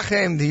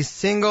HaMirachem, the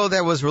single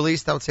that was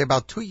released, I would say,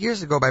 about 2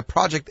 years ago by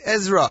Project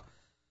Ezra.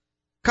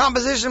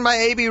 Composition by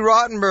A.B.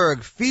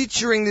 Rottenberg,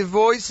 featuring the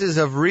voices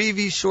of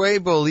Rivi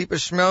Schwebel, Lipa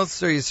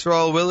Schmelzer,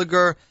 Yisrael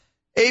Williger,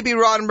 A.B.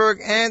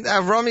 Rottenberg, and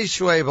Avrami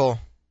Schwebel,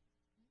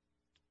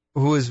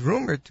 who is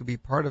rumored to be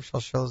part of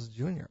Shalshelis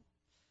Jr.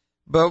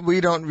 But we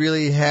don't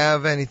really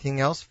have anything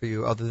else for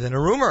you other than a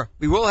rumor.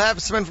 We will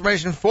have some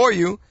information for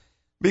you,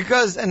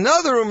 because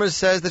another rumor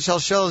says that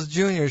Shalshelis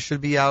Jr.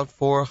 should be out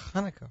for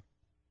Hanukkah.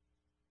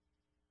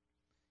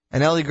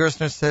 And Eli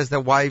Gerstner says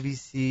that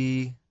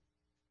YVC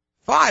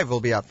 5 will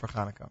be out for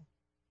Hanukkah.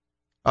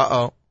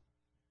 Uh-oh.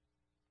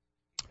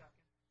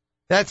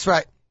 That's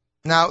right.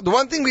 Now, the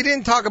one thing we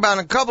didn't talk about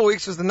in a couple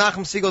weeks was the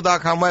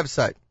NachumSegal.com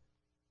website.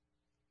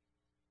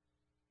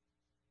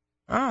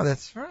 Oh,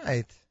 that's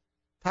right.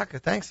 Taka,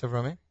 thanks,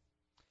 Avrami.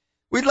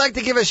 We'd like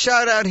to give a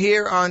shout out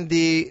here on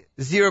the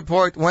Z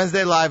Report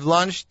Wednesday Live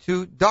Lunch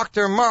to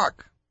Dr.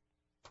 Mark.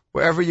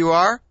 wherever you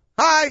are.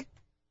 Hi.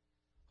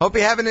 Hope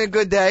you're having a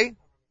good day.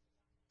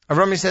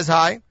 Avrami says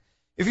hi.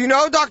 If you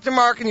know Dr.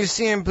 Mark and you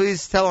see him,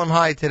 please tell him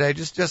hi today.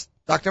 Just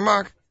Dr.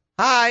 Mark.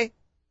 Hi. If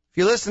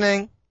you're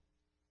listening.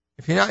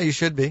 If you're not, you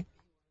should be.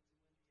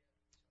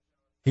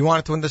 He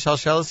wanted to win the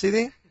Shalshela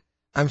CD?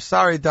 I'm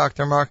sorry,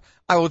 Dr. Mark.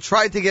 I will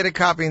try to get a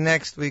copy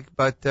next week,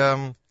 but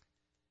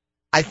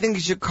I think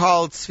you should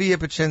call Tzvi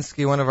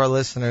Pachinsky, one of our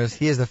listeners.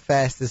 He has the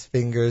fastest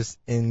fingers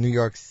in New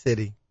York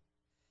City.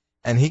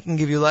 And he can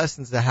give you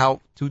lessons on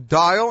how to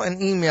dial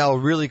and email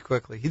really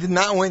quickly. He did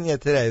not win yet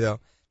today, though.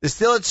 There's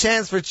still a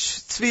chance for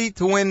Tzvi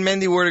to win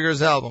Mendy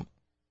Werdiger's album.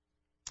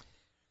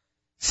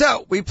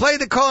 So, we played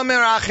the Kol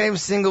Merachem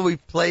single. We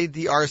played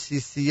the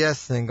RCCS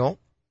single.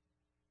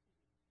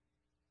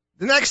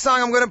 The next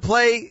song I'm going to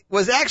play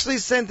was actually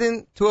sent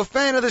in to a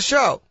fan of the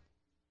show.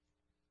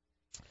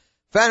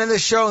 Fan of the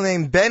show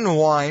named Ben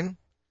Wine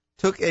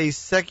took a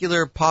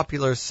secular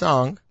popular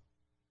song,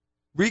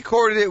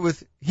 recorded it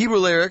with Hebrew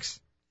lyrics,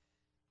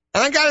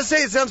 and I gotta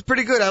say, it sounds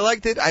pretty good. I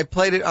liked it. I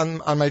played it on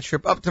my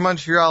trip up to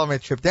Montreal, on my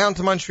trip down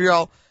to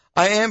Montreal.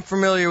 I am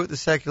familiar with the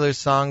secular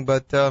song,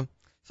 but so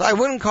I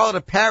wouldn't call it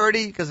a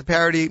parody, because a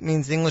parody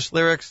means English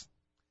lyrics.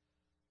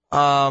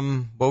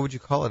 What would you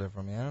call it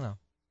for me? I don't know.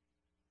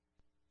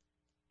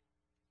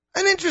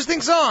 An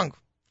interesting song.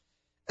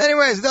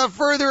 Anyways, without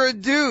further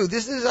ado,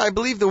 this is, I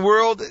believe, the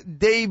world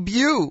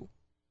debut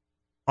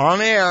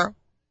on air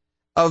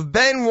of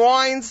Ben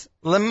Wine's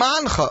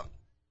Lemancha.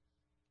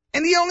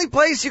 And the only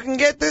place you can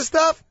get this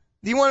stuff,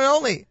 the one and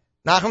only,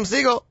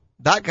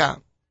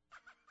 NachumSiegel.com.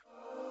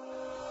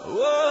 Whoa,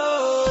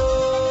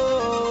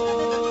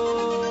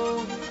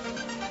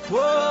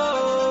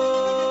 whoa,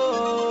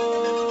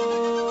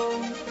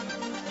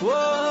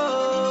 whoa,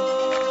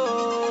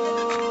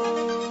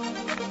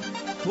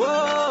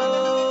 whoa.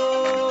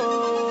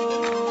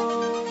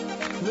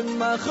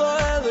 L'macha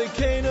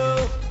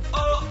Elokeinu, oh,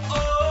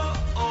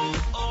 oh,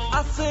 oh, oh.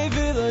 Asay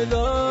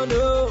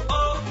v'leilonu,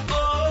 oh,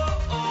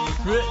 oh,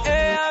 oh.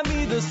 Re'eh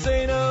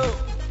amidoseinu,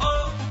 oh,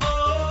 oh,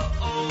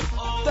 oh,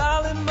 oh.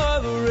 Dalim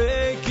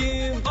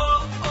ma'arekim,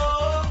 oh,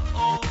 oh,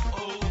 oh,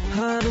 oh.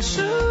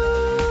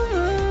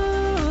 Hanashana,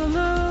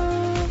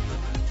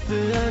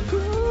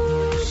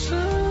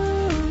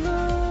 v'yagushana,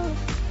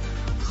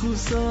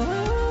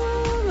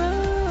 chusana,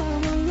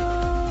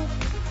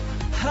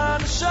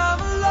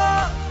 Hanashana,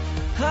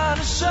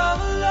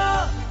 Hanashana,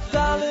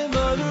 Dalim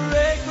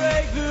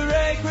ma'arekim,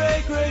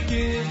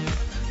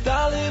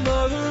 Dalim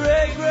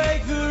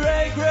ma'arekim,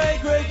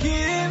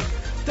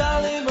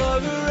 Dalim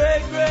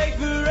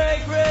ma'arekim,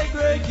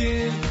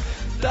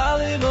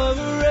 Dalim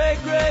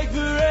ma'arekim.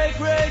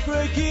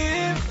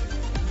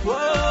 Whoa,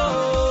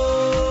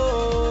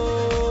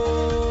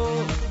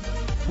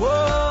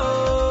 whoa.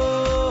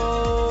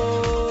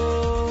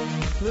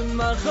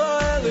 L'macha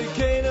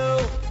Elokeinu,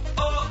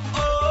 oh,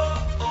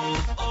 oh,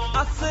 oh, oh.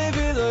 Asay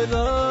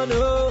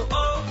v'leilonu,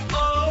 oh,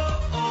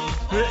 oh,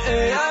 oh.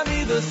 Re'eh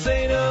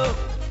amidoseinu,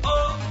 oh, oh,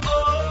 oh,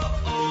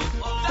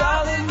 oh.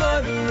 Dalim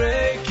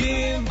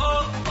ma'arekim, oh,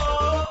 oh,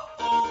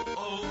 oh,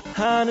 oh.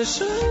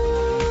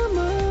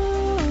 Hanashama,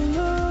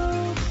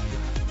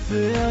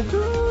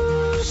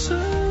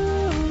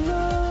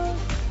 v'yagushana,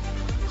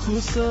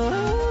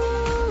 chusana,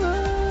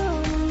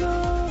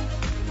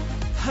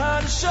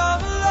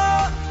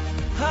 Hanashama,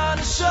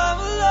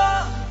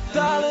 Hanashama,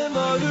 Dalim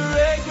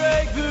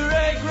ma'arekim,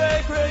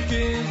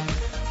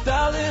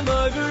 Dalim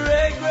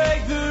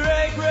ma'arekim,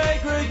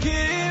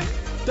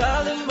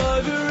 Dalim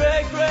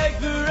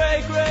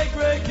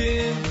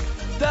ma'arekim,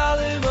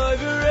 Dalim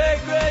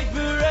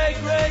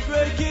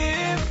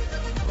ma'arekim.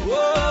 Whoa,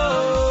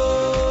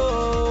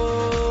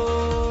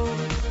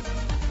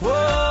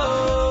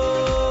 whoa,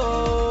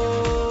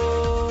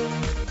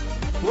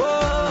 whoa,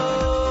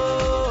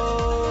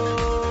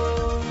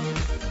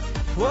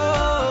 whoa.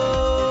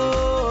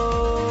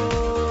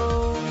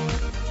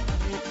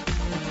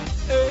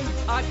 Hey,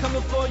 I come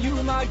before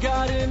you, my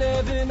God in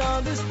heaven,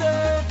 on this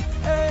day.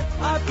 Hey,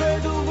 I pray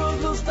the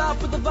world will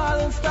stop with the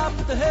violence, stop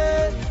with the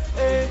hate.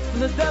 Hey, in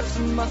the depths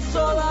of my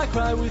soul, I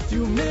cry with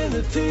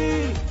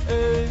humility.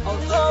 Hey,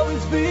 I'll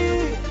always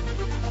be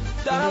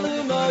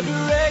Dalim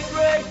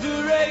ma'arekim,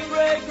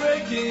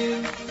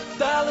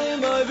 Dalim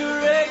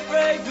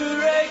ma'arekim,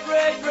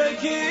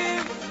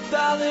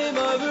 Dalim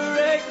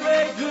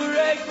ma'arekim,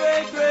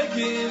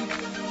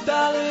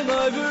 Dalim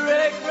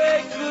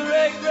ma'arekim.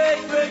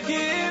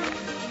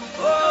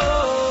 Whoa,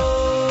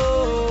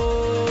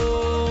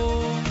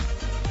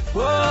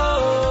 whoa.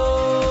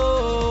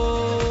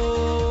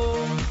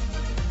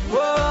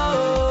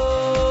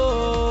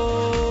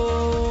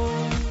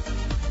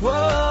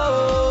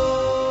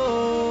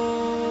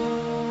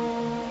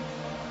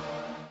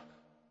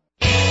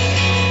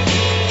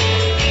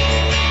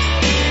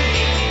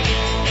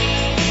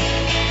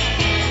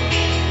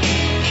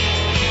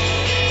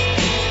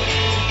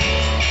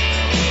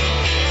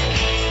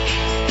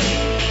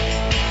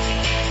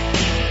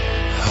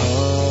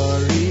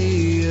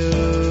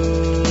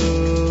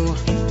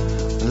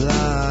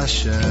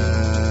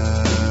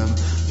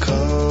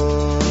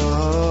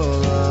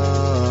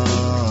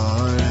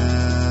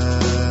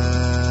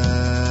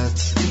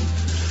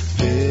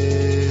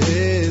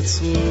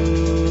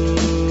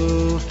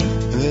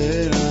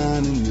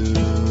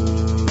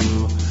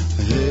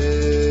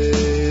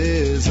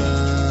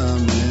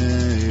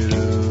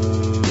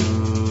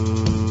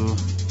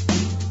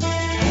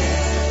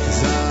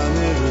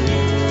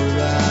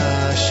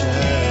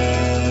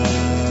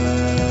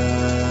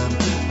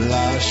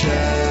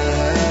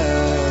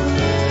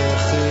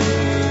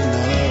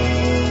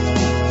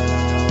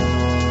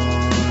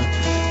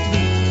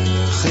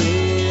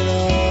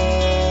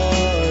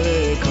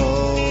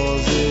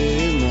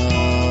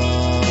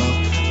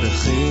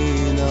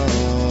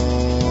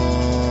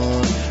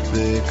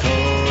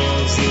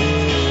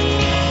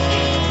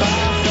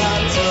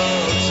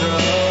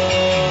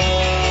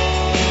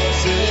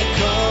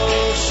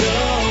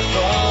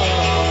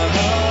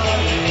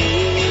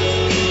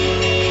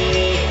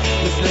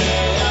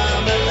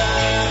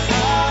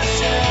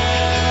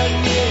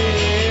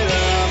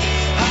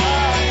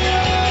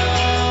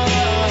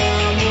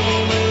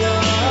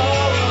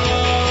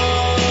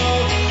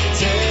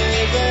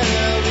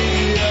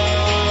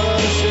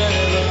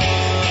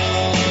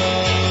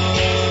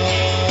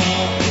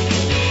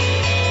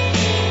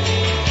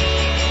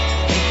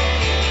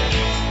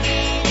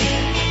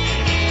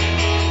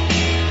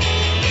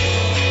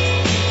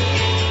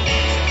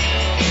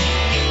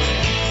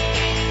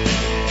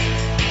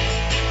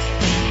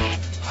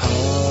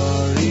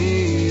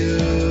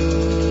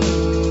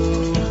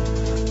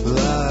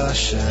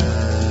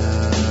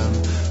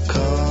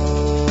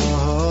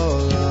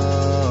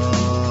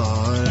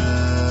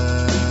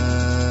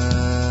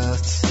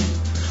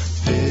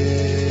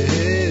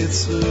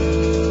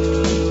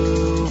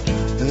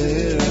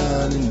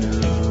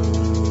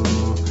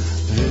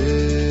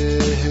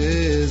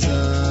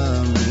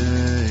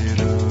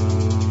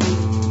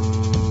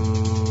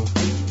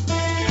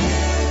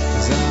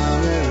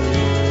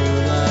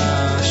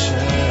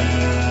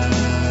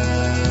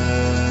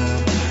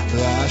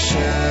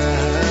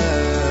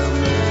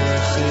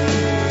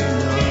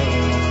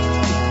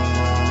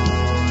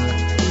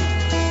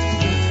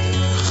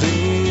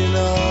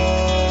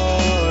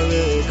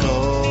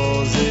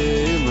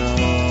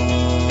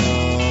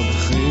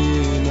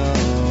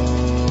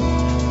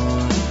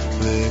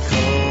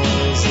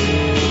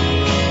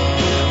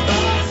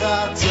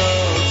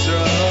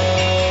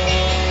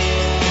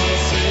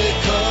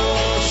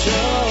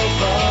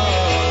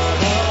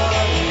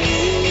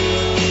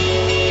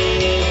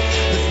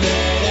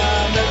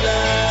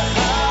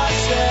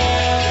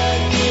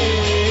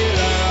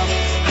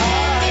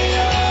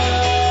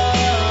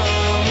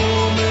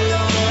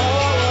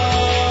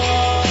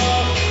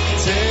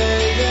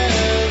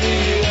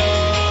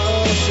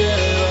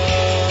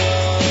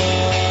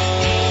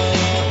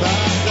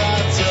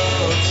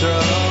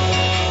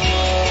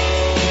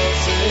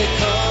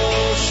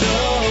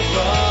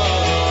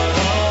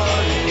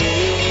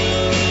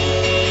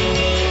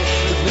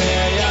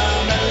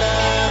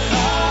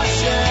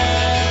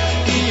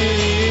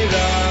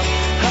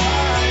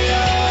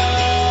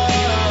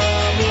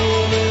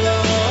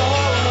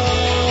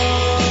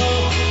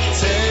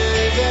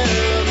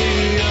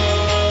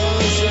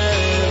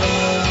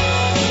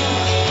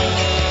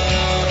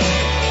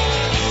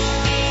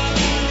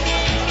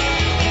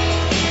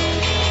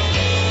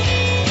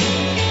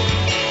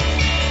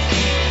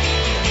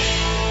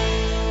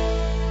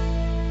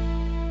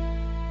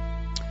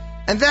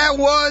 And that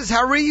was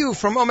Hariyu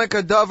from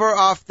Omek Adover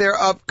off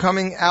their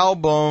upcoming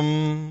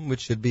album, which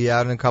should be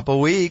out in a couple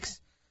of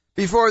weeks.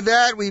 Before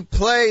that, we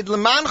played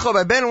Lemancho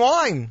by Ben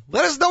Wine.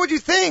 Let us know what you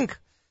think.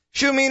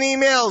 Shoot me an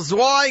email,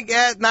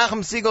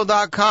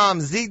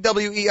 zweig@nachumsegal.com,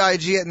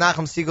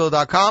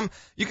 zweig@nachumsegal.com.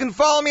 You can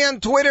follow me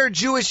on Twitter,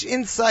 Jewish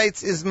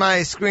Insights is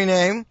my screen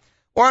name.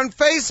 Or on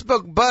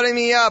Facebook, buddy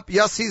me up,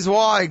 Yossi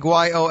Zweig,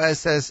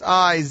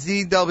 YOSSI,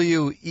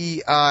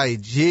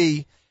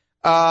 ZWEIG.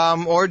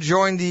 Or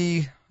join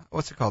the,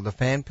 what's it called, the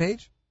fan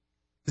page?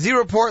 Z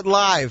Report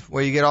Live,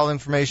 where you get all the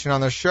information on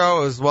the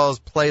show, as well as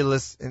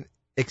playlists, and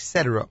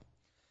etc.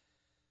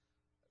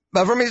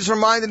 But for me, just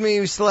reminded me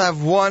we still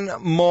have one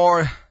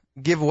more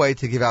giveaway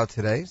to give out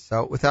today.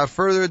 So without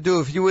further ado,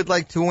 if you would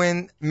like to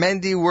win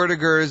Mendy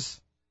Werdiger's,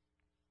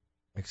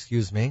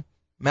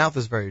 mouth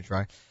is very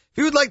dry. If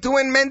you would like to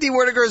win Mendy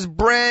Werdiger's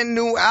brand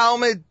new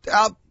album,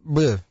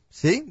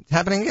 see, it's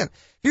happening again.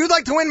 If you would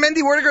like to win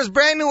Mendy Werdiger's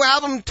brand new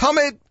album,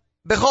 Tamid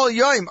Bechol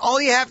Yoim,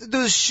 all you have to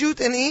do is shoot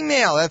an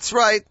email. That's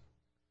right.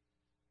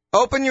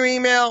 Open your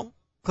email,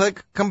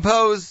 click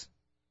compose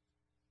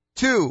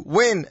to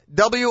win,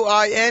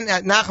 WIN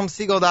at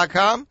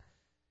NachumSegal.com.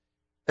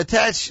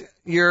 Attach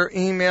your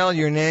email,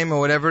 your name, or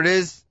whatever it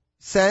is.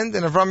 Send,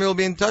 and Avram will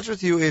be in touch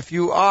with you if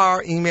you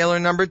are emailer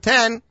number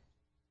 10.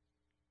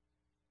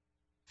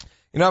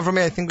 You know, for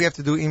me, I think we have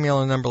to do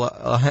emailer number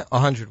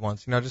 100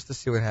 once, just to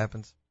see what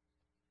happens.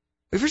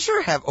 We for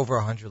sure have over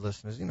 100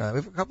 listeners. We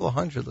have a couple of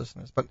 100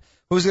 listeners. But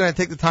who's going to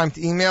take the time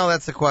to email?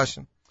 That's the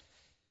question.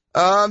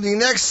 The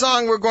next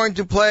song we're going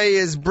to play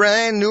is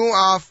brand new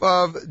off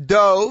of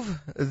Dove,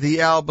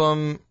 the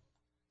album.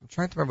 I'm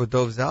trying to remember what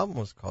Dove's album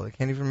was called. I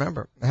can't even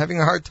remember. I'm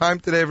having a hard time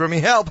today, Remy.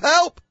 Help!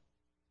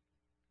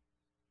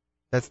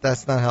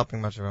 That's not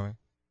helping much, Remy.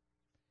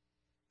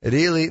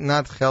 Really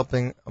not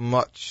helping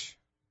much.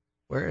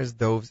 Where is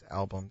Dove's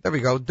album? There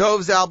we go.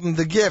 Dove's album,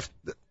 The Gift.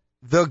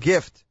 The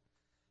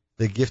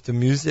Gift of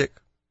music.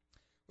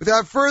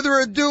 Without further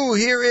ado,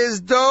 here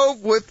is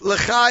Dove with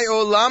Lechai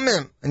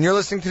Olamim. And you're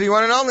listening to the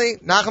one and only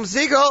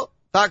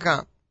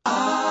NachumSegal.com.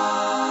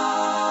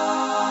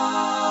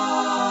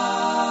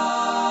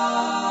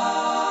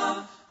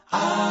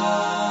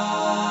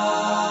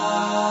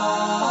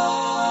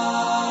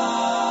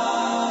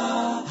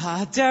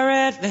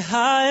 Haderet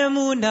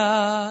v'ha'emuna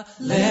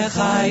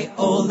lechai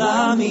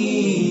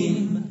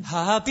olamim,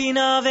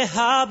 habina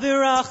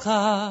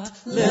v'habiracha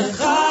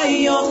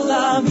lechai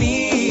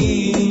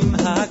olamim,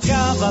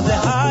 hakava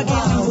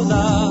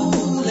v'hagidula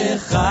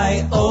lechai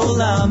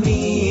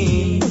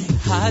olamim,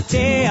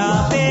 hatea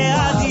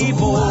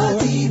v'adibor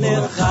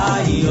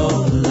lechai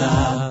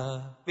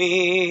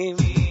olamim.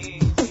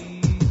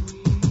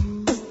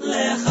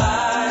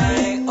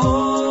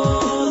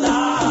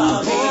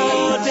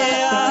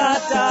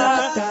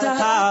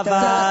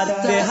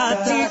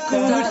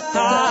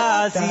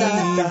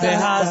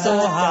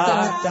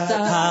 והזוהר,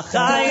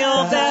 החיו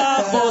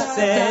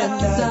והחוסן,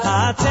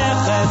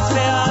 התכף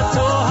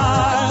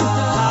והטוהר,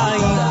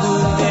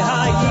 העידוד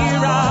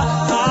והיראה,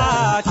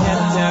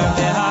 הכתר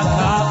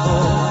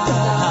והכבוד,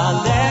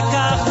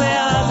 הלקח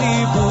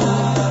והליבוד,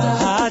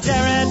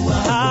 הדרך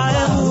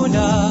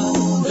והאמונה,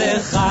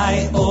 לחי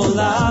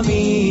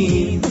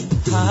עולמים,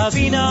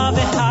 הבינה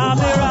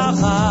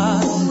והברכה,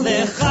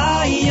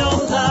 לחי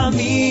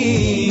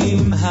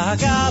עולמים,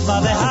 הגאווה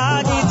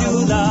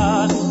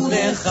והגידולה,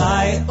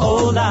 לחי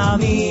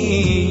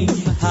עולמים,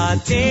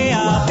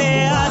 התאה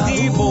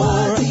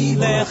והדיבור,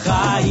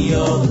 לחי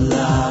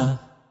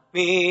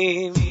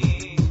עולמים.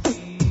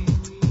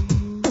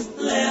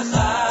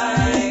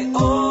 לחי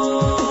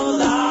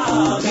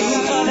עולמים,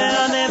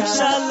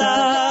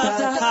 והממשלה,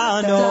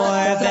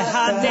 הנוער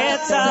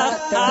והנצח,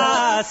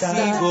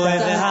 הסיגוי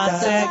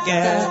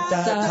והסגר,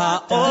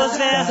 העוז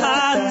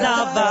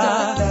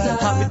והענווה,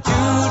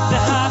 הפדות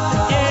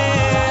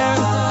והפאר,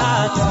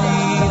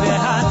 הצבי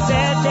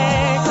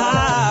והצדק,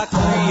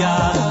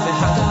 הקריאה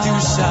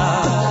והקדושה,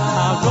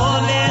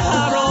 הרון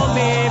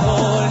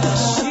והרוממות,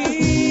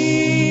 השיר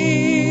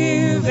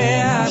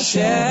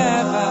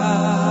והשבע,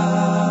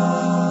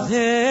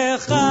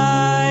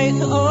 לחי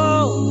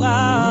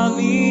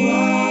עולמים,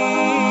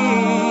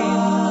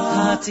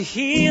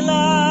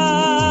 התהילה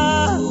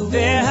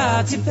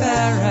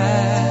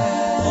והתפארת,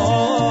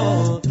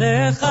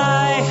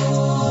 לחי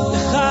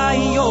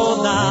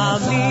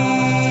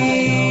עולמים,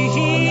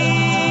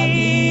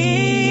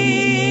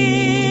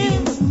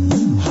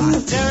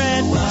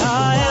 הדרך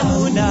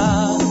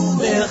והאמונה,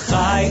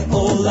 לחי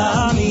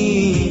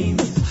עולמים,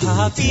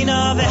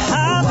 הבינה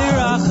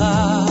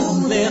והברכה,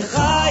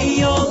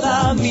 לחי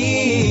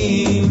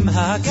עולמים,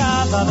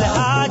 הגאווה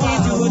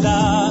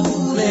והגידולה,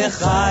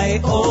 לחי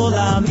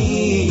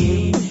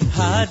עולמים,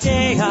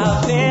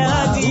 הדעה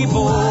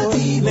והדיבור,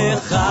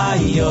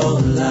 לחי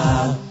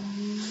עולם.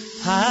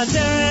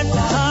 הדרך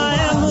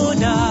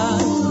והאמונה,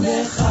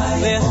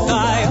 לחי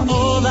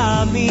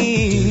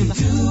עולמים,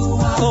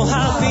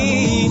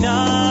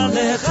 הבינה,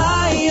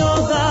 לחי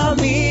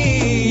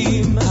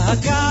עולמים,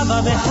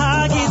 הגאווה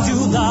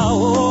והגידולה,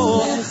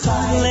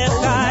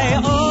 לחי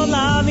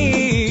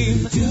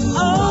עולמים,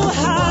 הדרך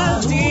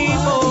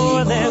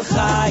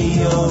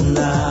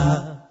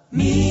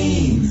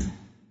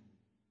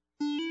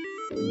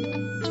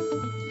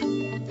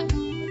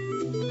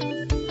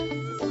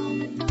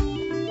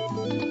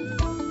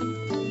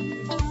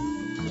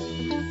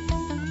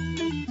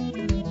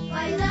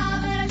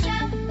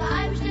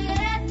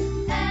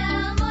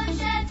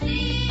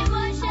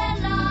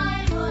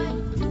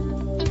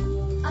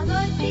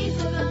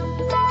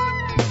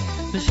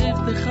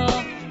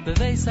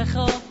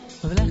בבייסךו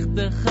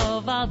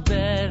ולכתךו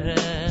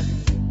בדרך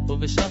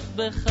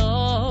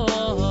ובשוכבךו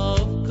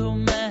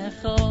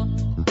ובקומךו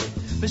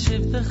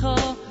בשבתךו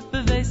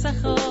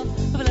בבייסךו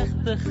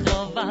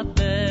ולכתךו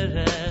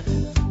בדרך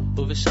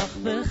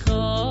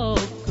ובשוכבךו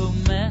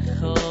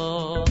ובקומךו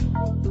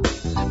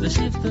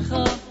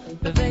בשבתךו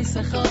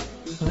בבייסךו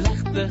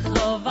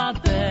ולכתךו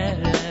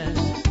בדרך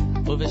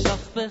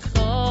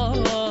ובשוכבךו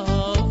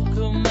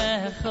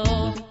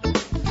ובקומךו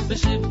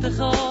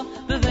בשבתךו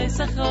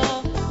בבייסךו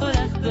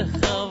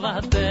ולכתךו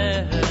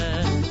בדרך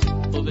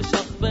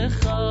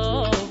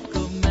ובשוכבךו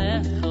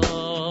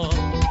ובקומךו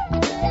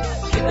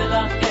כדי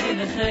לך אין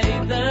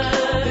חדר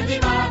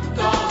בדימת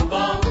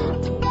קורבו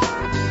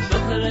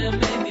בוחרים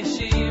מן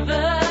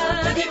ישיבה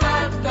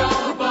בדימת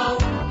קורבו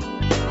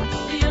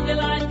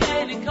יונגליים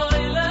אין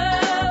קוילה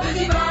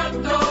בדימת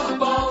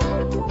קורבו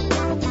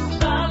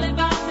דלי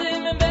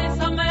בתים מבייס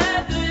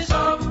המדרש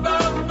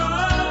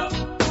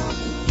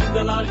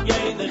כדי לך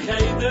אין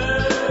חדר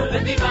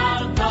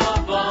בדימת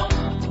קורבו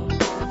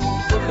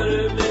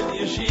בוחרים מן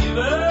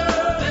ישיבה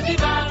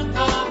בדימת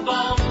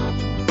קורבו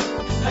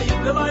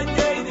היונגליים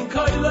אין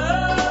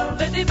קוילה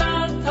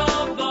בדימת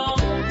קורבו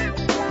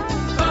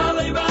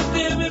דלי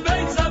בתים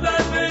מבייס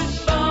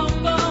המדרש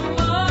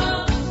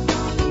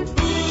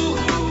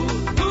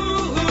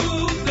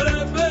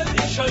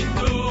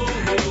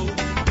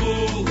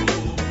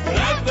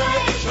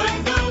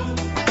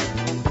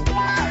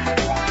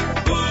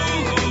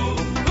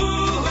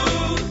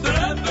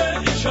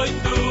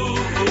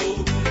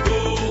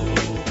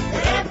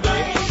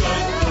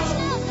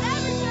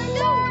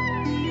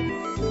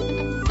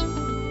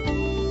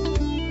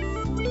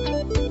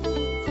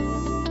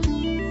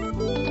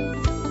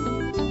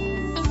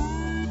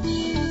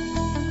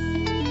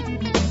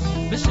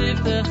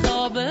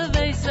בשבתךו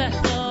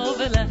בבייסךו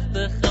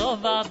ולכתךו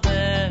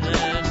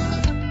בדרך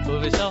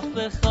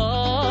ובשוכבךו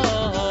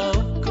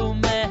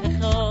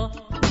ובקומךו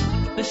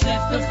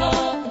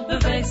בשבתךו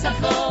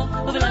בבייסךו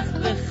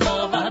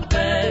ולכתךו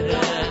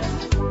בדרך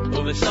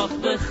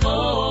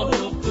ובשוכבךו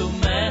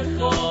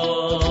ובקומךו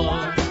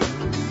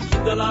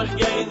כדי לך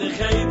אין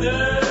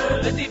חדר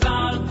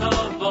ודיברת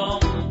בו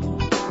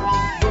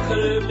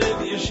בוחרים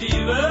מן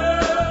ישיבה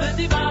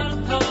ודיברת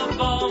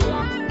בו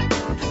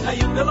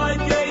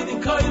היונגליים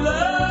אין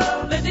קוילה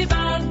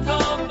ודיברת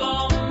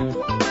בו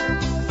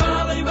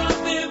דלי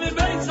בתים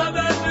מבייס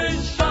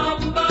המדרש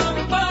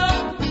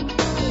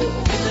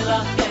כדי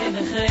לך אין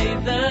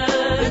חדר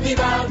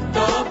ודיברת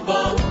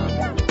בו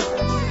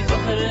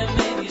בוחרים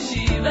מן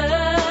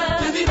ישיבה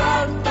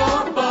ודיברת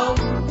בו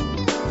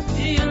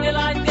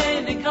היונגליים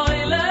אין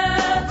קוילה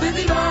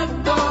ודיברת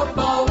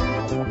בו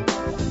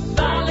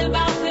דלי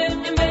בתים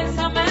מבייס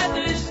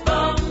המדרש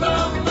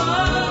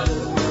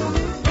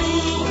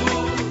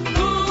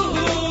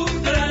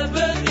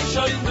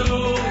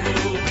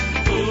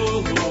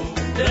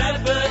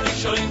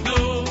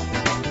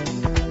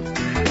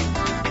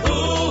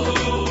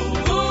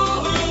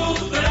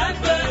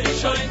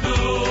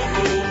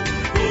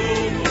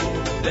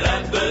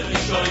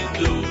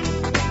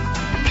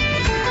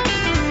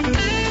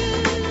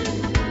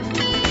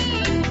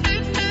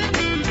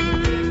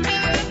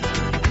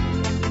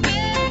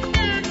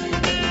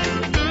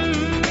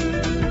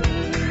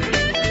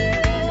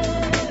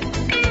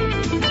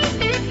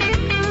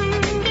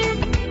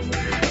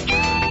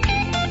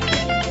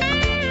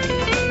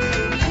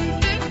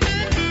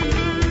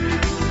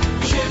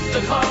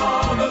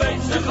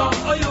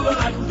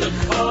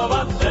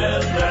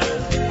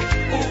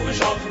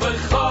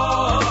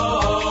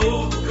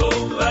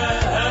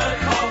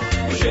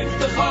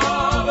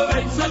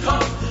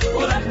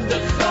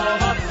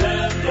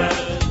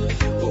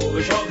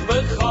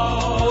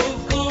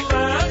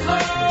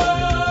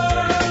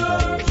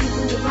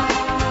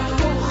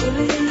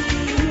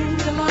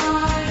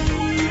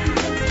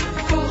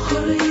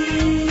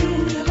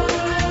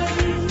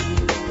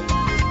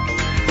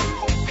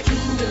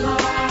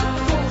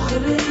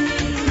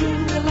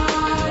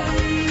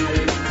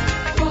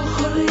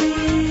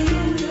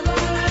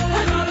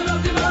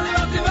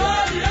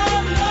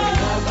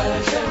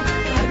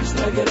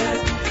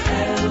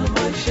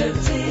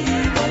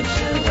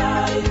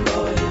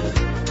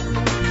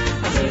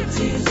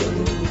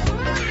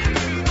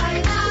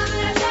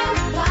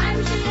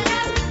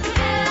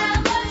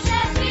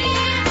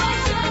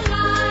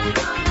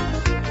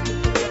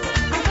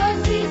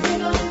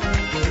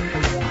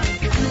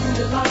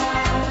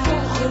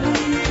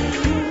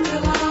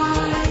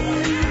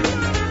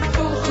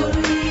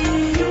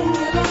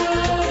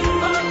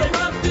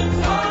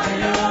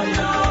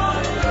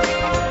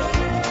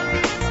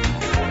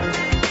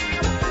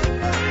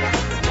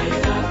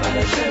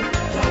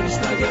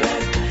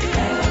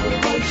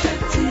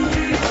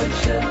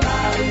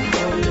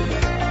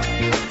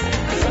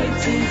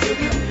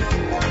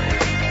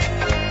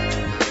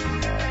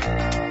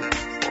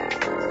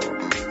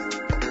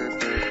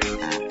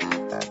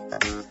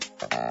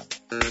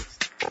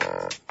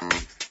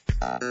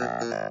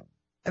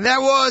And that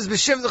was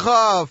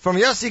B'Shivtecha from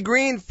Yossi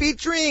Green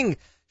featuring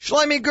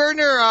Shlomi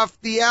Gerdner off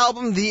the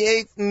album The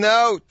Eighth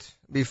Note.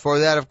 Before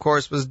that, of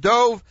course, was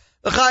Dove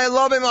L'chaim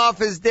Lobim off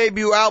his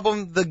debut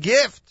album, The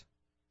Gift.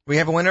 We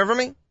have a winner for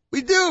me?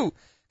 We do.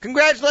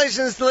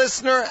 Congratulations to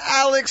listener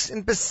Alex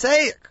in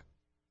Passaic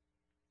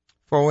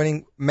for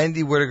winning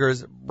Mendy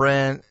Whittaker's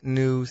brand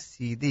new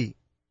CD.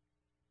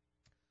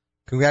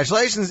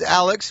 Congratulations,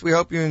 Alex. We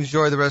hope you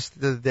enjoy the rest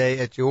of the day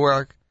at your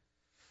work.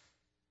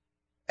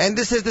 And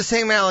this is the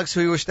same Alex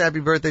who we wished happy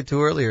birthday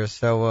to earlier.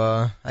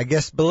 So, I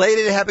guess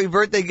belated happy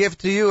birthday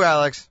gift to you,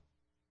 Alex.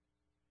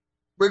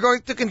 We're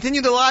going to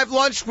continue the live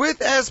lunch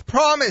with, as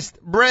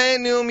promised,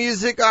 brand new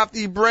music off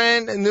the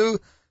brand new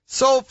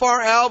So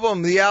Far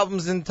album. The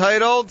album's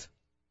entitled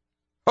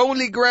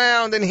Holy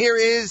Ground. And here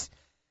is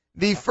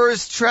the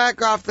first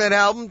track off that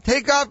album.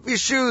 Take Off Your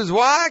Shoes.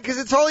 Why? Because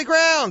it's Holy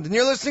Ground. And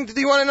you're listening to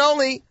the one and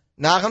only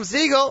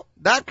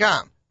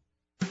NachumSiegel.com.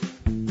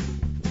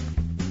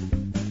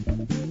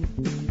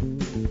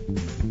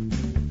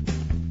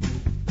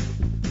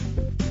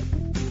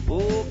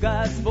 Oh,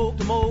 God spoke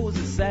to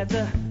Moses at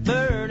the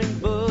burning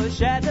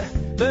bush, at the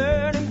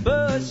burning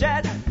bush,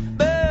 at the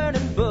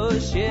burning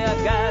bush. Yeah,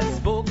 God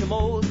spoke to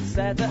Moses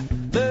at the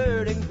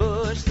burning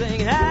bush,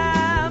 saying,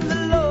 I'm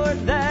the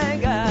Lord thy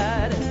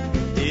God.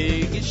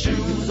 Take your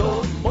shoes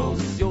off,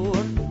 Moses, you're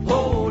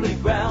holy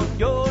ground,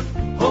 you're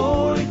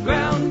holy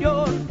ground,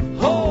 you're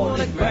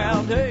holy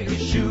ground. Take your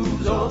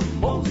shoes off,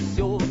 Moses,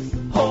 you're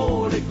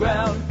holy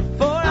ground,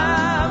 for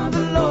I'm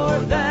the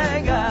Lord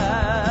thy God.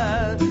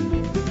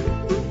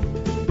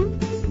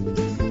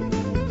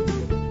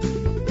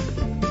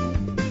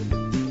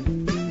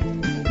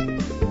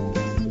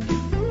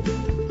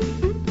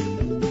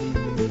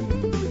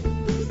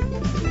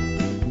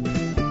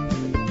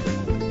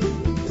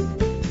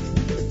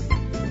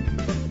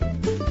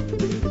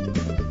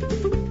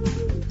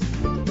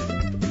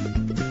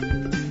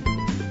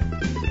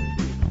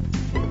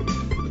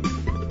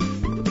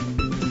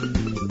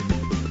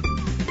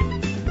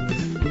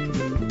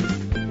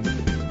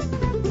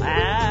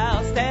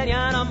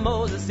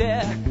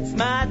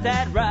 Smite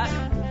that rock,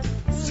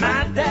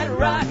 smite that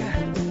rock,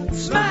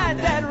 smite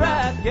that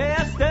rock.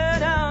 Yeah,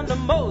 stand down to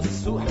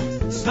Moses,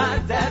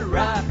 smite that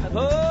rock.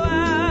 Oh,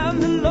 I'm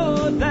the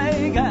Lord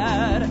thy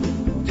God.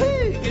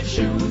 Take your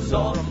shoes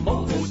off,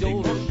 Moses,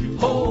 you're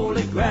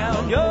holy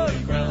ground, you're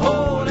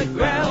holy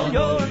ground,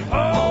 you're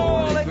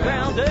holy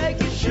ground.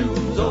 Take your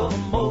shoes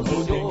off,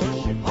 Moses, you're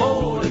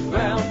holy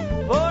ground,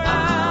 for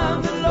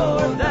I'm the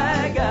Lord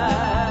thy God.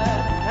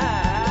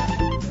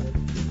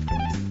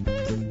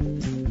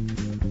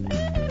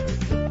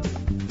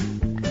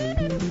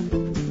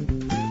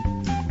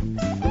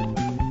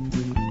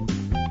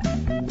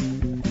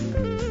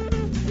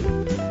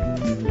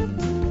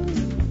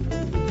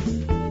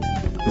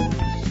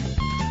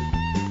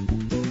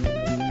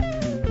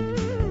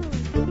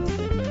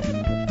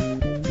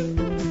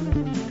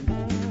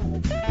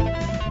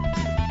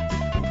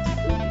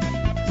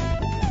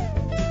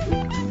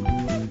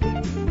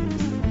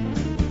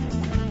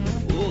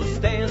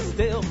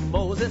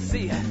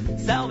 See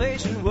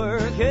salvation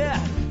work, yeah,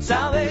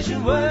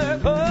 salvation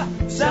work, oh,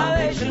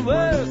 salvation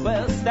work.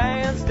 Well,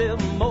 stand still,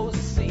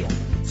 Moses, see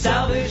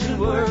salvation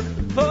work,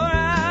 for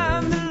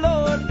I'm the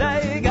Lord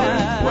thy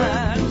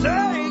God.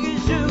 Take your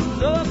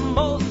shoes off,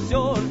 Moses,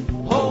 you're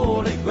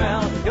holy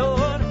ground,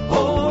 you're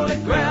holy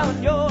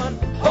ground, you're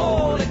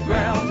holy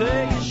ground.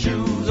 Take your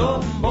shoes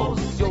off,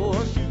 Moses, you're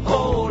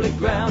holy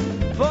ground,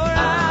 for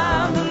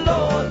I'm the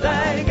Lord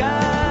thy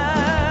God.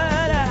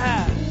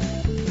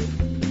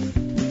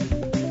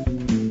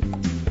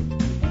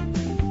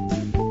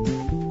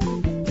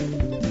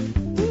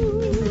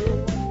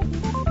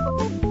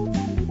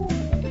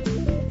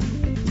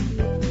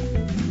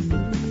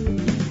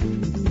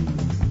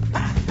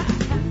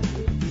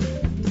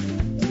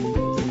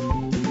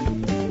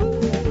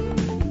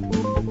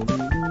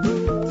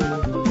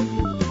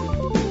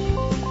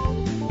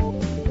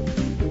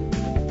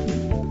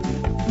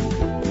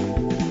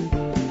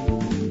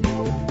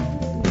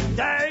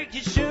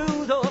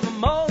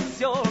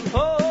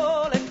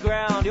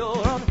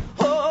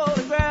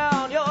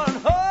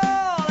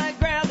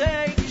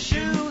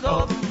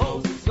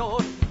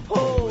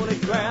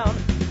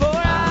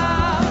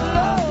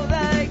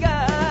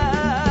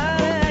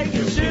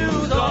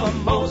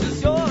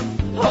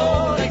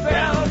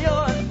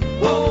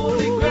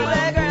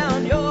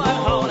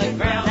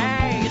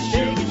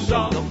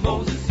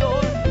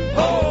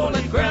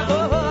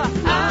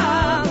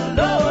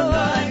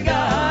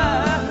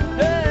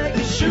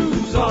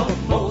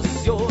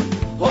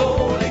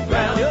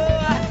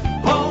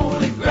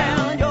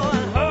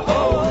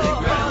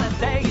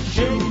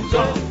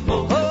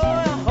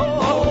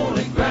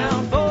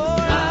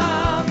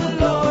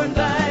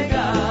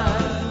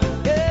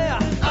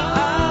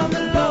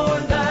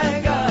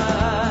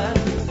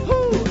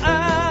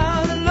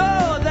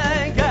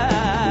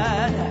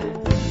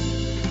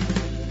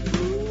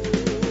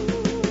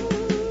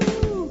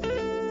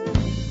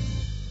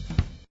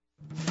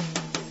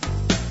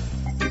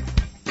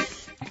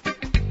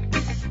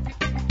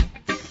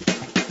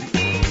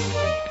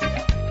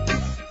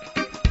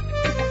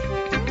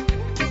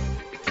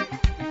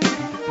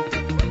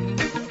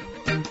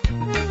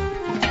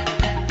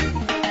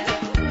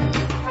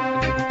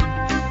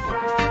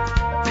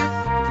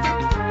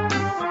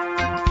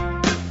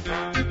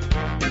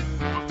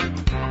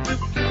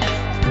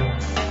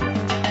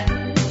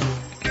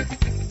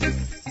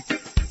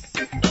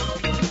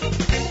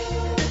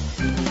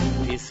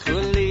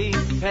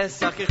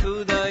 Pesach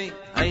Kechudoi,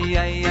 ay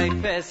ay ay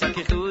Pesach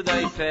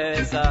Kechudoi,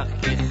 Pesach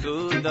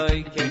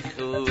Kechudoi,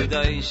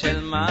 Kechudoi shel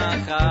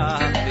Machar,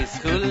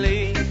 Bischuli,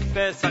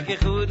 Pesach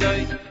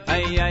Kechudoi,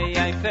 ay ay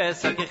ay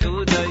Pesach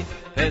Kechudoi,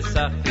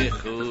 Pesach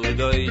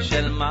Kechudoi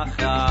shel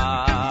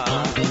Machar,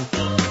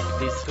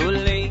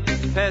 Bischuli,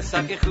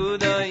 Pesach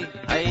Kechudoi,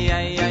 ay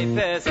ay ay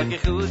Pesach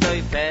Kechudoi,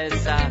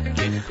 Pesach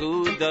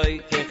Kechudoi,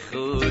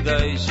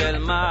 Kechudoi shel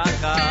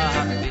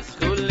Machar,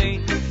 Bischuli,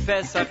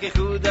 Pesach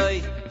Kechudoi,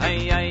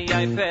 ay ay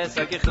ay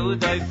Pesach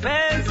Kechudoi,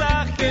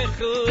 Pesach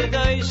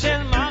Kechudoi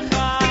shel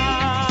Machar,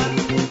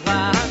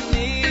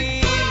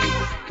 ואני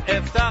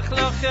אפתח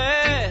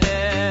לכם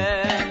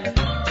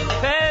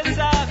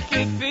פסח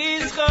כפי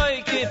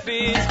זכוי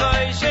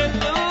של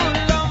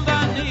עולם,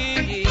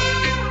 ואני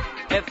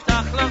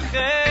אפתח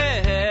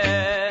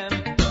לכם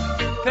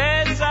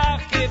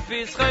פסח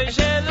כפי זכוי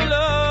של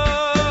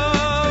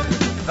עולם,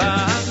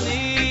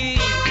 ואני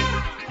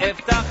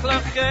אפתח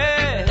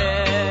לכם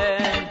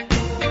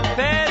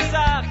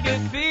פסח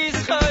כפי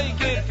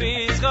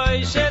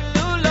זכוי של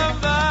עולם,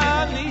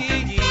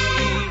 ואני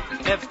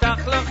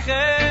אפתח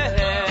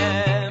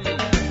לכם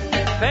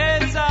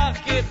פסח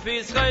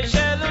כפי זכוי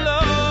של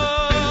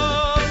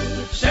עולם,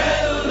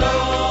 של עולם.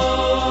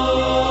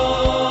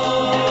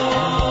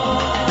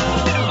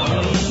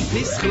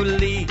 פיסחו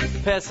לי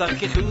פסח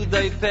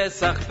כחודוי,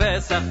 פסח,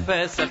 פסח,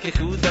 פסח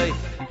כחודוי,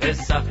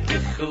 פסח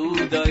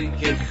כחודוי,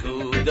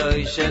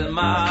 כחודוי של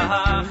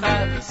מחר.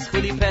 פיסחו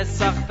לי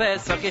פסח,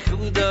 פסח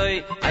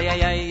כחודוי, איי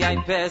איי איי איי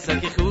פסח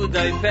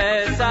כחודוי,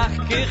 פסח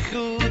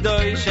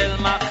כחודוי של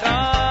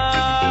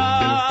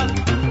מחר.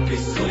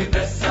 פיסחו לי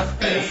פסח,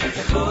 פסח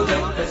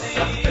כחודוי,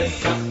 פסח,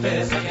 פסח,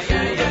 פסח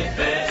כחודוי,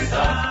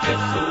 פסח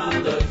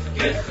כחודוי,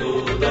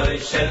 כחודוי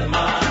של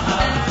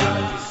מחר.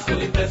 פיסחו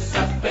לי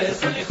פסח,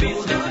 פסח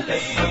כחודוי,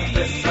 פסח,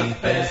 פסח,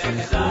 פסח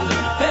כחודוי,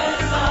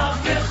 פסח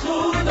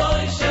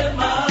כחודוי של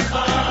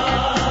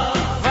מחר.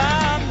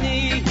 ואני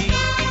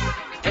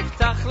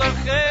אפתח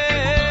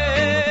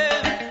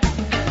לכם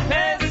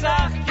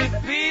פסח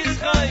כפי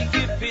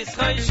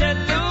זכוי של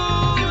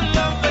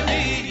עולם,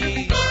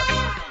 ואני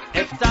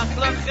אפתח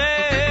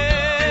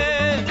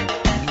לכם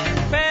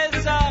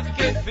פסח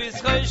כפי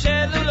זכוי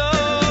של עולם,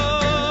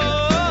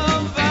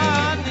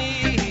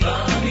 ואני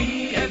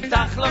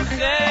אפתח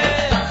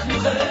לכם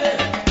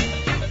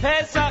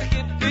פסח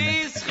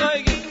כפי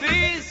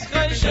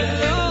זכוי של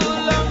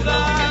עולם,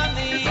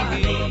 ואני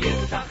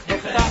אפתח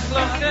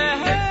לכם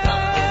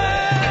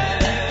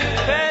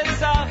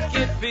פסח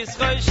כפי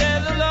זכוי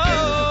של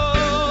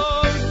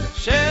עולם,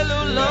 של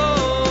עולם.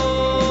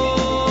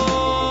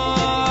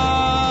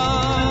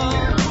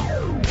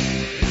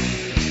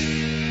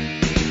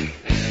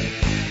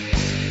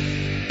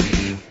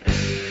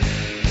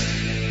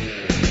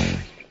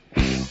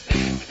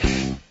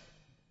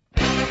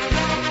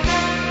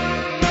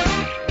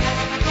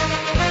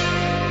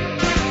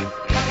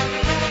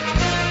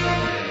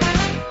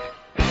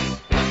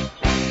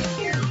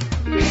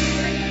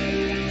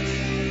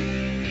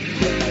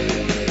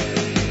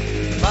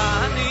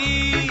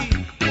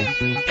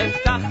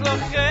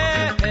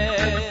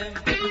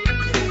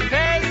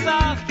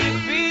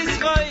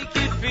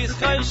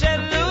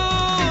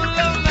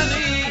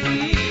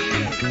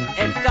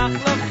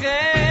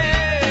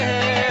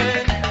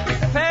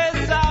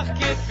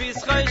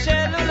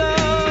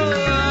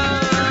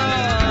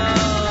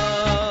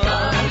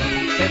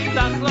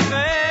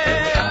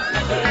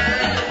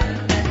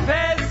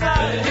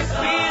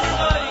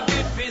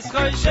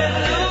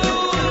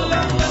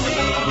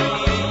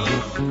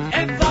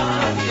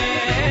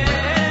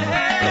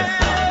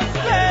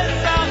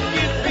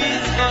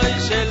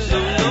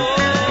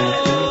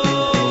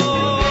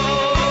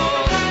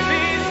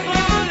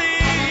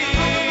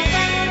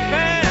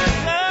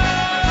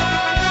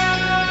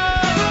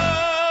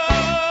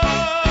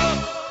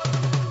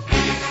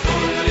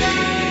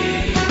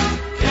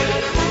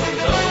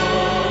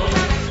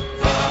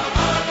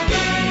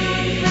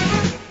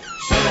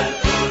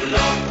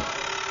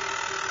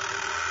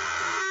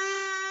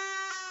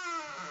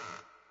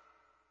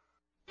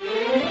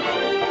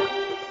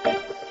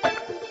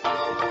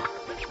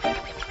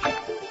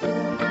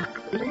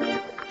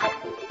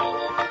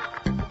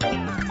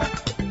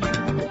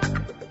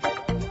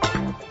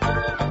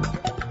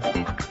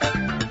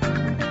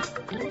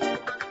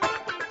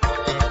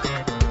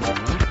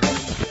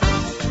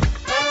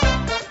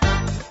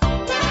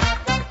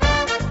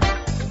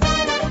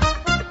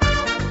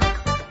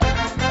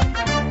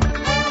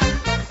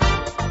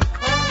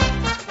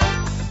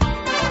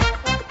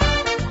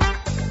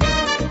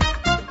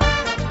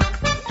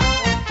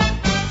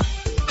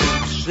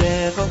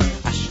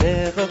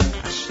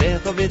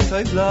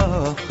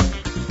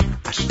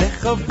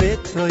 אשריך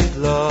וטוב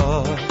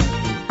לו,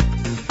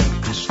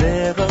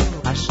 אשריך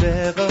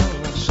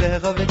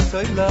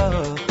וטוב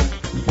לו,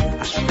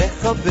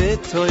 אשריך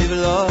וטוב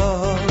לו,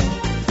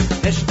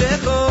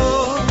 אשריך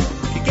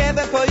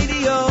כגבר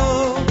פוידיו,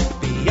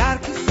 ביער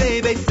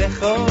כיסא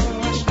ביסך,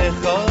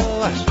 אשריך,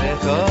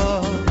 אשריך,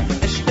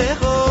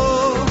 אשריך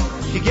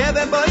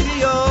כגבר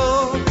פוידיו,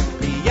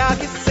 ביער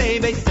כיסא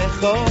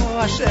ביסך,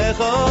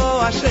 אשריכו,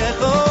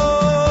 אשריכו,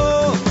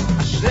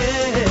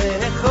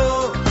 אשריכו,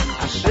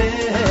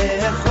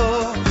 אשריכו,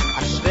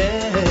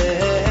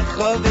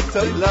 אשריכו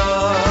וטוב לו.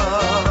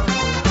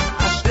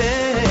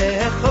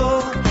 אשריכו,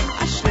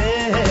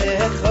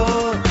 אשריכו,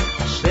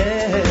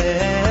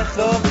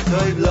 אשריכו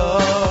וטוב לו.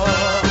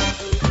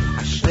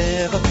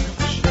 אשריכו,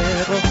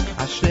 אשריכו,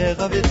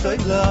 אשריכו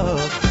וטוב לו.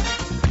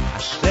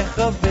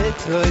 אשריכו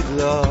וטוב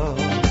לו.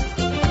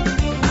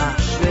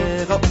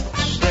 אשריכו,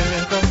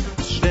 אשריכו,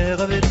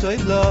 אשריכו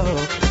וטוב לו.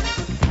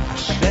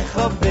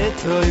 אשריכו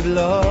וטוב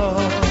לו.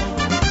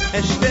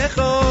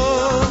 אשריכו,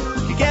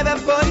 כי גבר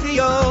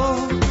פוידיו,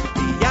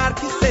 יער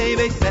כיסא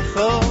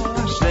ביסכו.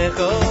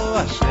 אשריכו,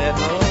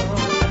 אשריכו,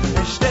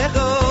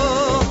 אשריכו,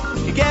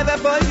 כי גבר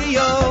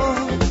פוידיו,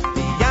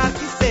 יער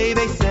כיסא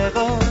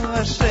ביסכו.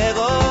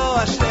 אשריכו,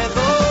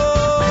 אשריכו,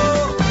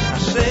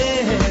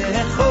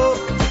 אשריכו,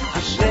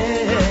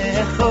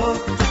 אשריכו,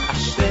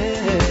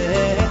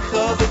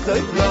 אשריכו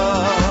וטוב לו.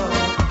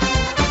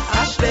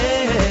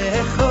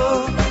 אשריכו,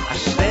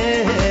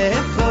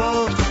 אשריכו,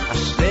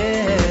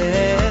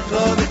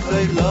 אשריכו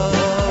וטוב לו.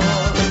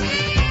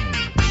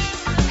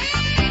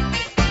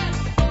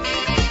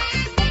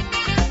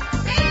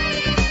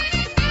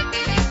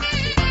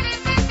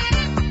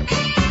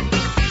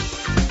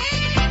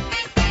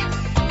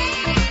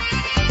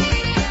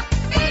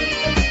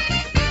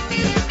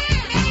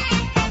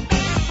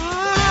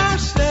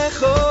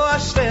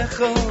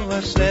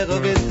 אשריכו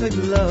וטוב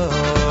לו.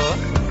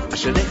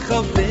 אשריכו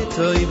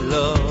וטוב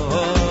לו.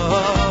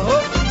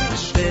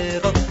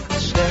 אשריכו,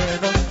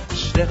 אשריכו,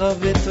 אשריכו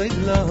וטוב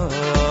לו.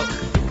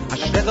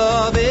 אשריכו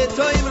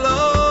וטוב לו.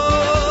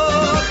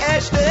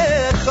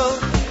 אשריכו,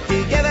 כי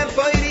גבר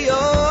פוידיו,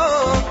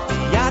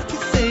 יער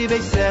כיסא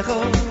ביסכו.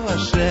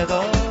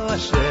 אשריכו,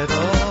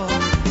 אשריכו,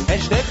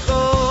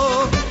 אשריכו,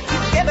 כי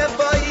גבר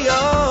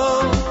פוידיו,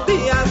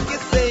 יער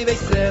כיסא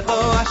ביסכו.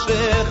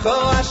 אשריכו,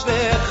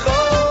 אשריכו,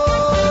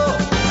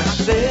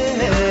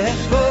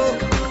 אשריכו,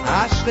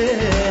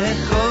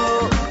 אשריכו,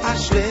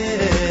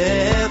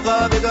 אשריכו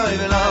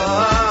וטוב לו.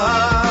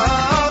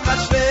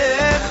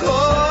 אשריכו,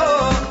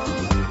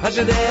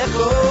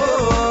 אשריכו,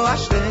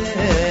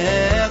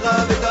 אשריכו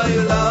וטוב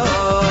לו.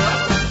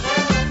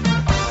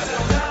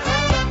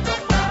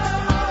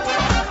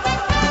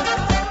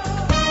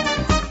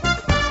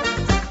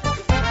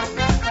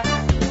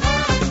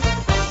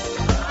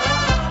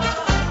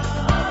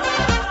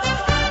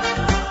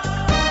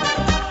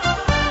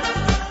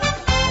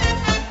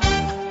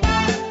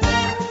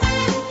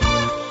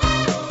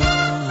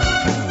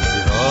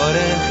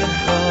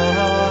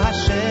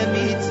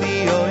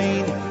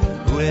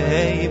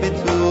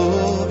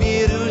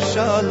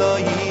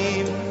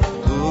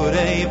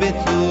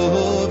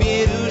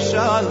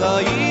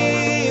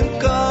 Elohim,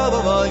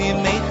 kavavim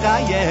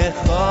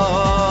nechayecha.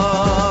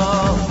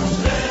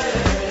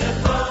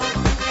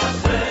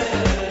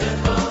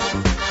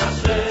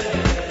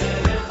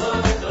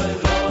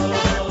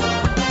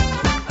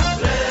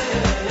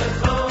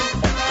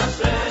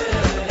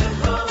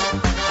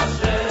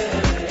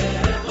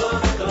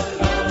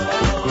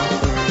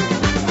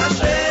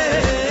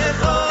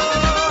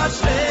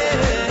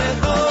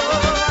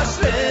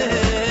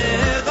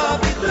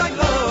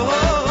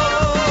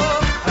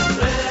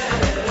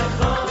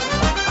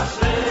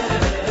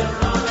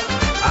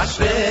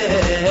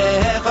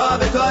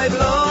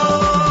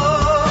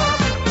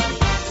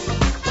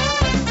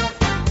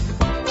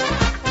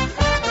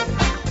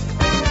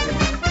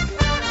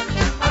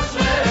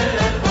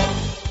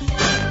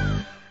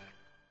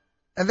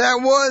 And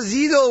that was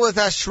Yidel with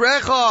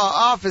Ashrecha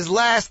off his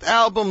last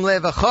album,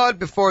 Lev Echad.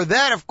 Before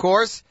that, of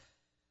course,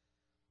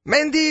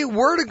 Mendy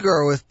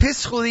Werdiger with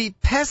Pischuli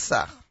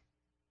Pesach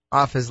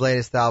off his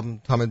latest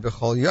album, Tamid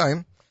B'chol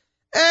Yom.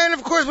 And,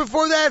 of course,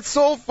 before that,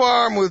 Soul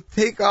Farm with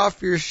Take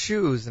Off Your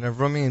Shoes. And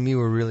Avrami and me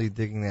were really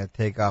digging that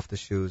Take Off the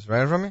Shoes.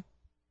 Right, Avrami?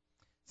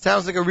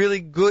 Sounds like a really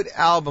good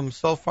album.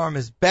 Soul Farm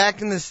is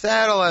back in the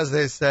saddle, as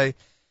they say.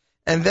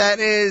 And that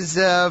is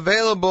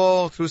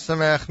available through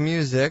Samach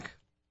Music.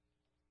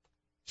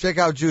 Check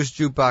out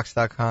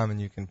JewishJukebox.com and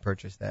you can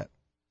purchase that.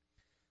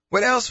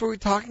 What else were we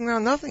talking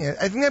about? Nothing.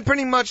 I think that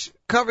pretty much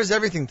covers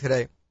everything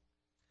today.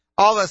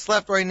 All that's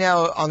left right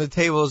now on the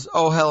table is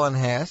Ohel and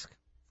Hask.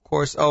 Of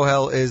course,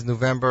 Ohel is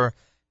November.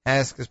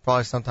 Hask is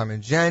probably sometime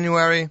in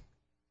January.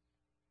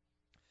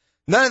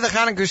 None of the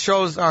Hanukkah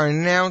shows are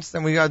announced,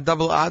 and we got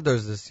double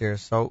Adars this year.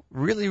 So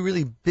really,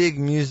 really big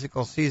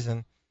musical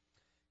season.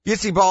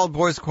 Yitzi Bald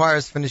Boys Choir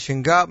is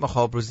finishing up.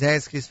 Michal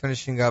Brzezinski is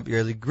finishing up.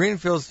 Yerli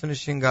Greenfield is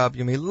finishing up.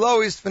 Yumi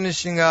Lowy is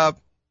finishing up.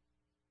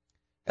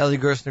 Eli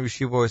Gerstner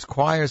Yeshiva Boys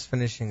Choir is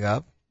finishing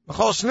up.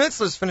 Michal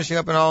Schnitzler is finishing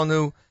up an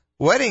all-new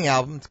wedding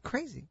album. It's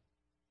crazy.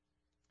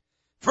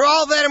 For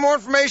all that and more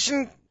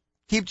information,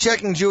 keep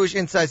checking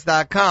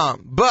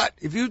JewishInsights.com. But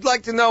if you'd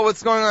like to know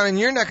what's going on in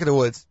your neck of the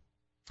woods,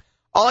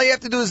 all you have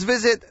to do is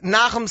visit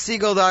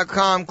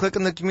NachumSiegel.com, click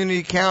on the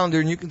community calendar,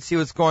 and you can see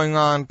what's going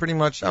on pretty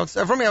much,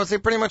 for me, I would say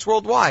pretty much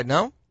worldwide,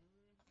 no?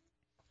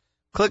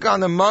 Click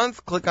on the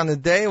month, click on the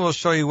day, we'll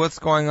show you what's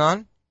going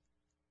on.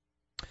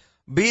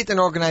 be it an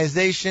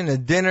organization, a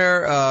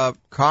dinner, a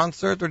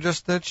concert, or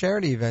just a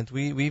charity event.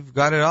 We've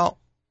got it all.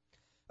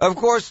 Of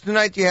course,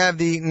 tonight you have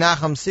the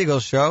Nachum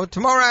Segal Show.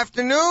 Tomorrow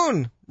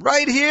afternoon,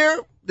 right here,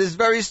 this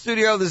very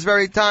studio, this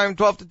very time,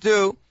 12 to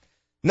 2,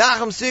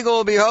 Nachum Segal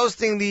will be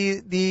hosting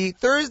the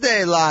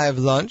Thursday live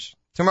lunch.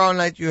 Tomorrow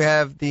night you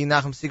have the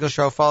Nachum Segal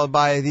Show, followed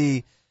by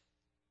the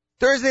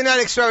Thursday night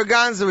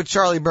extravaganza with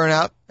Charlie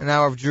Burnout, an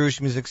hour of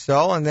Jewish music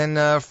soul. And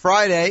then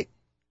Friday,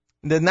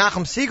 the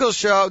Nachum Segal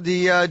Show,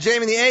 the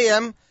JM in the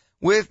AM,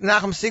 with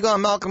Nachum Segal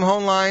and Malcolm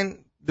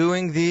Hoenlein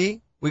doing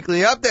the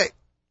weekly update.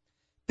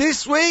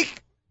 This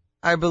week,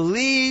 I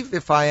believe,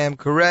 if I am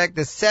correct,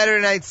 the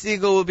Saturday Night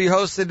Segal will be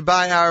hosted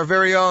by our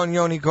very own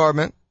Yoni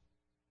Corbin.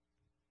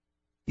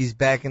 He's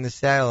back in the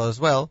saddle as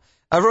well.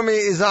 Avrumi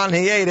is on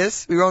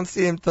hiatus. We won't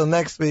see him till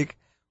next week,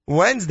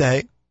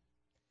 Wednesday.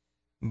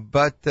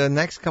 But the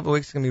next couple of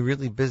weeks are going to be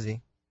really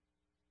busy.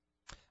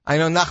 I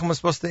know Nachum was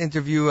supposed to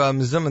interview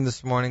Mizumman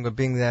this morning, but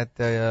being that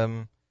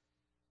Gideon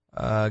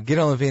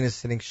Levine is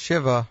sitting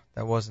Shiva,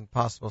 that wasn't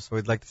possible. So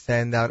we'd like to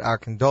send out our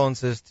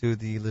condolences to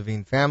the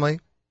Levine family.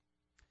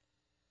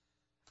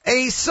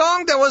 A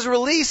song that was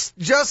released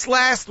just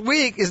last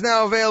week is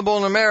now available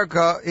in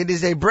America. It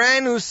is a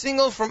brand new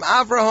single from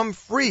Avraham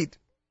Fried.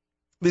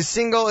 The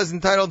single is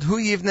entitled Hu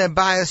Yivne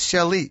Bayis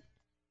Sheli.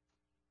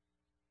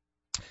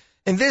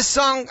 In this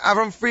song,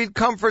 Avraham Fried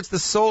comforts the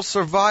sole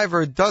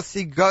survivor,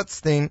 Dusty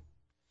Gutstein,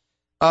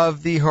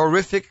 of the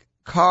horrific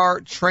car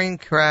train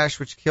crash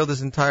which killed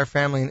his entire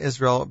family in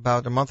Israel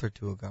about a month or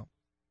two ago.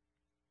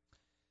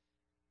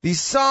 The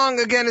song,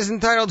 again, is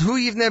entitled Hu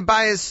Yivne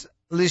Bayis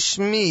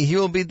Lishmi,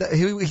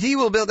 he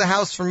will build a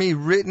house for me,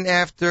 written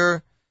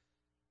after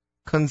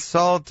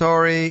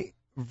consolatory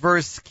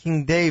verse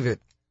King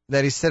David,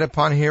 that he said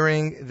upon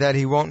hearing that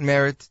he won't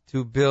merit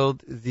to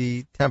build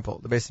the temple,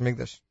 the Beis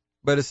Hamikdash,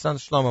 but his son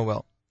Shlomo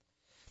will.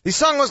 The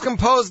song was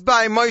composed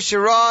by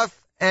Moshe Roth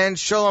and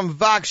Sholem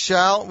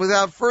Vakshal.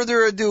 Without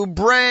further ado,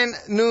 brand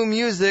new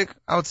music,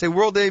 I would say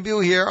world debut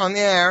here on the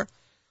air.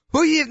 Hu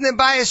Yivne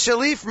Bayis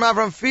Sheli from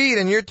Avraham Fried,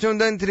 and you're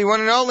tuned in to the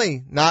one and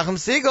only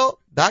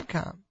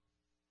NachumSegal.com.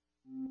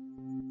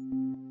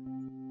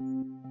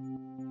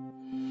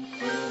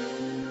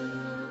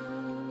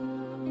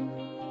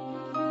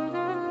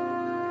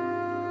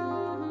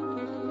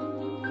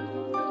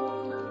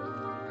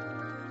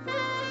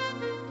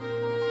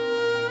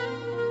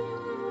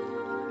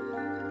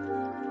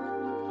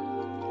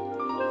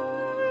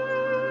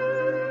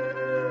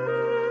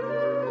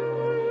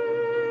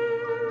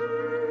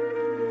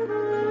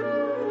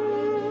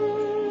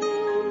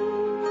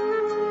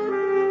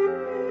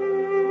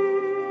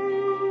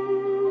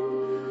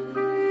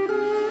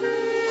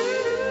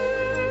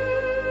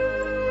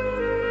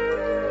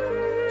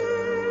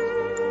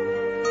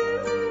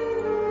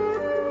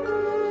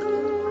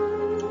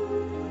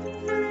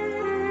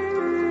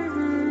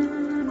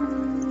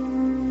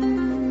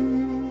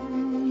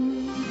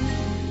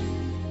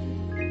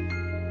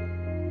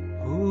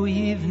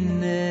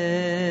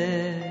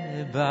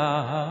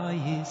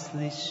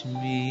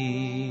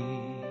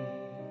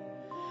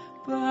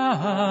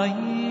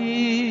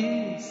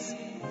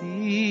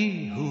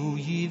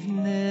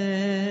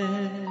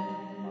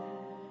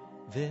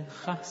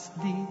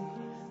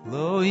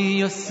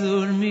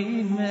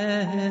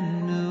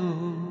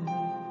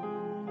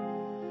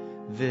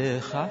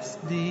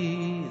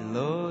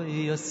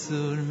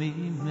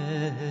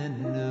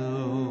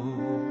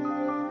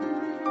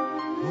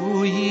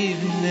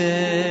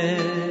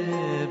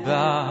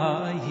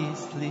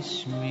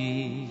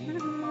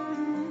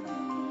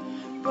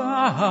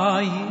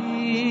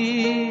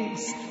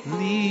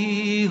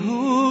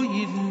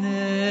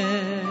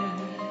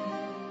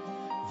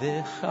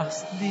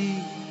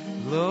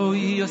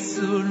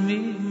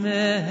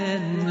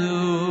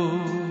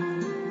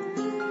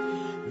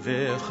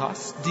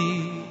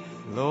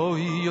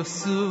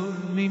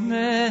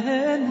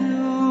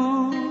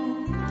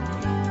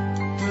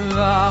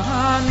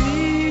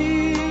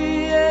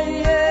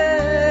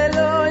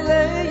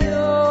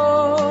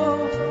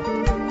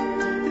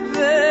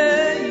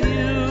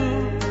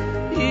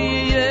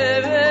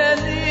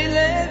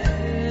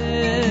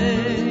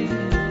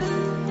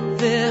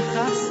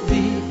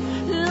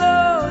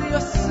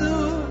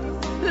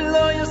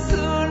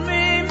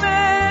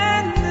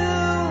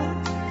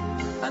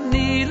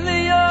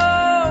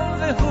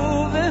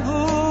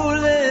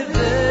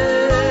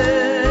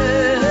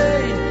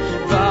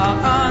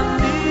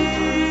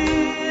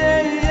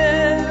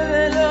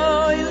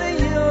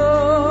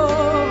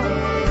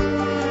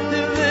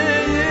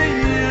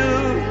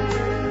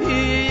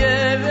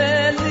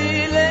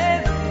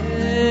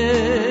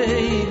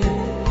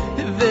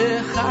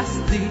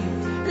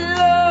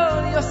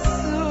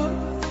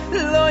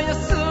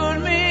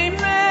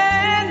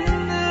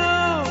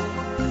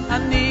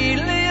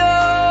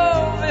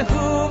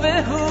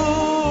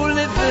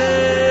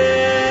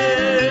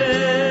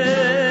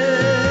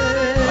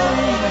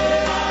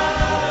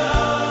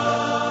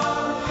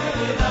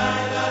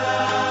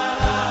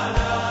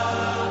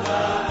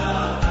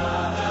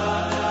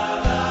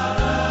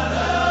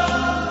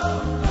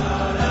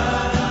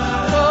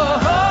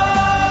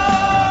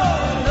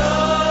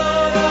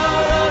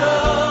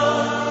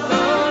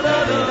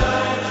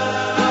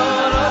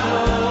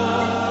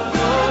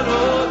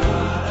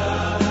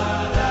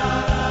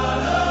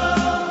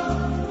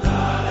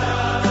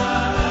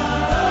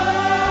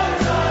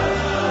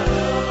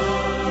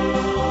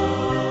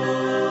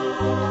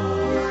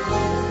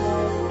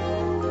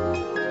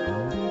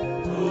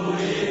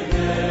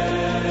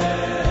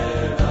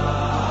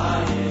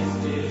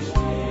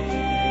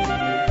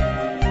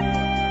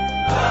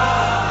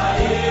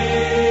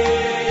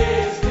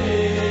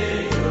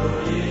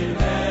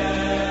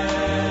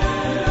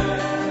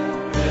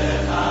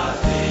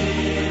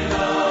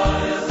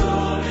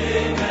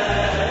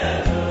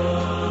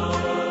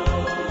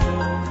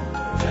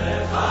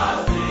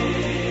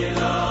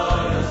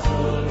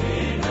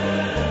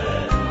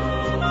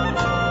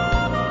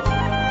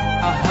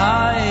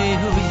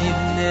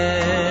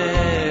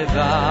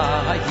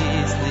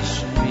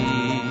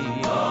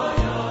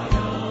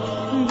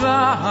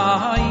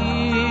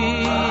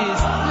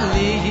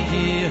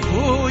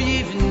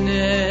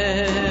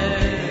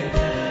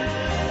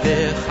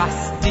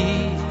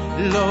 וחסדי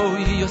לא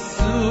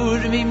יסור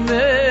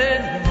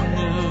ממנו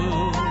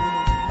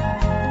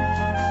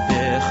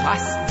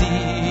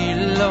וחסדי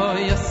לא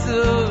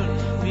יסור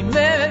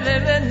ממנו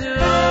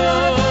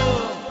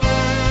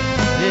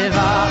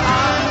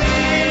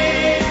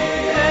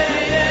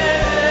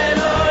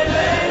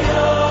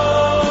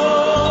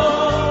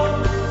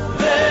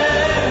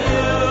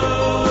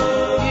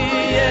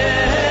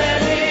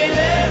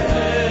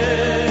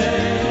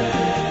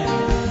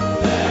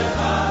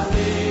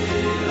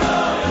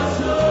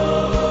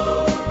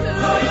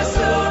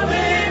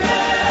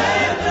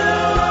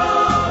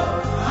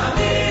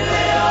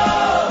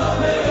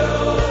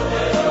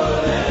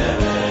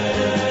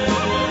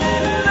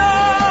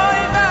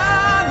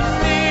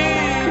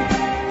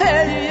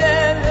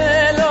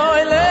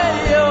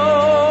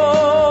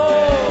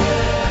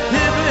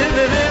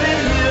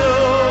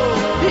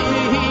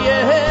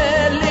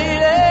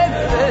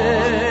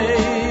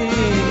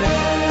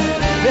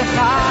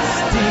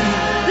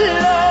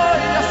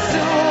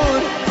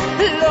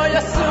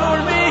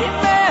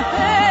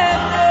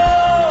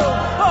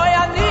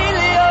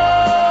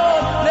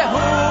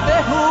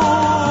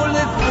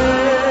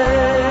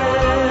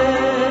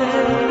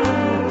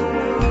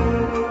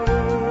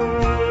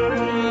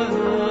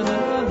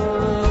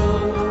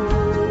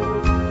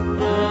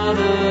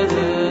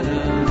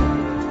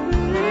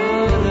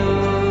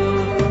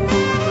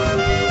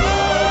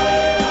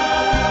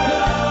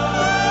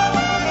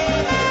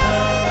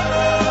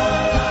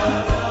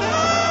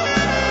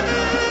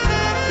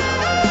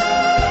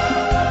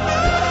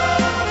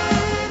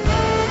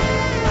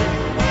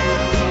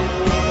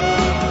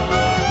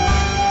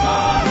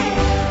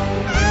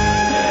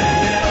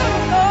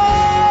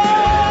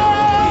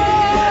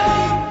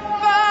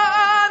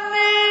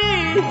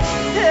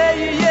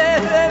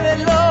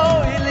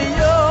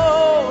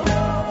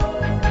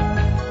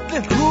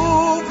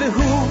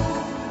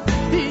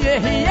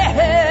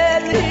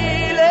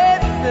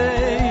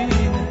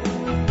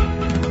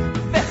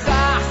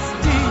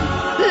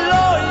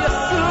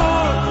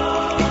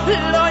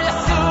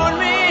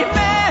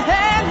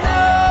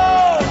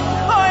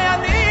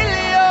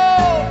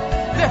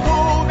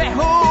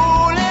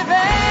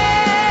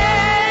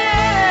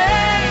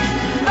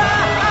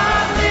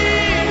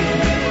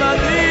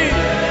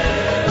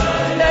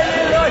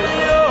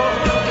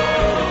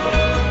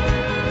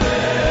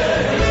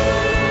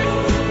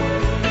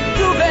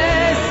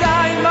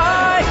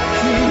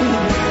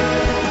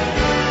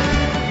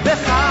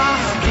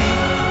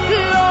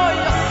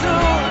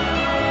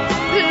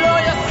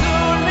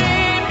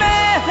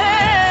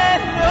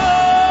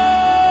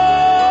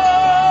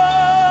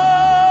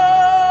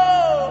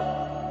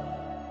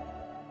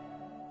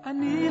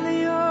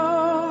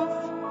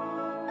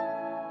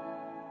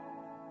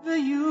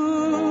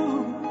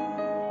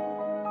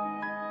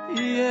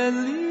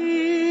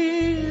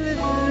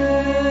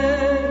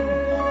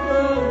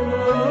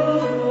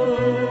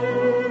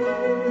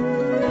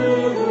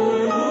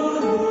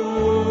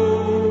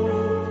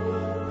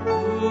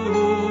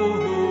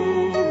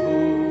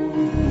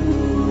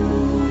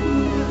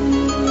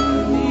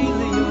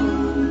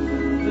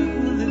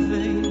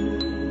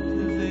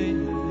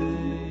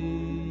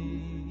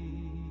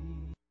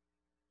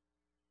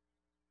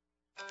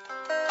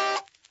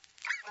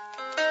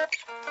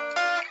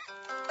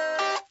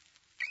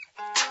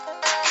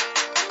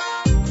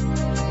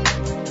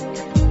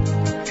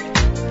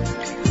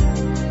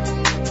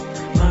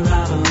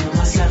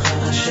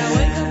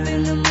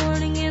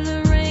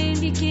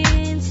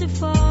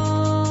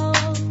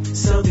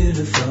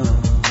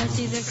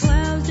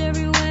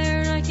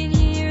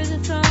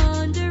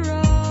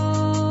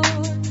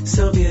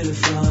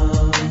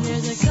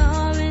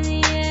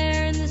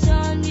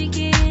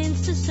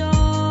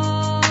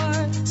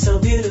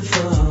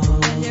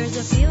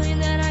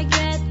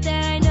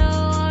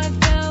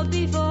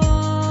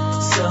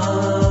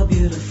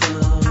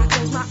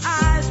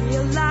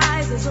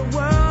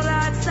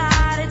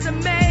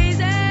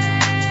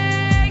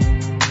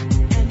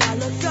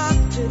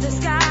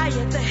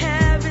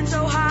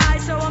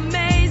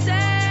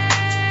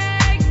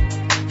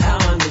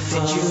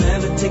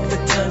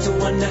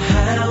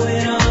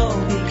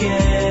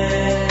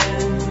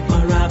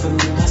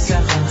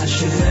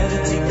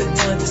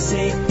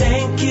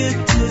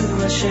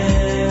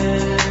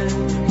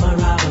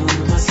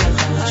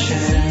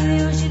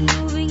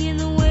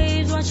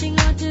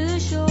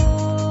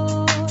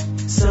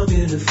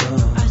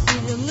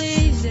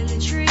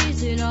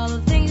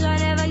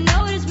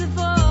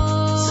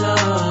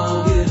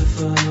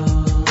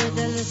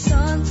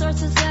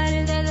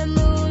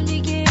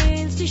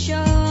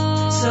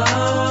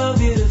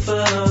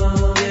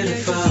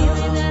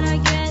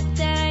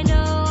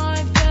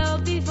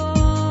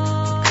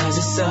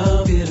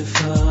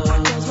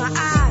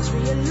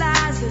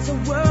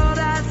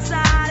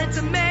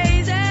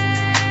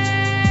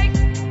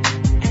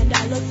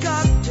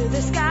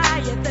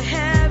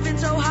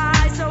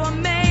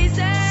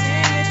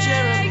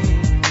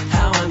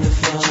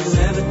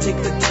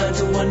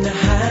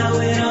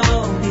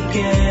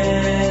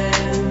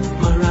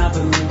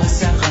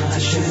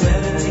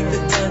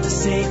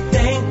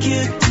Thank you.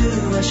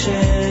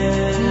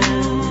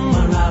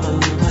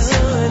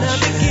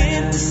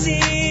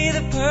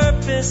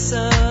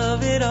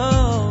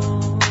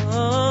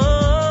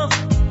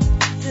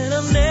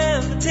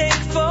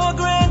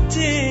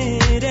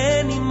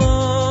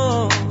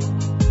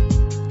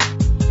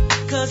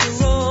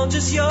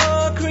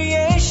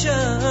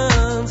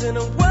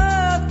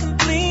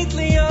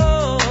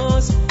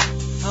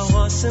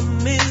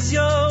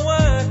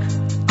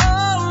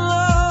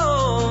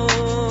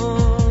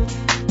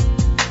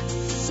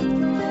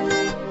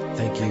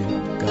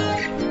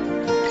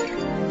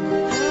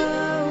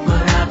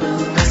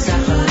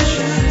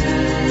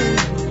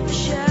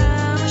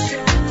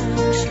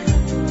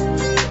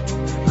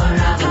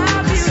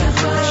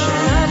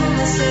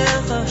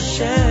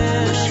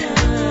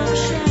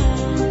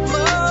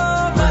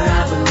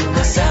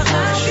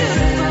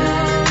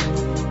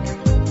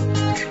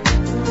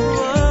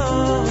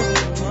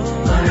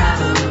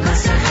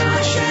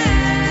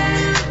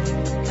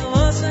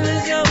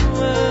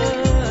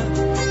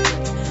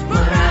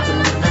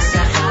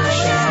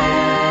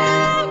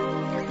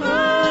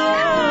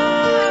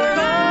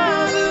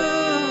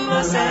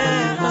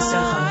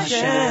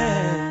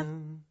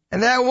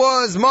 That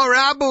was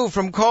Morabu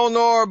from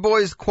Kolnor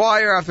Boys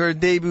Choir after her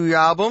debut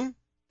album,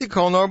 the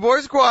Kolnor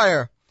Boys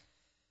Choir.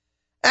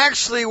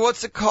 Actually,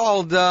 what's it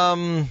called?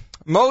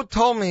 Mo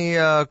told me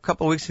a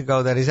couple of weeks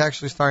ago that he's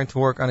actually starting to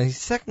work on his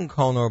second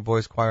Kolnor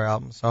Boys Choir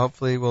album, so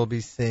hopefully we'll be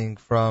seeing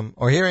from,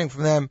 or hearing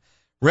from them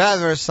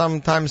rather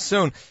sometime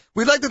soon.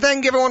 We'd like to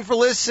thank everyone for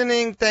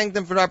listening, thank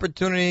them for the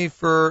opportunity,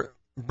 for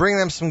bringing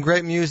them some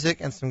great music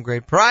and some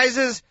great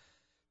prizes.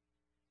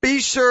 Be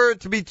sure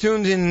to be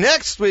tuned in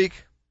next week,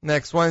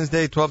 next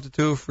Wednesday, 12 to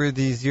 2, for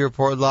the Z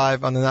Report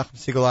Live on the Nachum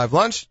Segal Live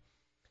Lunch.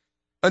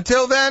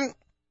 Until then,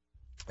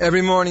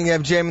 every morning you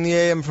have JM in the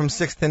AM from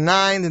 6 to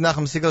 9, the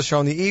Nachum Segal Show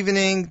in the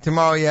evening.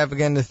 Tomorrow you have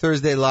again the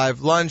Thursday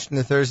Live Lunch and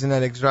the Thursday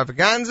Night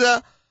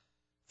Extravaganza.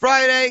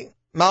 Friday,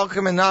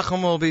 Malcolm and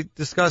Nachum will be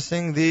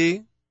discussing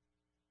the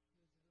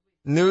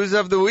news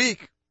of the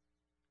week.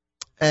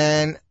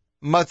 And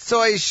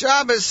Matzoi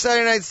Shabbos,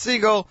 Saturday Night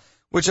Segal,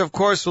 which of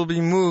course will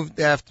be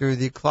moved after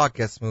the clock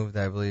gets moved,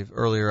 I believe,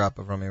 earlier up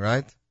of Rami,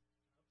 right?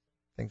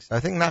 I think so. I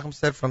think Nachum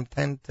said from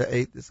 10 to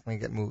 8 it's going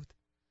to get moved.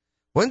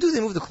 When do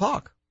they move the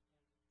clock?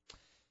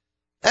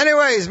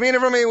 Anyways, me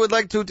and Rami would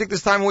like to take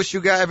this time and wish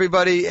you guys,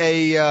 everybody,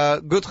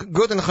 a good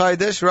and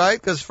Chodesh, right?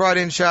 Because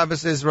Friday and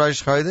Shabbos is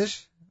Rosh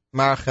Chodesh,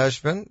 Mar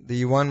Cheshvan,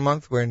 the 1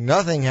 month where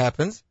nothing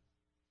happens.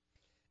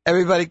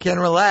 Everybody can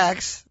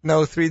relax.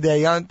 No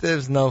 3-day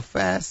yontivs, no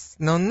fasts,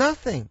 no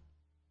nothing.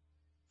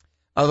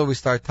 Although we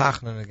start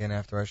Tachnun again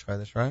after Rosh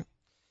Chodesh, right?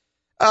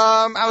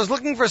 I was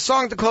looking for a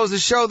song to close the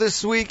show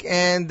this week,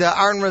 and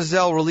Aaron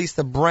Razel released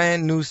a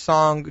brand new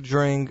song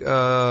during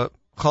Chol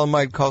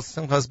Moed called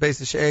Simchas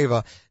Beis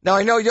She'eva. Now,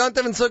 I know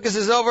Yontiv and Sukkot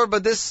is over,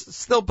 but this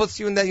still puts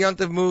you in that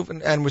Yontiv move,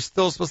 and we're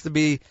still supposed to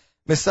be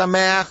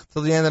Misameach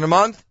till the end of the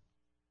month.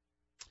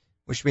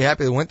 We should be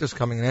happy the winter's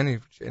coming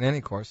in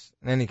any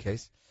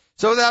case.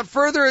 So without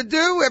further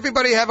ado,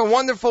 everybody have a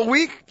wonderful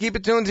week. Keep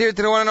it tuned here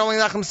to the one and only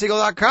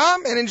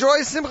NachumSegal.com and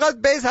enjoy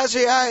Simchat Beis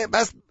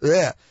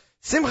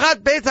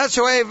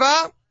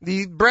HaShoeva,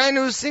 the brand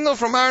new single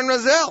from Aaron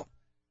Razel.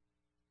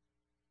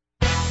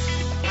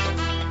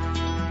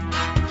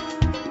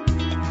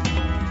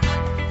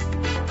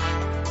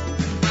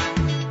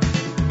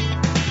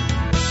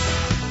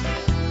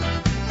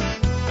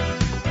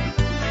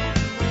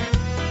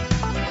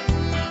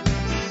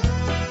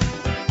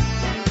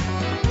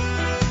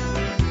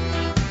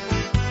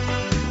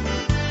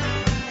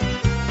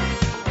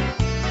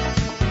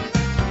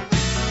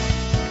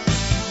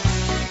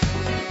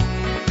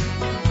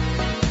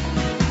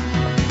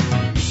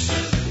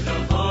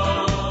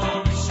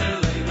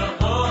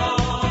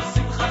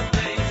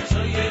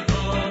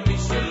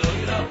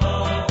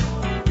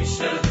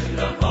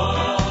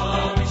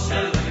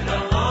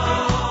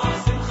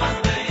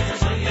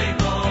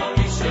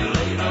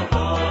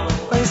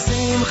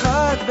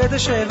 בית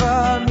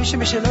השואבה, מי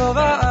שלא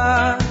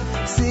ראה,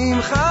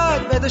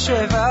 שמחת בית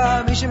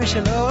השואבה, מי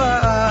שלא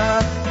ראה,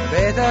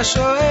 בית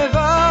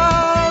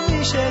השואבה,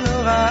 מי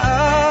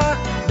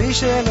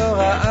שלא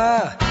ראה,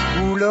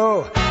 הוא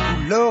לא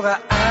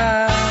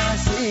ראה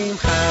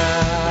שמחה.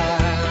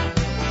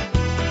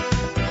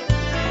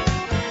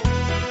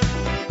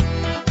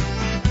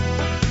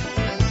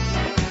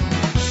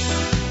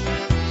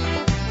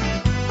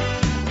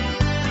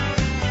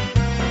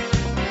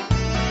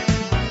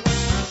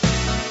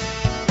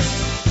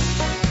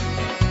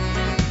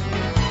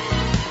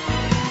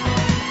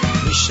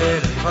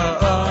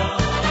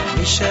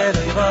 מי שלא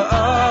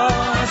יראה,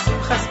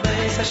 שמחת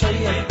בית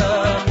השואבה,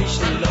 מי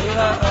שלא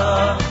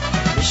ראה,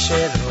 שמחת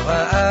בית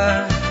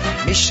השואבה,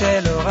 מי שלא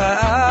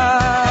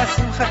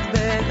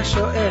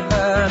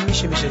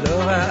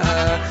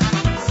ראה,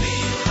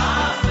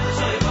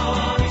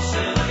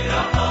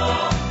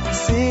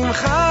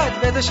 שמחת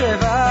בית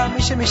השואבה,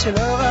 מי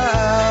שלא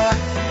ראה,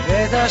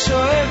 בית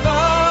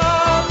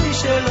השואבה, מי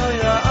שלא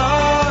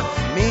יראה,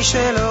 מי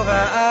שלא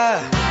ראה,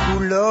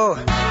 הוא לא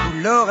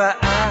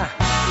ראה,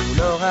 הוא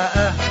לא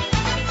ראה,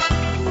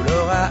 הוא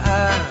לא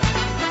ראה,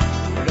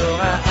 הוא לא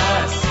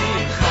ראה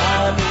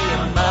שמחה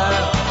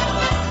מימיו,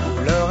 הוא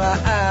לא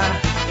ראה,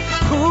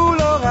 הוא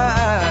לא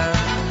ראה,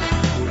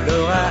 הוא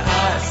לא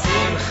ראה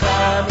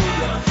שמחה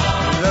מימיו,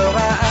 הוא לא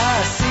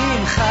ראה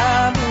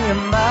שמחה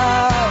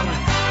מימיו,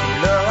 הוא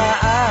לא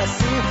ראה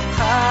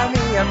שמחה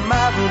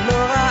מימיו, הוא לא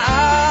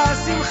ראה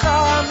שמחה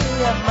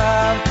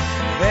מימיו,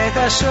 בית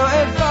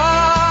השואבה,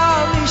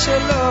 מי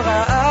שלא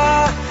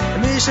ראה,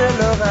 מי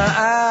שלא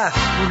ראה,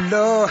 הוא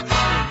לא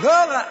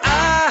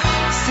ראה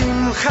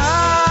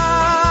שמחה.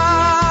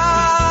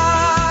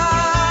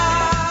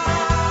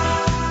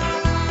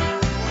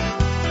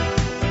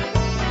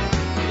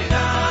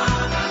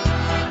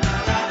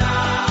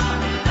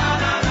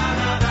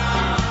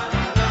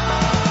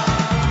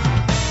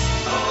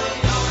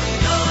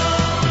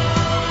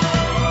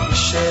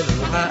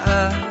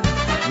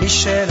 מי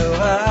שלא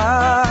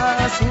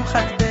ראה,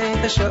 שמחת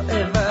בית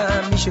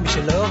השואבה, מי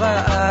שלא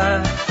ראה,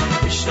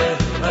 מי שלא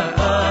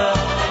ראה,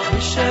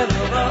 מי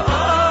שלא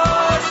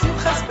ראה,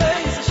 שמחת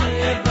בית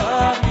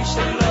השואבה, מי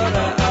שלא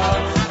ראה,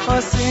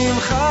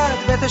 שמחת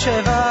בית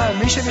השואבה,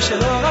 מי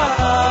שלא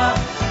ראה.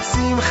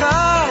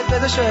 שמחת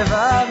בית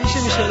השואבה, מי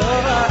שלא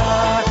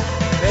ראה.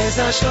 בית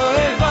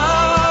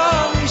השואבה,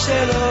 מי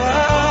שלא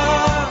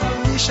ראה.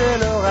 מי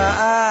שלא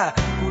ראה,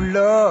 הוא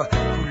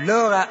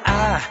לא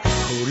ראה.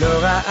 הוא לא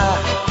ראה.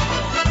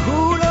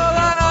 הוא לא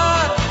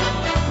ראה.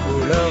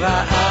 הוא לא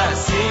ראה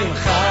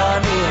שמחה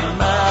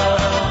מימיו.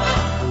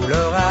 הוא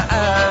לא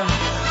ראה.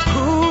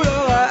 הוא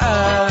לא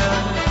ראה.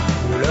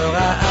 הוא לא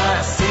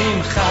ראה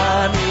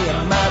שמחה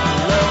מימיו.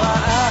 הוא לא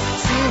ראה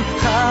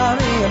שמחה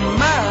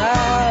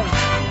מימיו.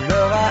 הוא לא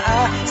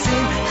ראה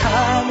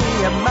שמחה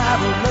מימיו.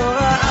 הוא לא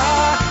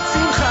ראה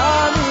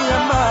שמחה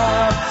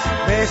מימיו.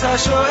 בית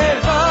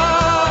השואבה,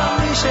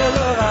 מי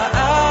שלא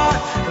ראה.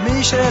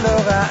 מי שלא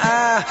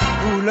ראה,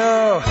 הוא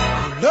לא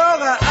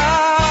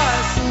ראה.